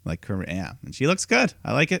 And she looks good.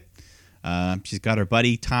 I like it. She's got her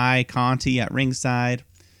buddy Ty Conti at ringside.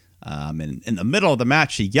 And in the middle of the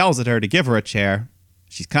match, she yells at her to give her a chair.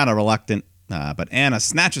 She's kind of reluctant, but Anna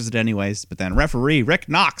snatches it anyways. But then referee Rick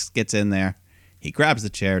Knox gets in there. He grabs the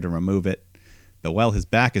chair to remove it. But while his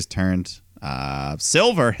back is turned,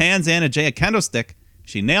 Silver hands Anna Jay a kendo stick.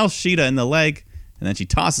 She nails Shida in the leg, and then she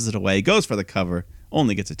tosses it away, goes for the cover,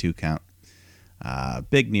 only gets a 2 count.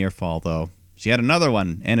 Big near fall, though. She had another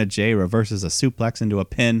one. Anna Jay reverses a suplex into a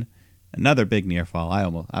pin. Another big near fall.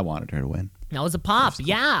 I wanted her to win. That was a pop.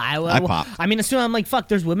 Yeah. I popped. I mean, as soon as I'm like, fuck,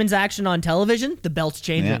 there's women's action on television, the belt's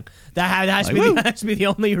changing. Yeah. That has to be the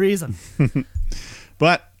only reason.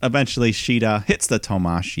 But eventually, Shida hits the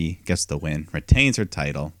Tomashi, gets the win, retains her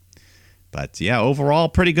title. But yeah, overall,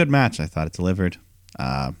 pretty good match. I thought it delivered.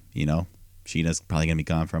 Shida's probably going to be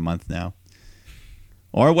gone for a month now.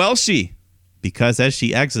 Or will she? Because as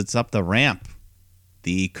she exits up the ramp,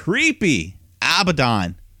 the creepy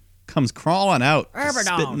Abaddon comes crawling out,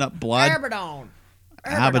 spitting up blood.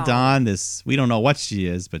 Abaddon, we don't know what she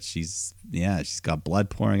is, but she's got blood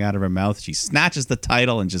pouring out of her mouth. She snatches the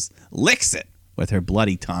title and just licks it with her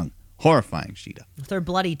bloody tongue. Horrifying, Shida. With her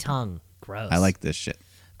bloody tongue. Gross. I like this shit.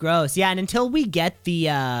 Gross. Yeah, and until we get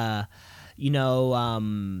the, you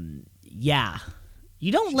don't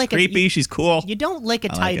lick creepy. She's cool. You don't lick a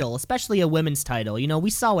title, especially a women's title. We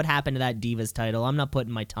saw what happened to that Divas title. I'm not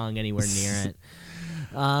putting my tongue anywhere near it.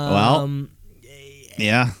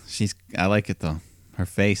 Yeah, I like it though. Her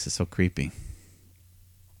face is so creepy.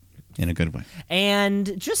 In a good way.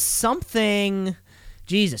 And just something,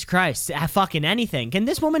 Jesus Christ, fucking anything. Can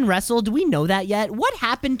this woman wrestle? Do we know that yet? What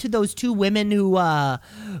happened to those 2 women who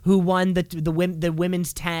won the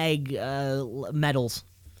women's tag medals?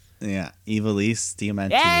 Yeah, Ivelisse,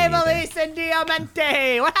 Diamante. Ivelisse and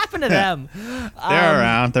Diamante. What happened to them? They're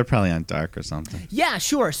around. They're probably on Dark or something. Yeah,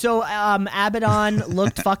 sure. So Abaddon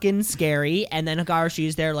looked fucking scary, and then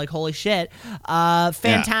Higarashi's there like, holy shit.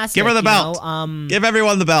 Fantastic. Yeah. Give her the belt. Give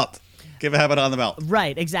everyone the belt. Give Abaddon the belt.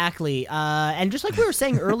 Right, exactly. And just like we were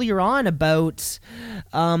saying earlier on about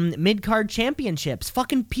mid-card championships,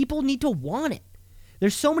 fucking people need to want it.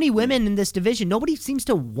 There's so many women in this division. Nobody seems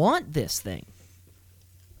to want this thing.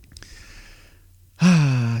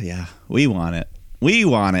 Yeah, we want it. We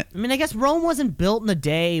want it. I mean, I guess Rome wasn't built in a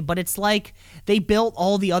day, but it's like they built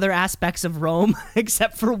all the other aspects of Rome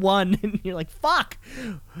except for one. And you're like, fuck.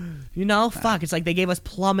 Fuck. It's like they gave us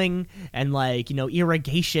plumbing and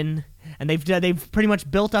irrigation. And they've pretty much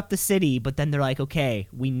built up the city, but then they're like, okay,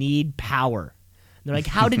 we need power. And they're like,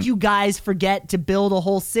 how did you guys forget to build a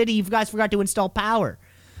whole city? You guys forgot to install power.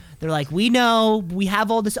 They're like, we know, we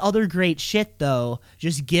have all this other great shit, though.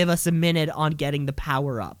 Just give us a minute on getting the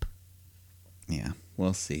power up. Yeah,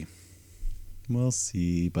 we'll see. We'll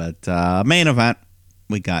see. But main event,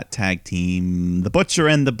 we got tag team The Butcher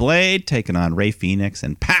and the Blade taking on Rey Fenix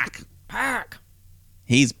and Pac.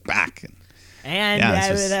 He's back. And,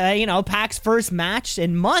 Pac's first match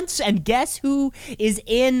in months. And guess who is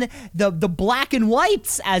in the black and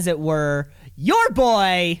whites, as it were? Your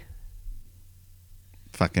boy...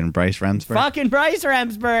 fucking Bryce Remsburg. Fucking Bryce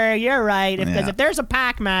Remsburg. You're right. Because Yeah. if there's a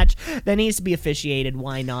pack match that needs to be officiated,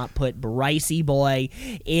 why not put Brycey boy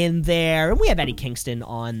in there? And we have Eddie Kingston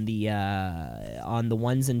on the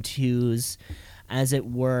ones and twos, as it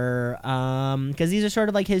were, because these are sort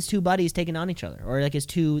of like his two buddies taking on each other, or like his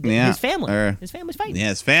family. His family's fighting. Yeah,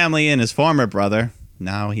 his family and his former brother.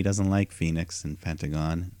 Now he doesn't like Phoenix and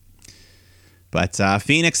Pentagon. But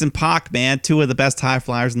Phoenix and Pac, man, two of the best high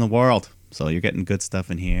flyers in the world. So you're getting good stuff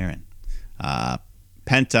in here. And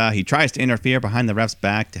Penta, he tries to interfere behind the ref's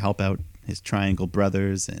back to help out his triangle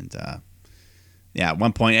brothers. And at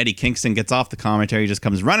one point, Eddie Kingston gets off the commentary, just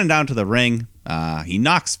comes running down to the ring. He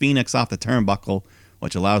knocks Phoenix off the turnbuckle,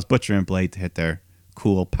 which allows Butcher and Blade to hit their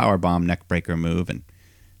cool powerbomb neckbreaker move. And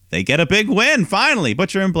they get a big win, finally.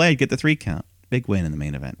 Butcher and Blade get the 3 count. Big win in the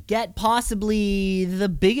main event. Get possibly the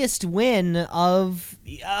biggest win of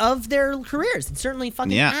their careers. And certainly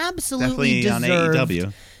fucking absolutely deserved on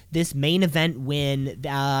AEW. This main event win.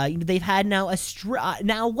 They've had now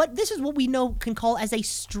this is what we know can call as a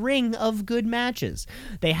string of good matches.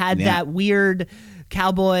 They had that weird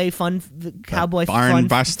cowboy barn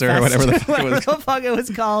buster or whatever the fuck it was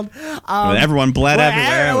called. Everyone bled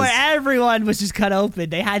everywhere. Where everyone was just cut open.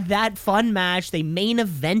 They had that fun match. They main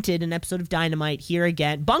evented an episode of Dynamite here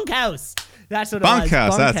again. Bunkhouse. That's what it was.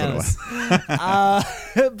 Bunkhouse. That's what it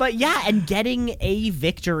was. But yeah, and getting a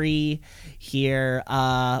victory here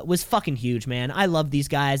was fucking huge, man. I love these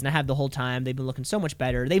guys, and I have the whole time. They've been looking so much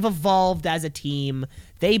better. They've evolved as a team.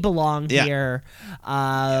 They belong here.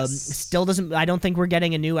 Still doesn't. I don't think we're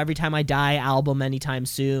getting a new Every Time I Die album anytime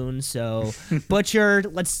soon. So Butcher,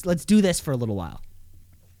 let's do this for a little while.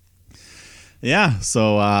 Yeah.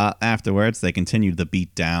 So afterwards, they continued the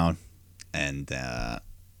beat down, and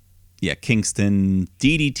Kingston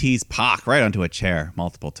DDTs Pac right onto a chair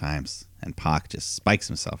multiple times. And Pac just spikes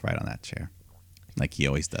himself right on that chair, like he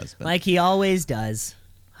always does.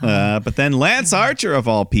 But then Lance Archer, of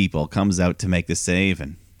all people, comes out to make the save,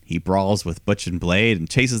 and he brawls with Butch and Blade and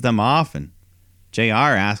chases them off. And JR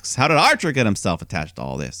asks, how did Archer get himself attached to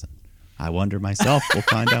all this? And I wonder myself. We'll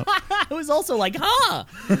find out. I was also like,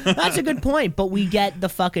 that's a good point. But we get the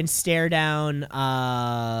fucking stare down.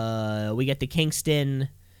 We get the Kingston.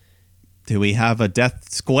 Do we have a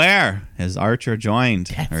death square? Has Archer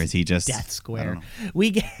joined, or is he just death square?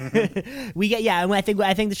 We get, yeah. And I think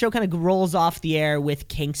the show kind of rolls off the air with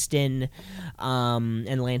Kingston,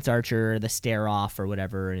 and Lance Archer, the stare off or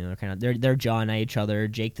whatever. You know, they're jawing at each other.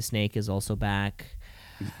 Jake the Snake is also back.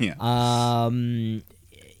 Yeah.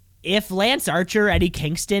 If Lance Archer, Eddie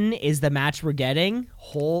Kingston is the match we're getting,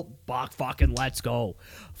 fucking let's go.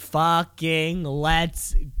 Fucking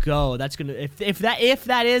let's go. That's gonna if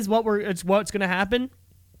that is what's gonna happen,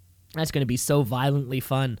 that's gonna be so violently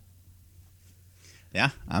fun.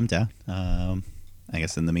 Yeah, I'm down. I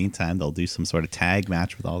guess in the meantime they'll do some sort of tag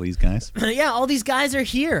match with all these guys. Yeah, all these guys are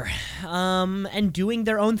here, and doing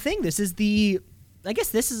their own thing. This is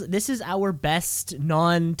our best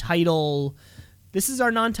non-title. This is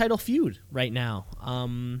our non-title feud right now.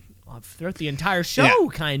 Throughout the entire show,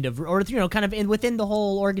 kind of, or kind of within the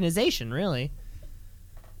whole organization, really.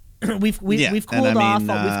 We've cooled off. We've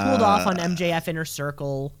cooled off on MJF Inner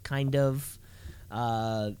Circle, kind of.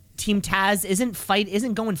 Team Taz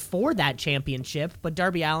isn't going for that championship, but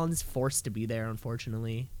Darby Allin's forced to be there,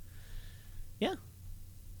 unfortunately. Yeah.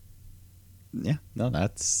 Yeah. No,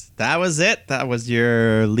 that was it. That was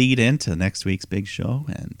your lead into next week's big show,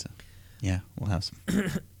 and. Yeah, we'll have some.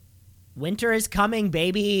 Winter is coming,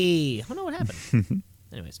 baby. I don't know what happened.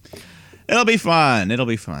 Anyways. It'll be fun. It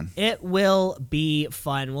will be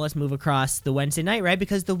fun. Well, let's move across the Wednesday night, right?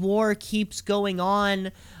 Because the war keeps going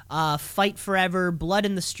on. Fight forever. Blood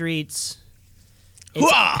in the streets.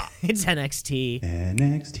 It's NXT.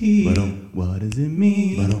 NXT. But what does it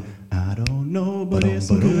mean? I don't know, but it's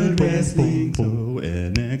good wrestling. So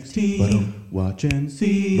NXT. Watch and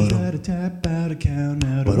see. Gotta tap out a count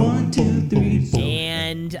out of 1, 2, 3.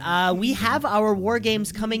 And we have our War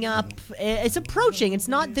Games coming up. It's approaching. It's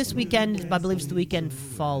not this weekend. I believe it's the weekend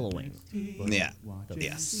following. Yeah. The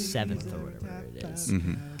 7th or whatever it is.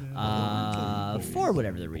 For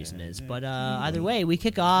whatever the reason is. But either way, we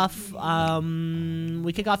kick off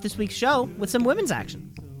this week's show with some women's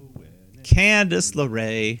action. Candice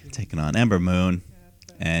LeRae taking on Ember Moon.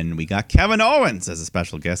 And we got Kevin Owens as a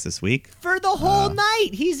special guest this week. For the whole night.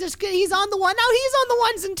 He's on the one. Now he's on the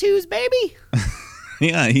ones and twos, baby.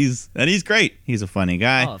 Yeah, he's great. He's a funny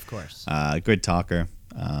guy. Oh, of course. Good talker.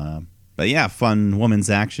 But yeah, fun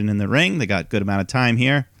women's action in the ring. They got good amount of time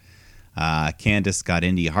here. Candice got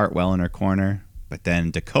Indy Hartwell in her corner. But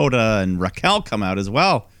then Dakota and Raquel come out as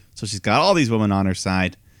well. So she's got all these women on her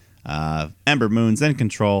side. Ember Moon's in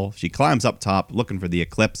control. She climbs up top looking for the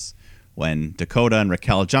Eclipse when Dakota and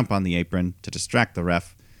Raquel jump on the apron to distract the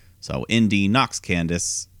ref. So Indy knocks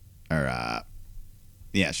Candice,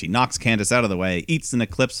 she knocks Candice out of the way, eats an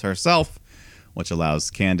Eclipse herself, which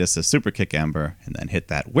allows Candice to super kick Ember and then hit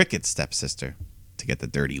that wicked stepsister to get the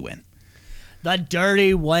dirty win. The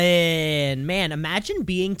dirty win. Man, imagine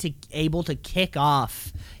being able to kick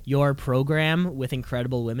off your program with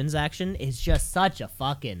incredible women's action is just such a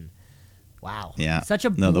fucking wow. Yeah.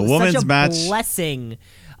 The women's match blessing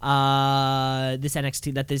this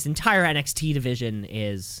entire NXT division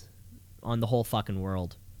is on the whole fucking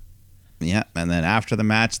world. Yeah, and then after the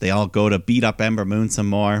match, they all go to beat up Ember Moon some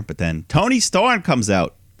more, but then Toni Storm comes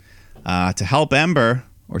out to help Ember,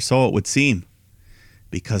 or so it would seem,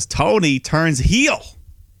 because Toni turns heel,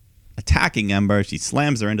 attacking Ember. She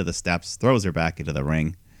slams her into the steps, throws her back into the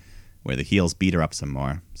ring, where the heels beat her up some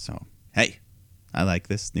more. So, hey, I like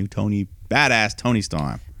this new badass Toni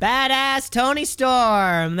Storm. Badass Toni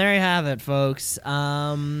Storm. There you have it, folks.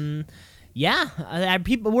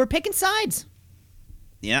 People, we're picking sides.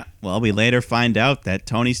 Yeah, well, we later find out that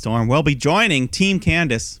Toni Storm will be joining Team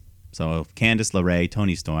Candice. So Candice LeRae,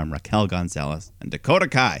 Toni Storm, Raquel Gonzalez, and Dakota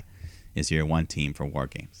Kai is your one team for War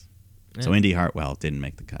Games. Yeah. So Indy Hartwell didn't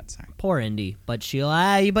make the cut. Sorry. Poor Indy, but but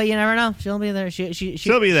you never know. She'll be there.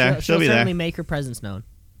 She'll be there. She'll certainly make her presence known.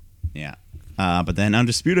 Yeah, but then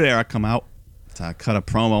Undisputed Era come out to cut a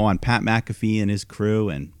promo on Pat McAfee and his crew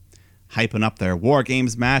and hyping up their War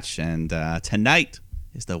Games match. And tonight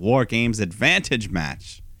is the War Games Advantage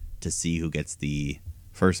match to see who gets the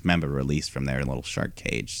first member released from their little shark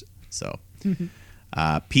cage. So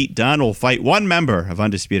Pete Dunne will fight one member of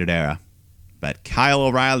Undisputed Era, but Kyle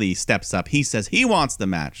O'Reilly steps up. He says he wants the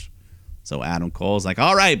match. So Adam Cole's like,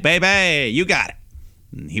 all right, baby, you got it.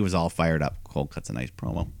 And he was all fired up. Cole cuts a nice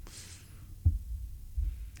promo.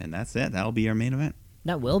 And that's it. That'll be our main event.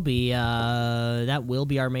 That will be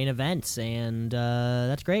our main event, and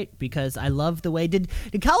that's great because I love the way did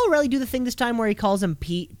Kyle O'Reilly do the thing this time where he calls him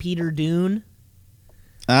Peter Dune?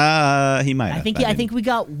 He might have. I think we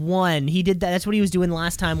got one. He did that. That's what he was doing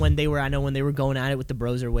last time when they were going at it with the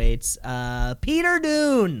Broserweights. Peter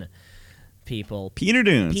Dune. People. Peter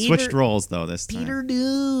Dune. Switched roles though this time. Peter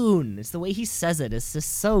Dune. It's the way he says it. It's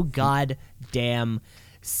just so goddamn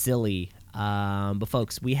silly. But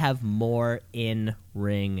folks, we have more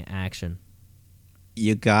in-ring action.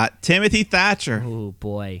 You got Timothy Thatcher. Oh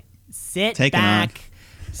boy. Sit back.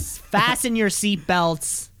 Fasten your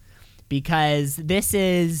seatbelts because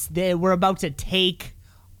we're about to take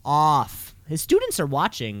off. His students are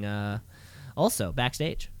watching also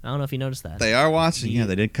backstage. I don't know if you noticed that. They are watching. Yeah,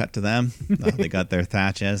 they did cut to them. They got their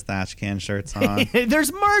Thatch Can shirts on.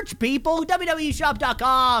 There's merch, people.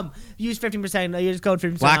 WWEshop.com. Use 15%. Use code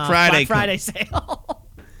 15%. Black Friday sale.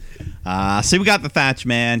 So we got the Thatch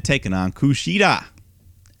Man taking on Kushida.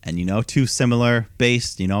 And, two similar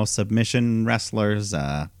based, submission wrestlers.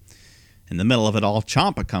 In the middle of it all,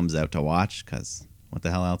 Ciampa comes out to watch because what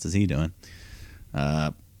the hell else is he doing?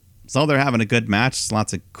 So they're having a good match.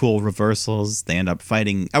 Lots of cool reversals. They end up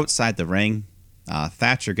fighting outside the ring.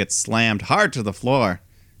 Thatcher gets slammed hard to the floor,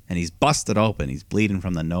 and he's busted open. He's bleeding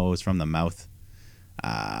from the nose, from the mouth.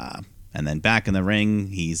 And then back in the ring,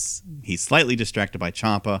 he's slightly distracted by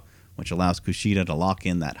Ciampa, which allows Kushida to lock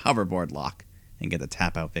in that hoverboard lock and get the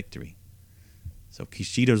tap-out victory. So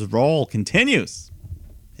Kushida's roll continues.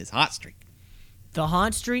 His hot streak. The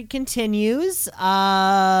hot streak continues.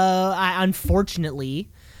 Unfortunately,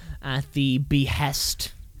 at the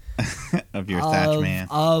behest of your Thatch Man.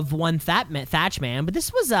 Of one Thatch Man. But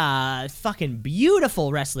this was a fucking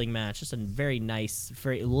beautiful wrestling match. Just a very nice,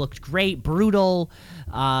 it looked great, brutal,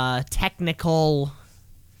 technical.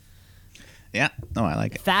 Yeah, no, I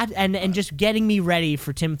like it. And just getting me ready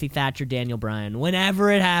for Timothy Thatcher, Daniel Bryan,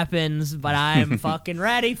 whenever it happens, but I'm fucking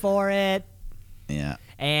ready for it. Yeah.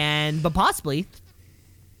 But possibly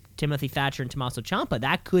Timothy Thatcher and Tommaso Ciampa,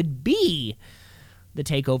 that could be the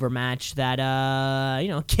takeover match that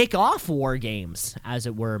kick off War Games, as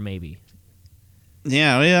it were, maybe.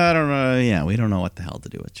 Yeah, I don't know. Yeah, we don't know what the hell to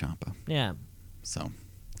do with Ciampa. Yeah. So,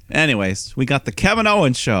 anyways, we got the Kevin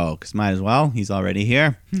Owens show, because might as well. He's already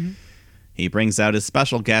here. Mm-hmm. He brings out his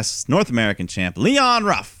special guest, North American champ, Leon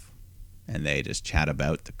Ruff. And they just chat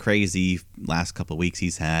about the crazy last couple of weeks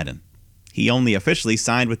he's had. And he only officially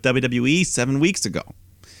signed with WWE 7 weeks ago.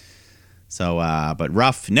 So, but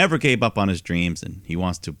Ruff never gave up on his dreams, and he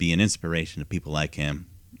wants to be an inspiration to people like him.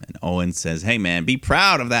 And Owens says, hey, man, be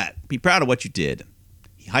proud of that. Be proud of what you did.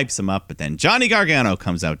 He hypes him up, but then Johnny Gargano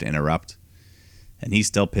comes out to interrupt. And he's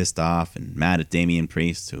still pissed off and mad at Damian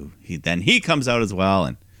Priest, who he comes out as well.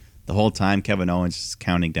 And The whole time, Kevin Owens is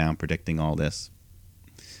counting down, predicting all this.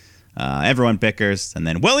 Everyone bickers, and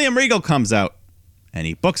then William Regal comes out, and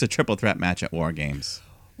he books a triple threat match at War Games.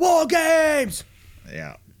 War Games!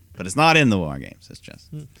 Yeah. But it's not in the War Games. It's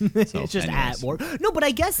just... So, It's just anyways. at War. No, but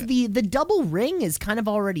I guess the double ring is kind of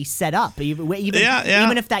already set up. Even Yeah.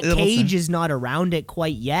 even if that It'll cage say. is not around it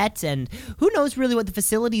quite yet, and who knows really what the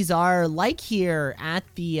facilities are like here at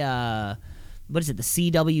the what is it? The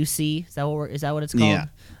CWC? Is that what it's called?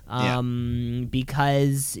 Yeah.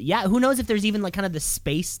 Because who knows if there's even like kind of the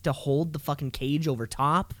space to hold the fucking cage over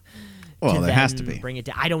top. Well, there has to then be. Bring it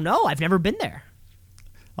down. I don't know. I've never been there.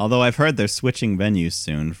 Although I've heard they're switching venues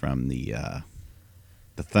soon from the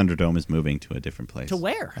Thunderdome is moving to a different place. To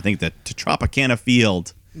where? I think to Tropicana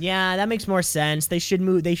Field. Yeah, that makes more sense. They should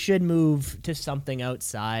move to something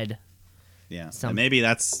outside. Yeah. Some- And maybe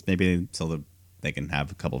so that they can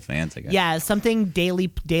have a couple fans, I guess. Yeah, something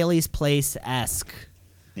Daly's Place-esque.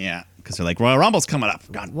 Yeah. Because they're like, Royal Rumble's coming up.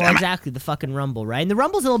 God Well, damn it. exactly, the fucking Rumble, right? And the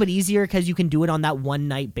Rumble's a little bit easier because you can do it on that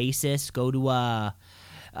one-night basis. Go to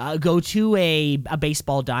a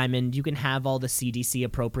baseball diamond. You can have all the CDC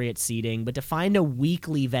appropriate seating, but to find a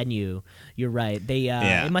weekly venue, you're right.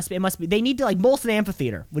 It must be. They need to like Molson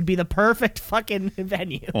Amphitheater would be the perfect fucking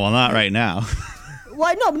venue. Well, not right now.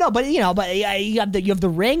 Well, no, but you have the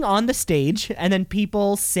ring on the stage, and then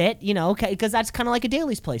people sit, because that's kind of like a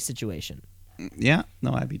Daly's Place situation. Yeah.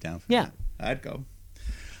 No, I'd be down for Yeah. that.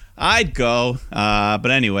 I'd go.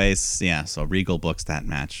 But anyways, yeah, so Regal books that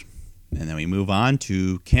match. And then we move on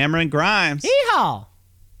to Cameron Grimes Yeehaw!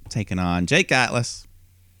 taking on Jake Atlas.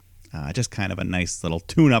 Just kind of a nice little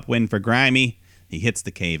tune-up win for Grimy. He hits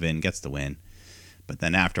the cave-in, gets the win. But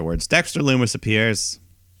then afterwards, Dexter Loomis appears,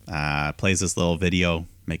 plays this little video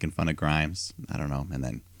making fun of Grimes. I don't know. And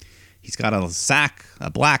then he's got a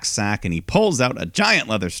black sack, and he pulls out a giant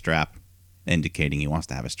leather strap, indicating he wants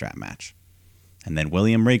to have a strap match. And then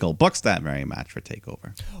William Regal books that very match for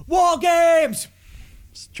TakeOver. War Games!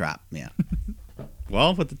 Strap, yeah.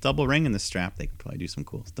 Well, with the double ring and the strap, they could probably do some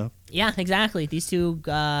cool stuff. Yeah, exactly. These two,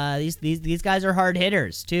 these guys are hard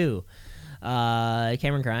hitters too.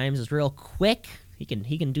 Cameron Grimes is real quick. He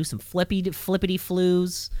can do some flippity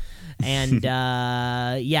flues, and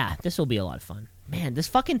this will be a lot of fun. Man, this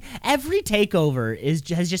fucking every takeover has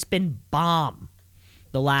just been bomb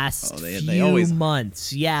the last they few always-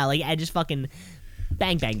 months. Yeah, like I just fucking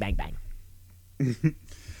bang bang bang bang.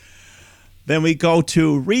 Then we go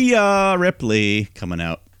to Rhea Ripley coming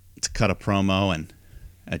out to cut a promo and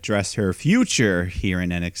address her future here in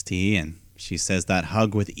NXT. And she says that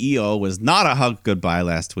hug with Io was not a hug goodbye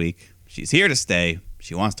last week. She's here to stay.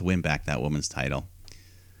 She wants to win back that woman's title.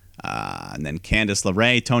 And then Candice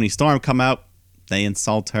LeRae, Toni Storm come out. They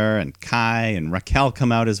insult her. And Kai and Raquel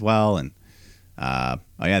come out as well. And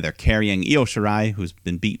they're carrying Io Shirai, who's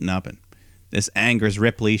been beaten up. And this angers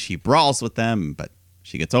Ripley. She brawls with them, but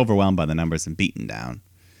she gets overwhelmed by the numbers and beaten down.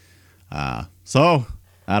 So,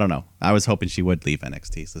 I don't know. I was hoping she would leave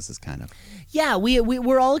NXT, so this is kind of... Yeah, we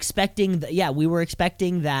were all expecting... we were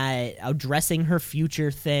expecting that addressing her future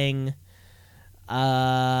thing. You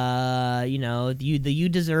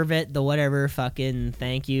deserve it, the whatever, fucking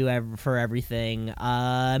thank you for everything.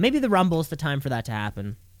 Maybe the Rumble's the time for that to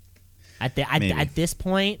happen. At this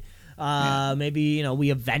point... Maybe, we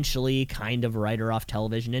eventually kind of write her off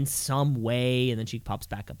television in some way, and then she pops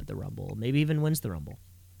back up at the Rumble. Maybe even wins the Rumble.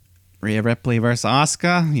 Rhea Ripley versus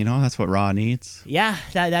Asuka, that's what Raw needs. Yeah,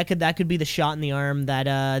 that could be the shot in the arm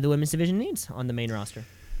that the women's division needs on the main roster.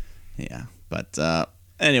 Yeah, but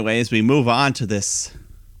anyways, we move on to this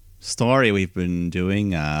story we've been doing.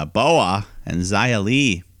 Boa and Xia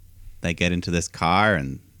Li, they get into this car,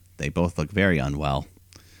 and they both look very unwell.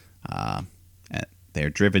 They're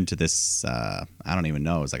driven to this, I don't even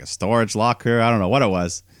know, it was like a storage locker. I don't know what it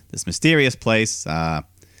was. This mysterious place.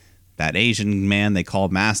 That Asian man they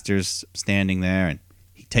called Masters standing there, and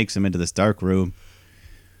he takes them into this dark room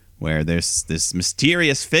where there's this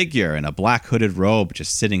mysterious figure in a black hooded robe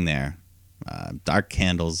just sitting there. Dark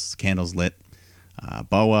candles lit.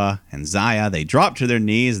 Boa and Xia, they drop to their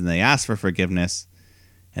knees and they ask for forgiveness.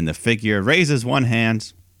 And the figure raises one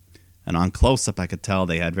hand. And on close-up, I could tell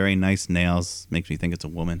they had very nice nails. Makes me think it's a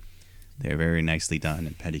woman. They're very nicely done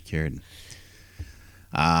and pedicured.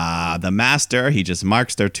 The master, he just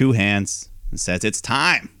marks their two hands and says, "It's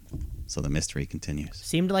time." So the mystery continues.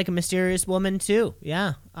 Seemed like a mysterious woman, too.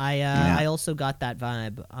 Yeah, I also got that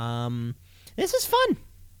vibe. This is fun.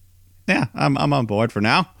 Yeah, I'm on board for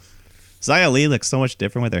now. Xia Li looks so much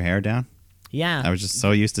different with her hair down. Yeah. I was just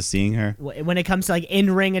so used to seeing her. When it comes to like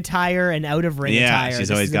in-ring attire and out-of-ring attire. Yeah, she's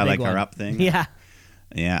this always is a got big like her one. up thing. Yeah.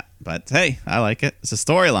 Yeah, but hey, I like it. It's a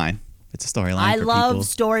storyline. It's a storyline. I for love people.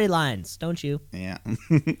 storylines, don't you? Yeah,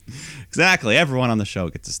 exactly. Everyone on the show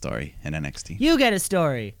gets a story in NXT. You get a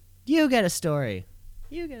story. You get a story.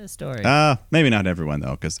 You get a story. Maybe not everyone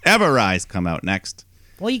though, because Everrise come out next.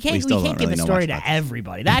 Well, you We can't still give don't really a know story much to about this.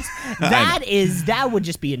 everybody. That would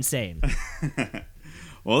just be insane.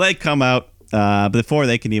 Well, they come out before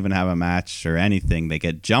they can even have a match or anything. They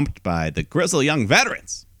get jumped by the Grizzle Young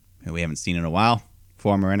Veterans, who we haven't seen in a while,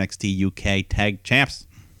 former NXT UK Tag Champs.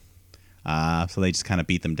 So they just kind of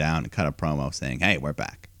beat them down and cut a promo saying, "Hey, we're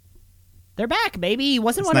back." They're back, baby.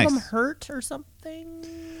 Wasn't It's one of nice. them hurt or something?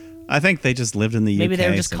 I think they just lived in the UK. Maybe they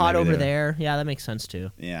were just so caught maybe over they were- there. Yeah, that makes sense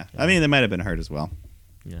too. Yeah. I mean, they might have been hurt as well.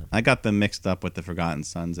 Yeah. I got them mixed up with the Forgotten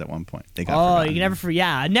Sons at one point. They got Oh, forgotten. you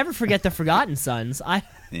can never forget the Forgotten Sons.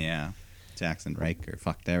 Yeah. Jackson Raker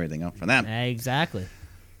fucked everything up for them. Exactly.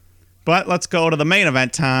 But let's go to the main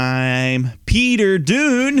event time. Peter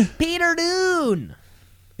Dune Peter Dune.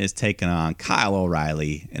 is taking on Kyle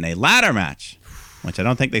O'Reilly in a ladder match, which I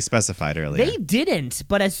don't think they specified earlier. They didn't,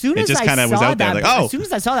 but as soon It as just I kinda saw was out there, that, like, oh. as soon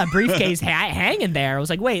as I saw that briefcase hanging there, I was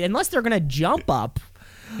like, wait, unless they're gonna jump up,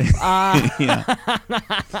 Yeah.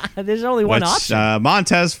 there's only one Which option.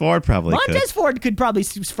 Montez Ford probably Montez could. Ford could probably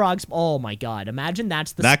frog. Oh my God! Imagine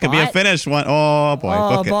that's the That spot. could be a finish one. Oh, boy.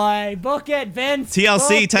 Oh book it. boy, book it, Vince.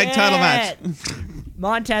 TLC Book tag title match. it.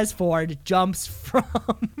 Montez Ford jumps from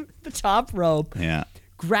the top rope, Yeah.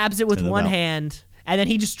 grabs it with To the one belt. hand, and then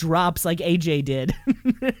he just drops like AJ did.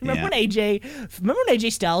 Remember when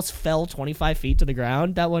AJ Styles fell 25 feet to the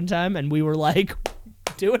ground that one time, and we were like,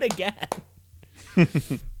 do it again.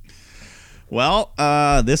 Well,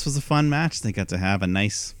 this was a fun match. They got to have a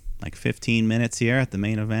nice 15 minutes here at the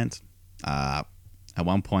main event. At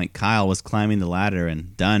one point, Kyle was climbing the ladder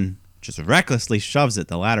and Dunn just recklessly shoves it.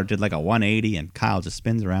 The ladder did like a 180 and Kyle just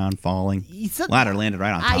spins around, falling. Ladder landed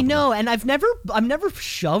right on top I know, of him. and I've never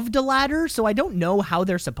shoved a ladder, so I don't know how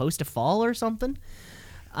they're supposed to fall or something.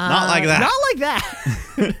 Not like that. Not like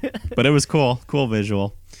that. But it was cool. Cool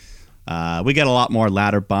visual. We get a lot more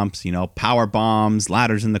ladder bumps, power bombs,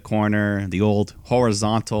 ladders in the corner, the old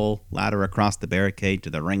horizontal ladder across the barricade to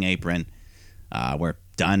the ring apron, where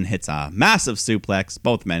Dunn hits a massive suplex.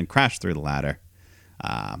 Both men crash through the ladder.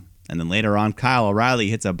 And then later on, Kyle O'Reilly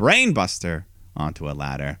hits a brain buster onto a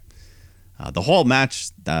ladder. The whole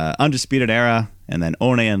match, the Undisputed Era, and then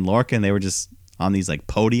One and Lorcan, they were just on these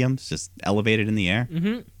podiums, just elevated in the air,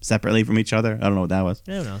 separately from each other. I don't know what that was.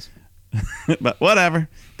 Who knows? But whatever.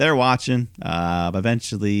 They're watching.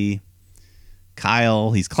 Eventually,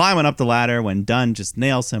 Kyle, he's climbing up the ladder when Dunn just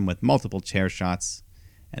nails him with multiple chair shots.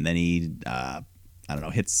 And then he,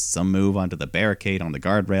 hits some move onto the barricade on the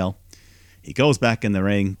guardrail. He goes back in the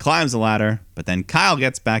ring, climbs the ladder, but then Kyle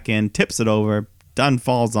gets back in, tips it over. Dunn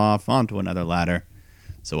falls off onto another ladder.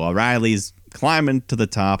 So O'Reilly's climbing to the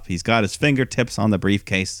top. He's got his fingertips on the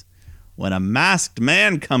briefcase when a masked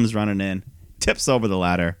man comes running in, tips over the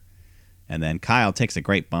ladder. And then Kyle takes a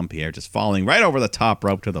great bump here, just falling right over the top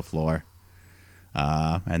rope to the floor.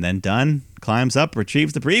 And then Dunn climbs up,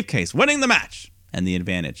 retrieves the briefcase, winning the match and the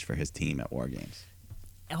advantage for his team at War Games.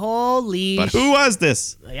 Holy But who was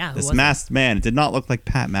this? Yeah, who This was it? masked man. It did not look like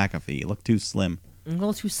Pat McAfee. He looked too slim. A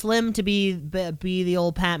little too slim to be the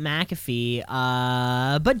old Pat McAfee.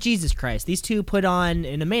 But Jesus Christ, these two put on,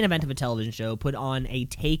 in the main event of a television show, put on a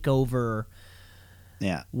takeover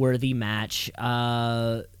Yeah. worthy match.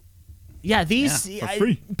 For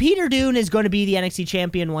free. Peter Dune is going to be the NXT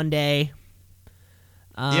champion one day.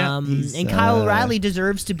 he's, And Kyle O'Reilly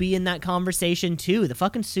deserves to be in that conversation too. The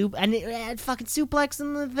fucking fucking suplex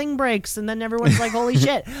and the thing breaks, and then everyone's like, "Holy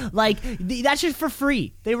shit!" That's just for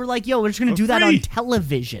free. They were like, "Yo, we're just gonna do that on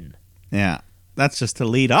television." Yeah. That's just to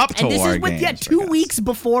lead up to And this War is with Games. 2 weeks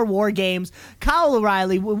before War Games. Kyle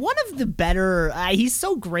O'Reilly, one of the better. He's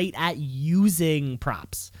so great at using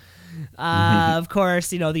props. Of course,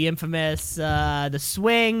 the infamous the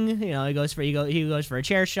swing. He goes for a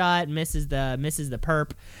chair shot, misses the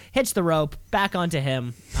perp, hits the rope, back onto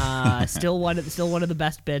him. Still one of the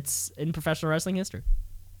best bits in professional wrestling history.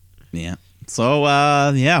 Yeah. So,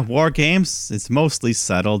 War Games, it's mostly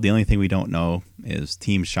settled. The only thing we don't know is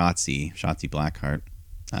Team Shotzi Blackheart.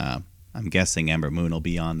 I'm guessing Ember Moon will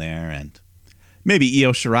be on there, and maybe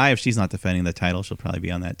Io Shirai, if she's not defending the title, she'll probably be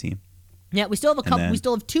on that team. Yeah, we still have then- we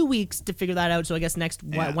still have 2 weeks to figure that out. So I guess next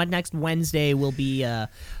Wednesday we'll be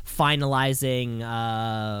finalizing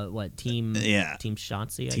team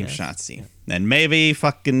Shotzi. Team Shotzi. And maybe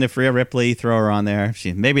fucking if Rhea Ripley, throw her on there.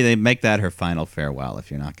 Maybe they make that her final farewell if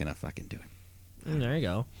you're not gonna fucking do it. There you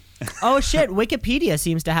go. Oh shit! Wikipedia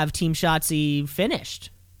seems to have Team Shotzi finished.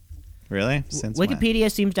 Really? Since when?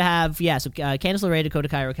 Wikipedia seems to have, Candice LeRae, Dakota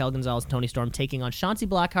Kai, Raquel Gonzalez, and Toni Storm taking on Chauncey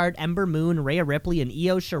Blackheart, Ember Moon, Rhea Ripley, and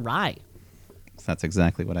Io Shirai. That's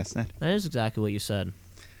exactly what I said. That is exactly what you said.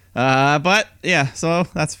 But yeah, so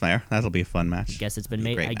that's fair. That'll be a fun match. I guess it's been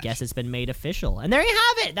made. Great I match. guess it's been made official. And there you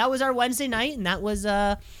have it. That was our Wednesday night, and that was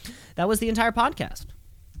the entire podcast.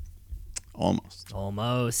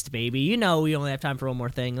 Almost, baby. You know we only have time for one more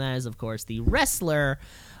thing. That is, of course, the wrestler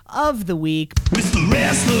of the week. It's the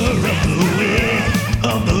wrestler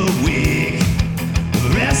of the week.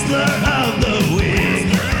 Wrestler of the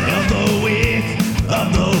week. Of the week.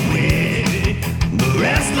 Of the week. The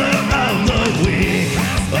wrestler of the week.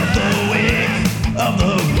 Of the week. Of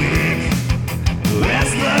the week.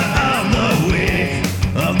 Wrestler of the week.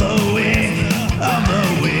 Of the week. Of the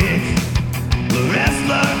week. The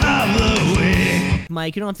wrestler of the week.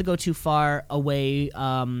 Mike, you don't have to go too far away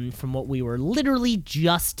from what we were literally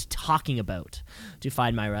just talking about to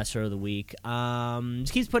find my wrestler of the week.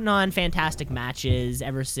 Just keeps putting on fantastic matches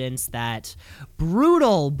ever since that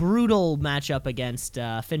brutal matchup against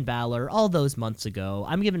Finn Balor all those months ago.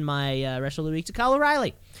 I'm giving my wrestler of the week to Kyle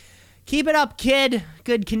O'Reilly. Keep it up, kid.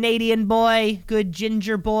 Good Canadian boy. Good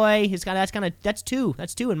ginger boy. That's two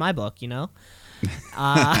in my book, you know.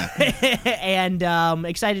 And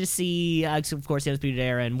excited to see, of course, the Undisputed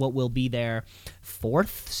Era and what will be their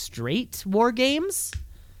 4th straight War Games.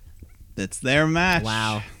 It's their match.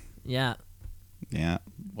 Wow. Yeah. Yeah,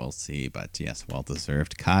 we'll see. But yes, well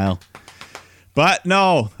deserved, Kyle. But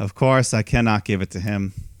no, of course, I cannot give it to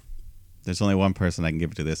him. There's only one person I can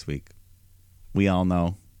give it to this week. We all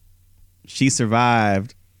know. She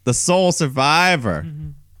survived. The sole survivor. Mm-hmm.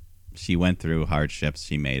 She went through hardships.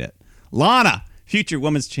 She made it. Lana, future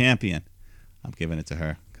women's champion. I'm giving it to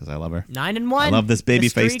her because I love her. 9-1. I love this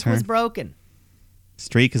babyface turn. The streak was broken.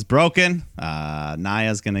 Streak is broken.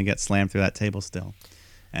 Naya's going to get slammed through that table still.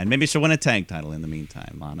 And maybe she'll win a tag title in the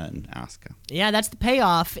meantime, Lana and Asuka. Yeah, that's the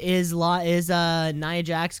payoff is Nia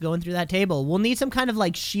Jax going through that table. We'll need some kind of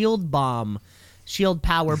like shield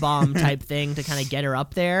power bomb type thing to kind of get her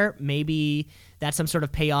up there. Maybe that's some sort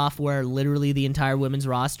of payoff where literally the entire women's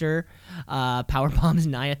roster power bombs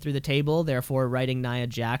Nia through the table, therefore writing Nia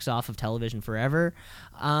Jax off of television forever.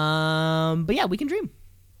 But yeah, we can dream.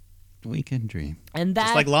 We can dream. And that,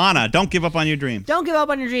 just like Lana, don't give up on your dreams. Don't give up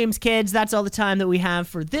on your dreams, kids. That's all the time that we have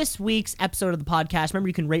for this week's episode of the podcast. Remember,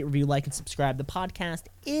 you can rate, review, like, and subscribe. The podcast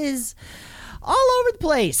is all over the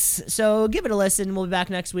place. So give it a listen. We'll be back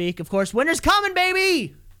next week. Of course, winter's coming,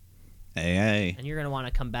 baby! Hey. And you're going to want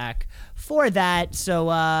to come back for that. So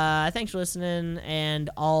thanks for listening and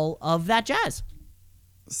all of that jazz.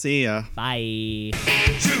 See ya. Bye.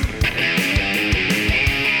 Shoot.